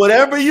says,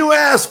 whatever you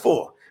ask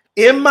for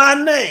in my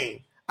name,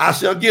 I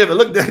shall give it.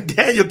 Look,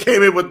 Daniel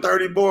came in with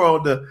 30 more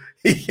on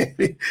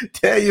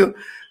Daniel.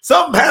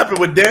 Something happened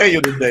with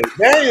Daniel today.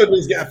 Daniel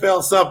just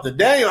felt something.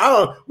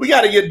 Daniel, we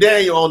got to get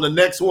Daniel on the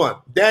next one.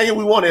 Daniel,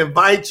 we want to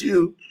invite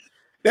you.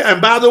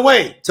 And by the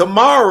way,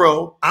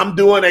 tomorrow I'm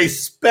doing a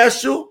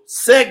special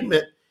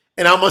segment,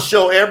 and I'm going to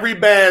show every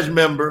badge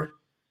member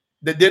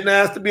that didn't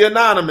ask to be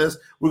anonymous.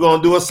 We're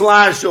going to do a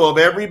slideshow of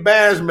every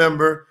badge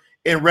member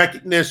in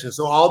recognition.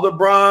 So all the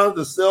bronze,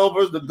 the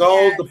silvers, the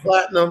golds, the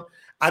platinum.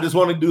 I just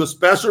want to do a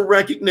special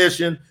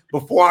recognition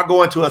before I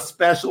go into a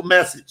special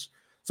message.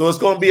 So it's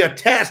going to be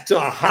attached to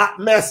a hot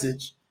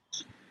message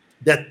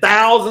that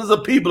thousands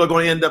of people are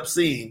going to end up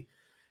seeing.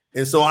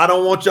 And so I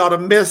don't want y'all to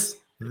miss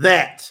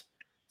that.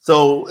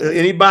 So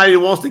anybody who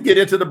wants to get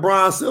into the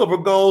bronze, silver,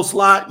 gold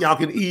slot, y'all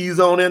can ease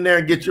on in there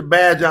and get your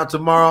badge out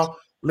tomorrow.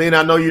 Lena,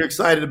 I know you're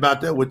excited about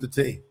that with the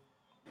team.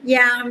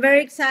 Yeah, I'm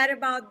very excited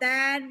about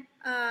that.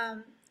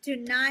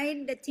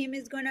 Tonight, the team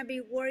is going to be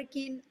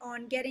working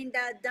on getting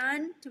that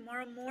done.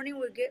 Tomorrow morning,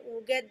 we'll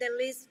get the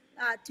list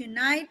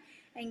tonight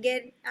and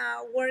get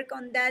work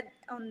on that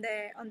on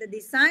the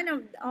design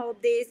of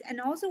this. And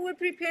also, we're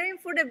preparing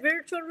for the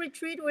virtual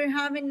retreat we're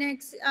having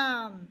next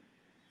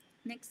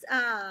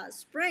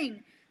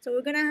spring. So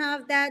we're gonna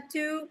have that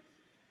too.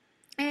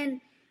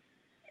 And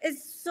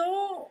it's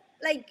so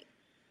like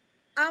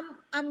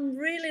I'm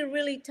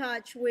really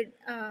touched with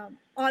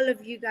all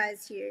of you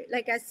guys here.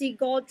 Like I see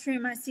Gold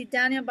Trim, I see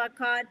Daniel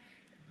Bacot,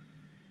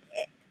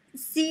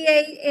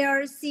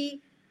 CARC,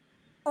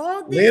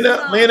 all this.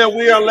 Lena,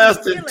 we are less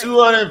than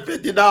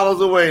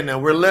 $250 away now.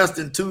 We're less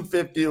than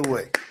 $250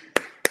 away.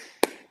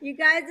 You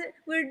guys,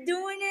 we're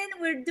doing it.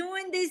 We're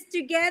doing this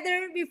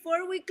together.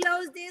 Before we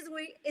close this,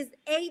 it's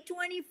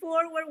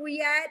 8:24 where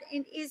we at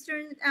in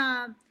Eastern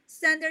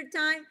Standard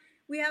Time.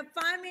 We have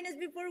 5 minutes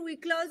before we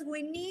close.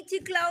 We need to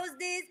close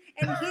this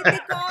and hit the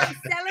call and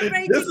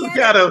celebrate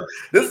together.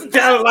 This is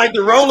kind of like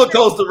the roller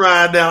coaster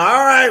ride now.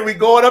 All right, we're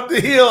going up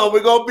the hill. We're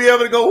going to be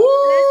able to go,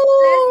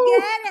 woo! Let's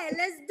get it.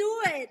 Let's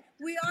do it.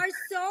 We are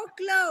so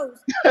close.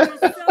 We're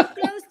so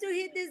close to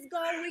hit this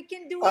goal. We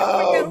can do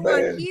it.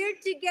 We're here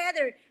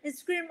together and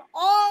scream,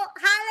 "Oh,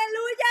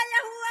 hallelujah,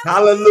 Yahuwah!"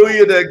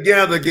 Hallelujah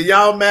together. Can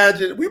y'all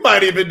imagine? We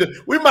might even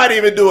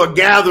do a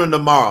gathering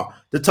tomorrow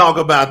to talk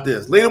about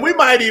this. Lena, we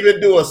might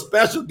even do a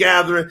special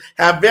gathering,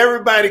 have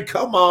everybody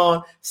come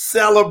on,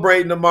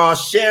 celebrating tomorrow,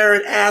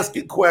 sharing,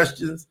 asking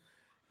questions.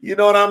 You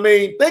know what I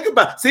mean? Think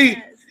about,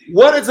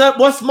 what is up?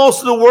 What's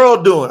most of the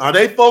world doing? Are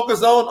they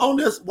focused on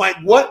this? Like,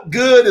 what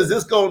good is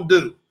this going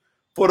to do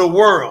for the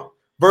world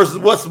versus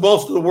what's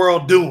most of the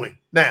world doing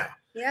now?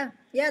 Yeah,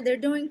 they're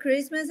doing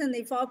Christmas and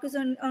they focus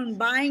on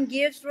buying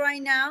gifts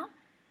right now.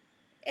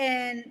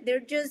 And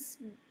they're just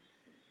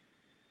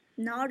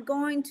not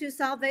going to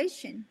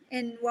salvation.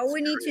 And what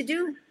we need to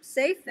do,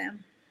 save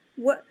them.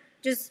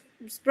 Just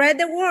spread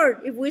the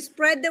word. If we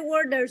spread the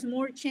word, there's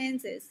more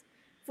chances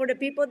for the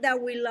people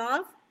that we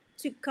love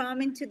to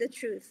come into the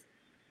truth.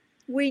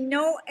 We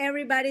know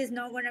everybody is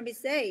not going to be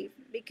saved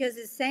because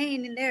it's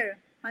saying in there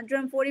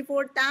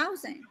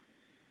 144,000.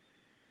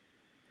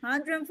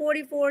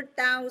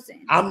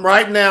 144,000. I'm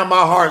right now,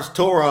 my heart's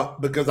tore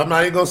up because I'm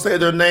not even going to say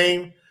their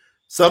name.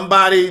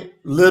 Somebody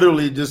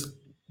literally just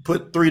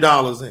put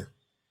 $3 in.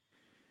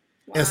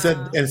 Wow.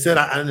 and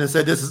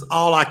said, this is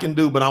all I can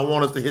do, but I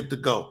want us to hit the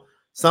go.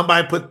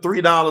 Somebody put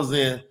 $3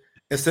 in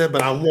and said,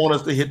 but I want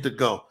us to hit the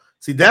go.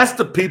 See, that's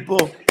the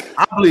people.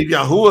 I believe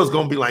Yahuwah is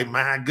going to be like,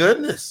 my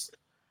goodness,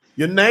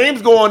 your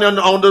name's going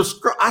on the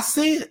screen. I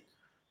see it.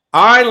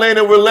 All right,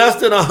 Lena, we're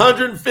less than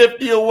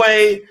 150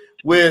 away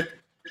with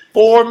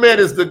 4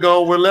 minutes to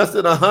go. We're less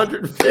than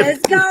 150.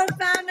 Let's go,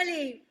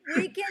 family.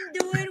 We can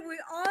do it. We're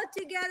all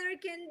together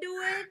can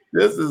do it.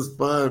 This is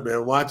fun,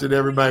 man. Watching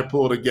everybody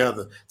pull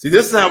together. See,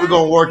 this is how we're Yeah,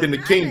 gonna work we in the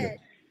have kingdom. it.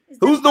 It's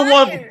the Who's the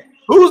one? fire.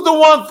 Who's the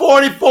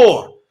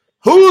 144?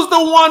 Who's the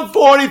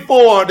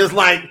 144? That's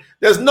like,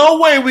 there's no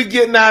way we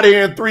getting out of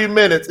here in 3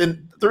 minutes,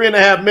 in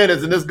 3.5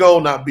 minutes, and this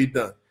goal not be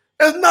done.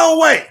 There's no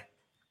way.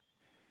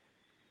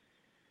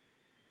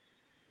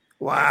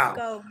 Wow. Let's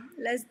go.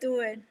 Let's do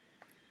it.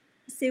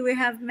 See, we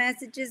have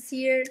messages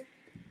here.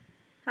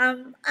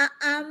 I'm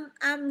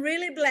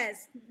really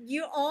blessed.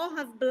 You all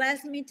have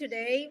blessed me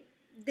today.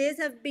 This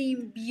has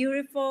been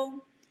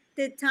beautiful.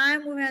 The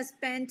time we have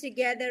spent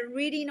together,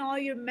 reading all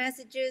your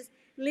messages,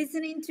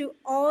 listening to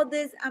all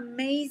these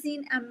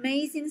amazing,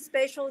 amazing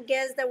special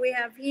guests that we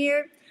have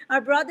here.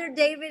 Our brother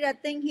David, I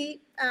think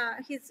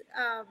his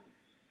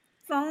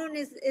phone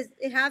is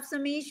it have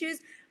some issues,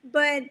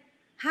 but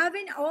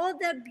having all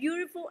that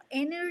beautiful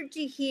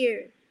energy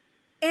here,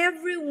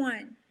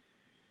 everyone.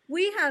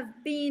 We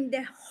have been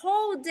the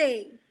whole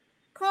day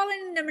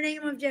calling in the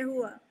name of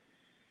Yahuwah,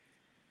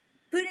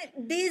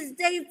 putting this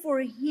day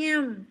for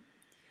Him,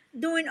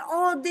 doing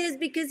all this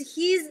because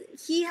He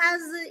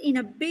has it in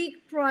a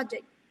big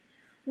project.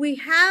 We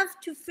have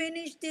to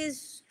finish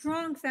this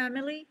strong,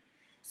 family.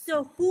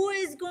 So who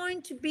is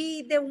going to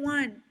be the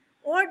one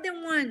or the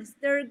ones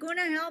that are going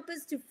to help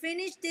us to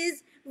finish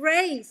this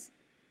race?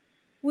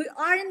 We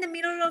are in the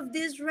middle of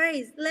this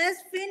race.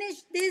 Let's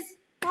finish this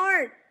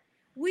part.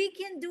 We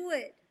can do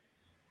it.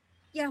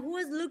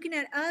 Yahuwah is looking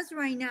at us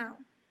right now.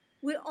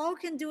 We all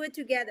can do it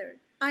together.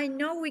 I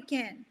know we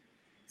can.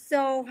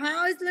 So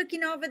how is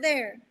looking over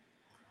there?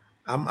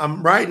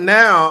 I'm right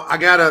now. I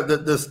got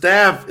the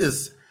staff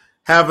is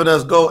having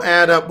us go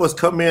add up what's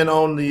come in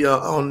on the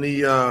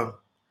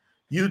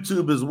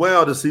YouTube as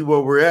well to see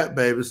where we're at,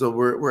 baby. So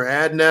we're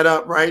adding that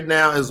up right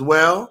now as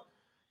well.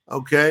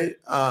 Okay.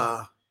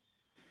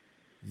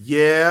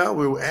 Yeah,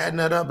 we're adding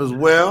that up as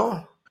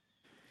well.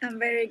 I'm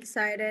very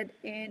excited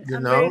and You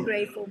I'm very know,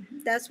 grateful.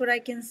 That's what I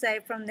can say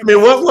from the I mean,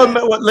 day.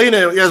 what,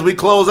 Lena, as we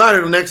close out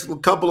in the next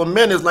couple of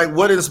minutes, like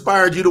what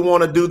inspired you to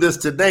want to do this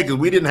today? Because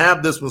we didn't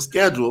have this one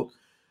scheduled.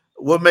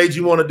 What made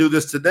you want to do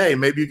this today?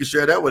 Maybe you can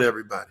share that with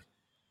everybody.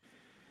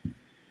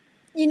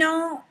 You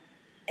know,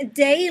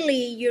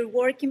 daily you're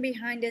working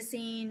behind the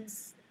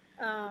scenes.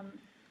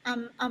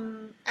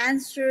 I'm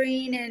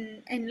answering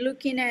and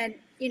looking at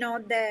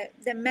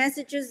the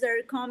messages that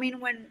are coming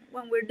when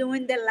we're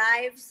doing the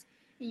lives.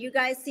 And you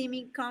guys see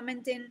me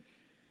commenting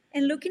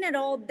and looking at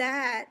all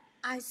that.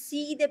 I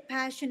see the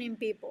passion in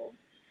people.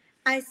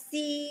 I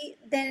see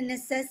the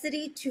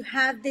necessity to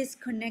have this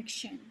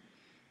connection,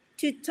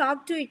 to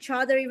talk to each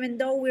other even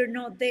though we're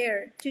not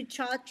there, to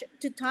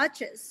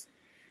touch us.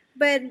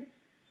 But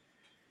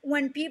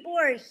when people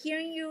are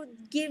hearing you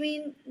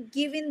giving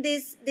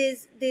these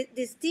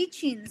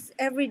teachings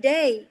every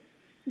day,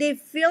 they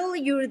feel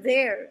you're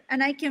there,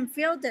 and I can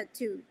feel that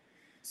too.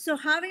 So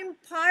having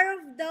part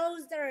of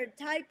those that are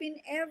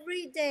typing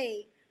every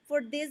day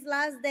for these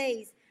last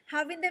days,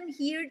 having them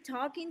here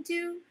talking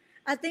to,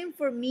 I think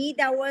for me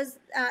that was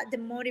the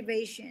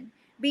motivation,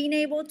 being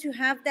able to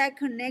have that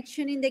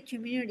connection in the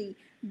community,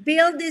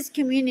 build this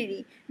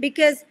community,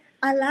 because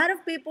a lot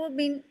of people have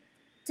been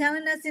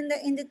telling us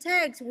in the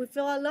text we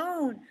feel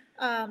alone.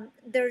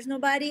 There's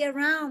nobody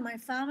around. My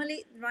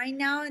family right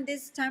now in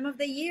this time of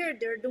the year,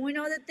 they're doing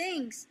other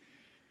things,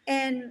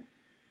 and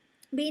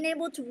being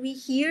able to be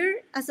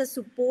here as a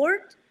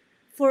support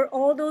for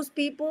all those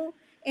people,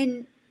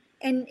 and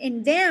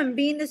them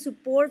being the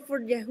support for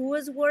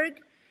Yahuwah's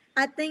work.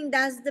 I think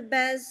that's the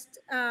best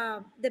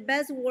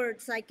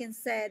words I can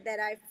say, that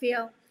I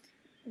feel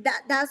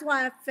that's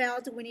why I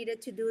felt we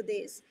needed to do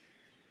this.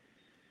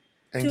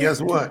 And to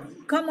guess what?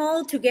 come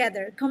all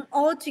together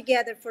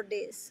for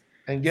this.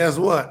 And guess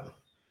what?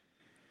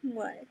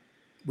 What?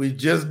 We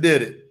just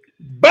did it.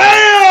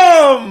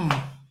 Bam!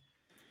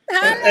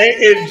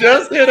 It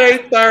just hit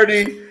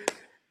 8:30.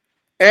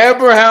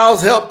 Amber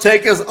House helped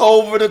take us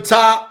over the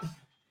top.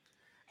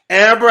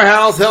 Amber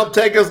House helped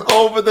take us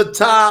over the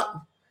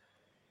top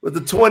with the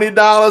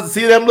 $20.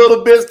 See them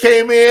little bits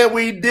came in.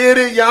 We did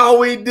it, y'all.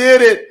 We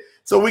did it.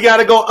 So we got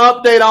to go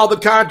update all the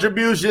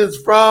contributions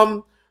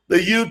from the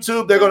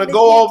YouTube. They're going to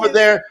go over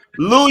there.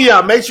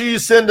 Luya, make sure you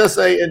send us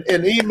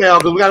an email,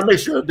 because we got to make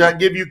sure that I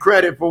give you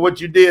credit for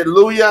what you did.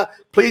 Luya,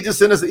 please just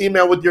send us an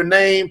email with your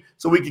name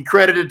so we can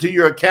credit it to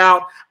your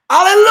account.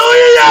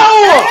 Hallelujah,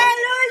 Yahuwah!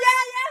 Hallelujah,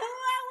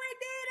 Yahuwah, we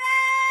did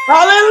it!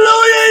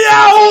 Hallelujah,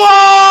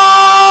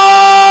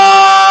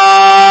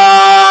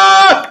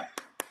 Yahuwah!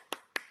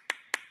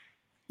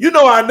 You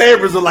know our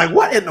neighbors are like,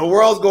 what in the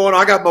world's going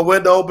on? I got my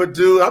window open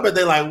too. I bet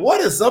they're like,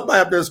 what is somebody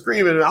up there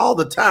screaming all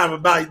the time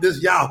about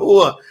this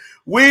Yahuwah?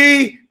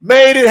 We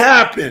made it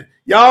happen.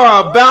 Y'all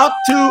are about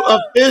to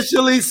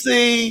officially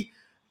see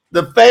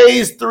the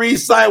phase 3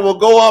 site will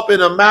go up in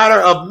a matter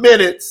of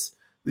minutes.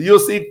 You'll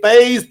see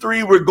phase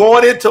 3. We're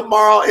going in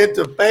tomorrow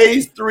into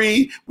phase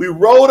 3. We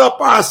rolled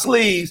up our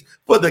sleeves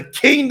for the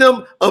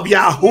kingdom of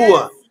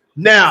Yahuwah. Yes,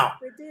 Now,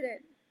 we did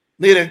it.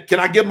 Nina,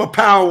 can I give my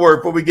power word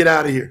before we get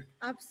out of here?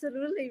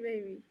 Absolutely,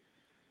 baby.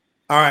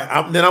 All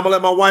right, then I'm gonna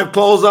let my wife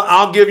close up.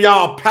 I'll give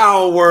y'all a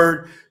power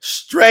word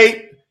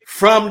straight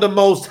from the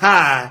Most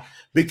High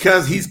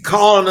because He's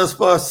calling us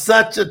for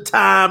such a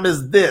time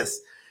as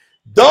this.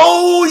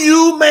 Though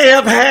you may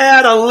have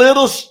had a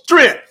little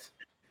strength,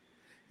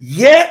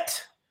 yet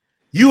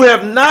you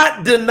have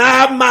not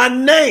denied my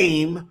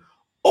name,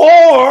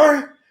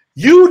 or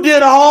you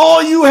did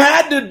all you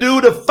had to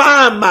do to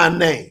find my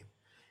name.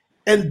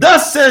 And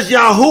thus says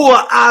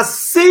Yahuwah, I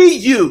see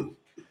you.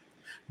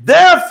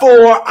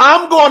 Therefore,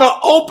 I'm going to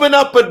open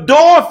up a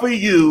door for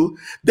you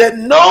that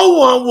no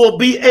one will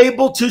be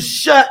able to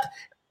shut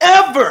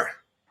ever.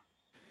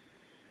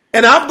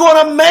 And I'm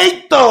going to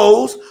make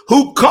those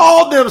who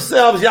call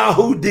themselves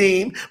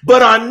Yahudim,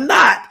 but are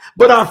not,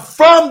 but are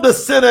from the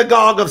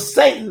synagogue of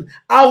Satan,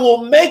 I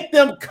will make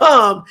them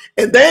come,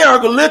 and they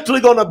are literally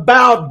going to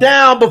bow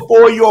down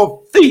before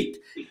your feet,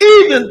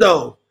 even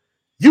though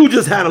you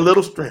just had a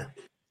little strength.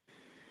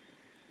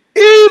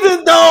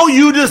 Even though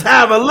you just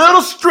have a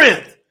little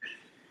strength.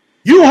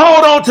 You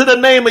hold on to the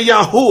name of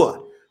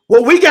Yahuwah.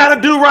 What we got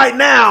to do right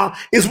now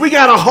is we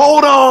got to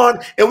hold on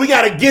and we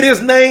got to get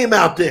his name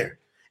out there.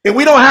 And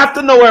we don't have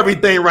to know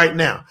everything right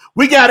now.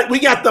 We got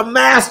the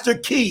master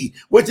key,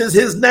 which is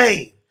his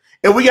name.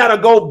 And we got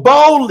to go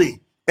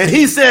boldly. And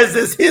he says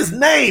it's his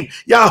name,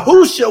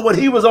 Yahusha, when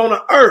he was on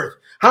the earth.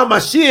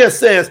 Hamashiach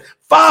says,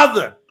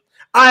 Father,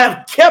 I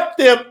have kept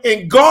them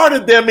and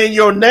guarded them in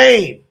your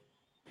name.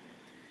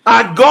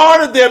 I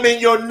guarded them in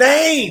your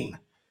name.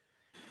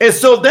 And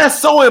so that's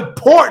so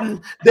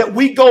important that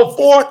we go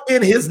forth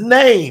in his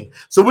name.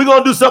 So we're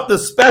going to do something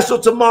special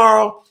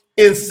tomorrow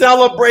in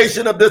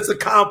celebration of this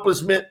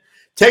accomplishment,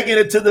 taking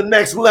it to the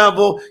next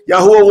level.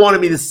 Yahuwah wanted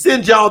me to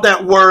send y'all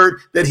that word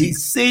that he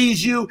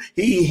sees you,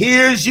 he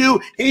hears you,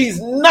 he's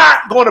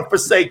not going to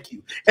forsake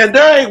you. And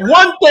there ain't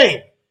one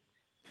thing,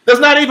 there's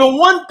not even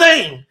one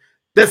thing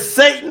that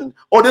Satan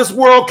or this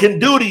world can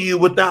do to you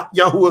without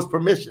Yahuwah's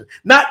permission.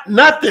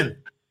 Nothing.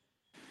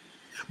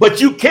 But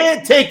you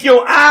can't take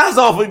your eyes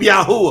off of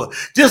Yahuwah.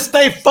 Just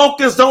stay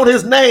focused on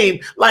his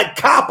name like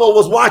Kappa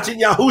was watching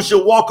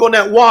Yahusha walk on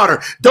that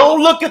water. Don't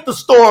look at the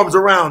storms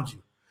around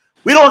you.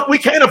 We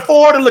can't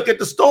afford to look at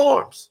the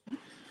storms.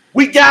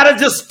 We got to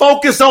just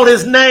focus on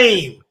his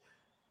name.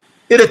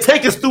 It'll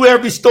take us through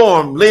every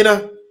storm.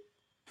 Lena,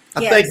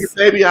 I thank you,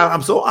 baby.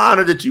 I'm so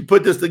honored that you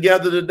put this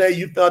together today.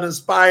 You felt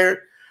inspired.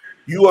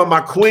 You are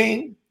my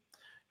queen.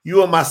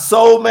 You are my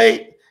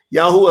soulmate.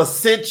 Yahuwah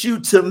sent you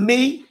to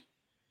me.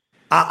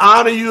 I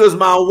honor you as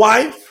my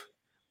wife.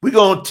 We're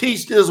going to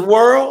teach this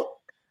world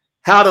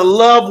how to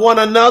love one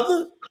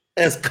another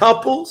as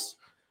couples,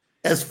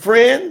 as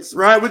friends,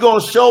 right? We're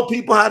going to show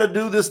people how to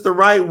do this the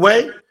right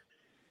way.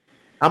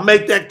 I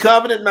make that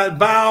covenant and that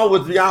vow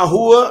with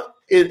Yahuwah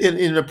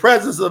in the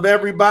presence of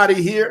everybody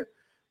here.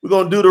 We're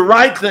going to do the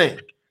right thing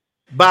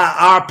by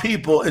our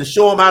people and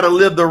show them how to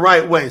live the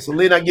right way. So,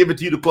 Lena, I give it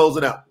to you to close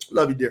it out.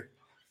 Love you, dear.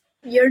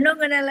 You're not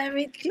going to let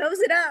me close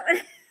it out.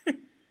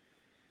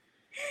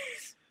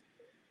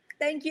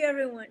 Thank you,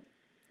 everyone.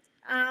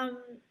 I'm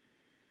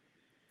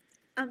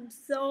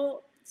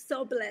so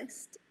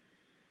blessed.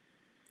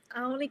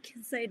 I only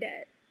can say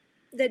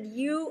that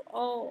you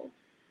all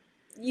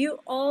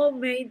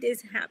made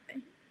this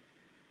happen.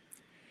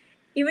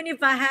 Even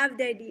if I have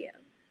the idea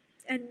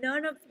and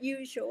none of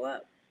you show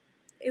up,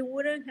 it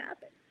wouldn't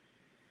happen.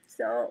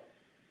 So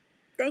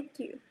thank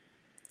you.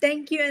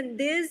 Thank you. And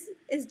this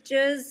is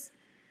just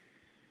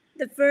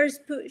the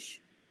first push.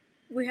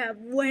 We have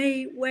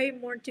way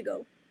more to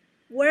go.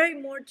 Way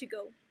more to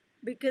go,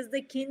 because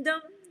the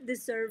kingdom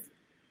deserves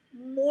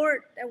more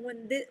than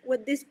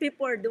what these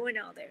people are doing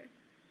out there.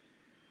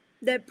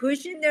 The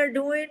pushing they're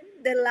doing,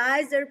 the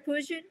lies they're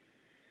pushing,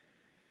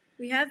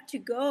 we have to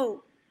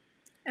go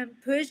and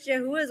push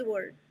Yahuwah's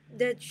word.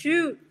 The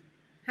truth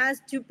has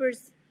to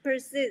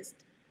persist.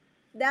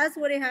 That's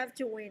what I have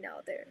to win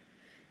out there.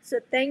 So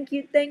thank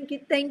you,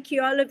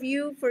 all of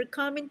you for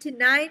coming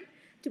tonight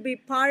to be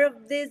part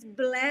of this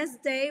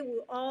blessed day. We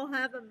all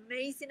have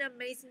amazing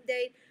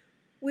day.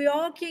 We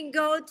all can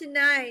go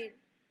tonight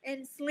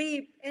and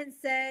sleep and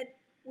said,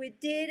 we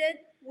did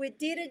it,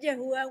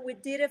 Yahuwah, we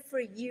did it for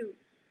you.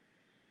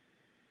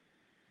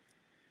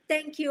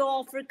 Thank you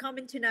all for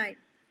coming tonight.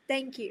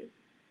 Thank you.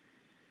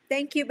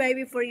 Thank you,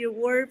 baby, for your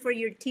word, for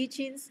your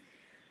teachings,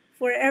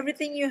 for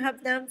everything you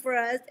have done for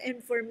us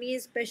and for me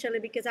especially,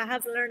 because I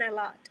have learned a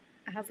lot.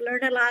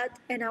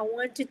 And I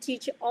want to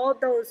teach all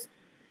those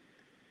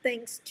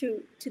things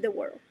to the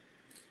world.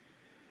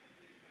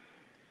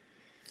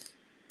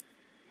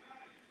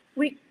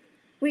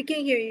 We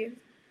can hear you.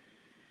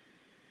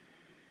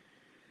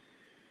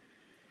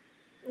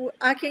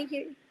 I can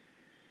hear you.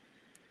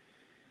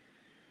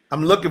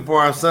 I'm looking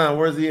for our son.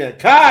 Where's he at?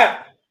 Kai!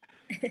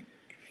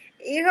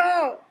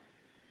 Hijo!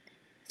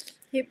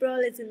 He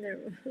probably is in the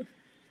room.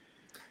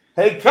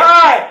 Hey,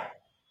 Kai!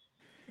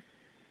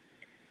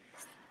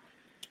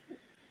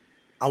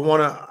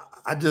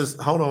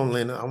 hold on,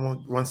 Lena. I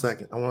want 1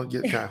 second. I want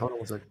to get Kai. Hold on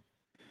 1 second.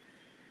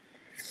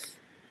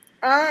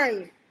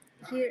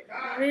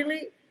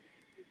 Really?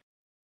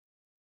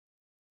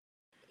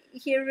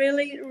 he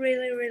really,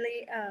 really,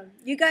 really.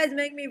 You guys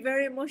make me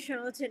very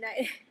emotional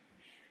tonight.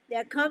 The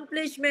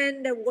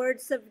accomplishment, the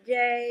words of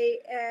Jay,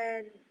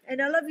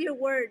 and all of your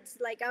words.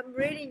 Like I'm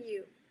reading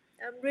you.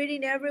 I'm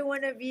reading every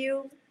one of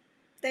you.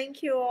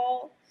 Thank you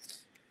all.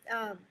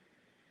 Um,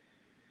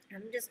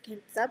 I'm just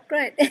can't stop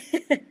crying.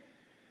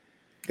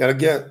 Gotta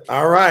get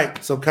all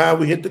right. So Kai,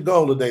 we hit the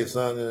goal today,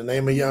 son. In the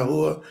name of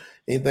Yahuwah.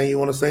 Anything you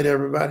want to say to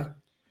everybody?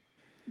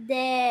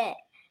 that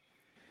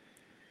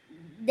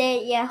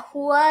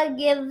Yahuwah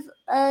gives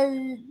us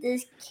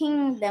this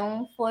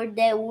kingdom for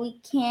that we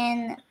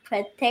can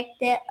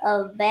protect it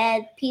of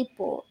bad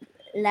people,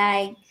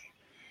 like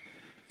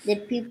the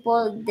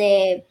people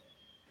that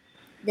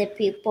the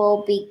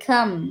people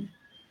become.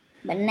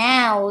 But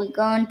now we're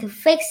going to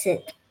fix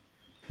it.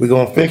 We're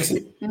gonna fix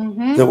it.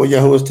 Mm-hmm. Is that what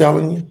Yahuwah is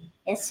telling you?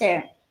 Yes,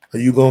 sir. Are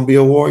you gonna be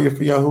a warrior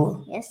for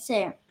Yahuwah? Yes,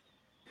 sir.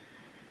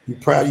 You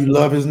proud you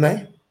love his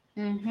name?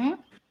 Mm-hmm.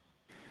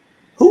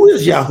 Who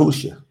is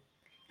Yahusha?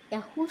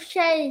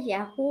 Yahusha is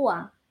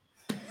Yahuwah.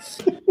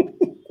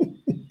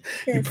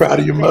 You proud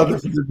of your mother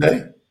for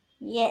today?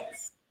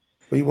 Yes.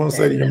 What do you want to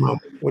say to your mom?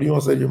 What do you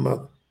want to say to your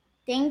mother?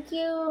 Thank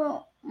you,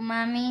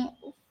 mommy,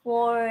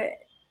 for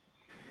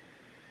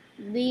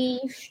be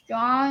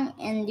strong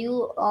and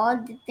do all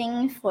the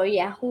things for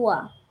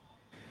Yahuwah.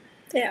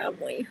 Te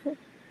amo, hijo.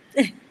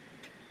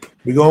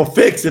 We're gonna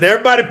fix it.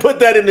 Everybody put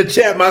that in the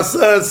chat. My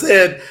son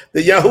said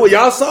that Yahuwah,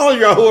 y'all saw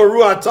Yahuwah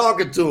Ruah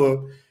talking to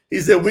him. He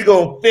said, we're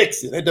gonna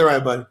fix it. Ain't that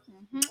right, buddy?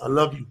 I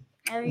love you.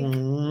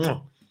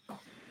 Mwah.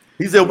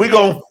 He said, we're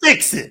gonna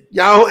fix it.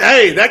 Y'all,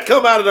 hey, that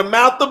come out of the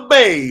mouth of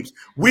babes.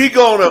 We're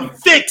gonna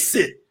fix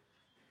it.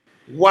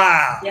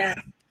 Wow. Yeah.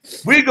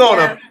 We're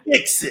gonna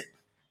fix it.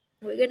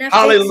 We're gonna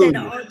Hallelujah.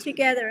 fix it all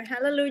together.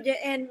 Hallelujah.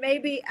 And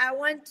maybe I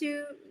want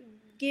to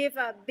give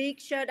a big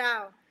shout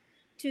out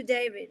to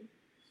David.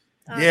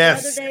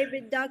 Yes. Brother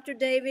David, Dr.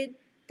 David,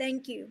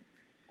 thank you.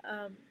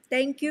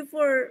 Thank you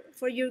for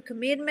your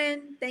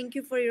commitment. Thank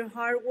you for your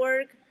hard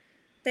work.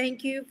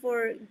 Thank you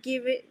for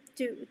giving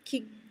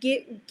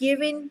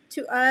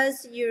to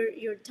us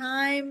your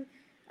time.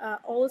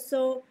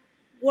 Also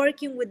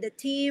working with the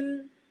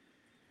team,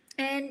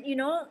 and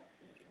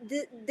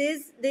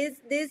this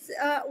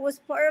was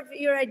part of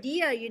your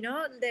idea,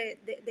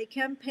 the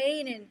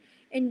campaign,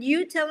 and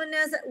you telling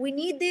us that we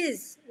need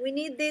this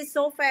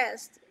so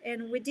fast,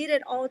 and we did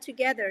it all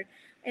together.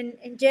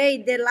 And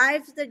Jay, the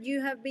lives that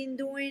you have been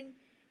doing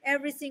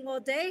every single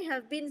day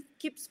have been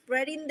keep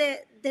spreading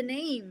the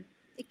name.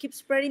 It keeps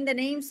spreading the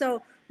name.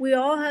 So we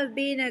all have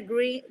been a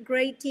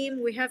great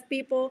team. We have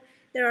people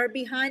that are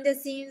behind the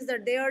scenes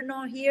that they are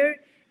not here,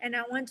 and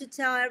I want to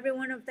tell every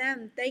one of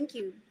them, thank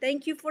you.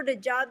 Thank you for the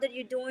job that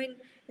you're doing,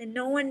 and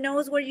no one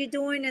knows what you're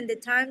doing, and the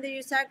time that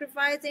you're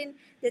sacrificing,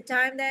 the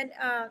time that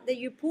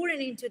you're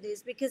pouring into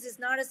this, because it's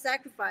not a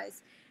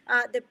sacrifice.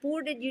 The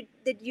pour that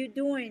you're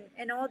doing,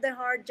 and all the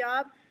hard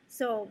job.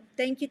 So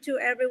thank you to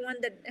everyone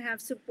that have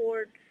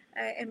support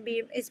and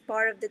is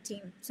part of the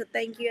team. So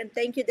thank you, and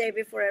thank you,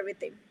 David, for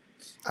everything.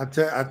 I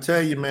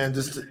tell you, man,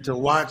 just to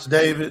watch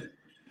David,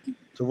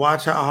 to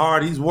watch how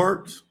hard he's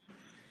worked,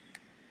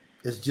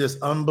 it's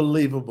just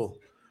unbelievable.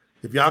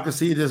 If y'all can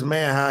see this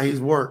man, how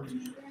he's worked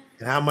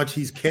and how much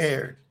he's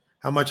cared,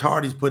 how much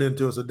heart he's put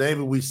into it. So,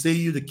 David, we see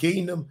you. The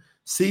kingdom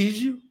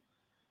sees you.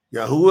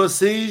 Yahuwah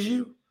sees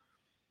you.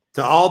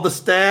 To all the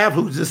staff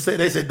who just say,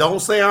 they say, don't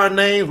say our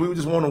names. We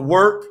just want to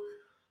work.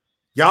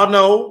 Y'all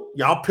know,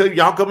 y'all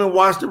come and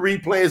watch the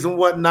replays and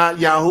whatnot.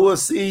 Yahuwah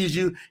sees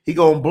you. He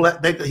gonna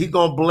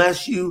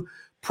bless you.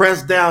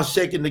 Pressed down,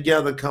 shaking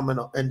together, coming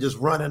up and just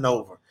running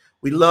over.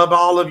 We love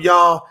all of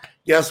y'all.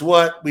 Guess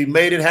what? We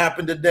made it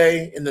happen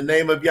today in the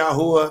name of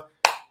Yahuwah.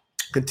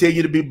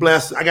 Continue to be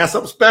blessed. I got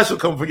something special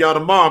coming for y'all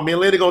tomorrow. Me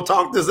and Lenny gonna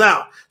talk this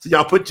out. So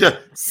y'all put your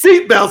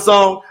seatbelts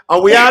on.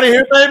 Are we out of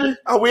here, baby?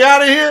 Are we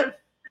out of here?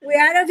 We're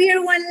out of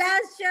here. One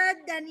last shot.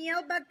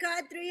 Danielle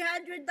Baca,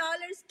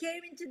 $300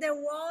 came into the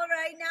wall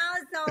right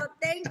now. So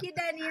thank you,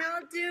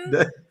 Danielle, too,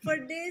 for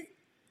this.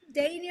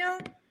 Daniel,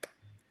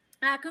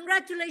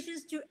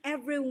 congratulations to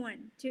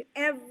everyone. To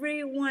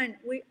everyone.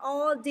 We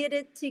all did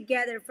it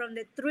together, from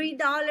the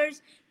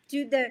 $3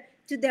 to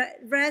the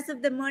rest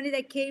of the money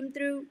that came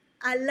through.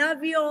 I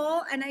love you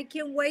all, and I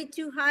can't wait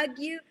to hug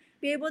you,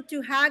 be able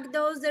to hug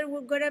those that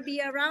were going to be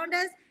around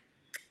us.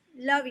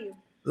 Love you.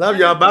 Love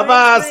y'all.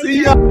 Bye-bye.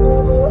 See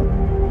y'all.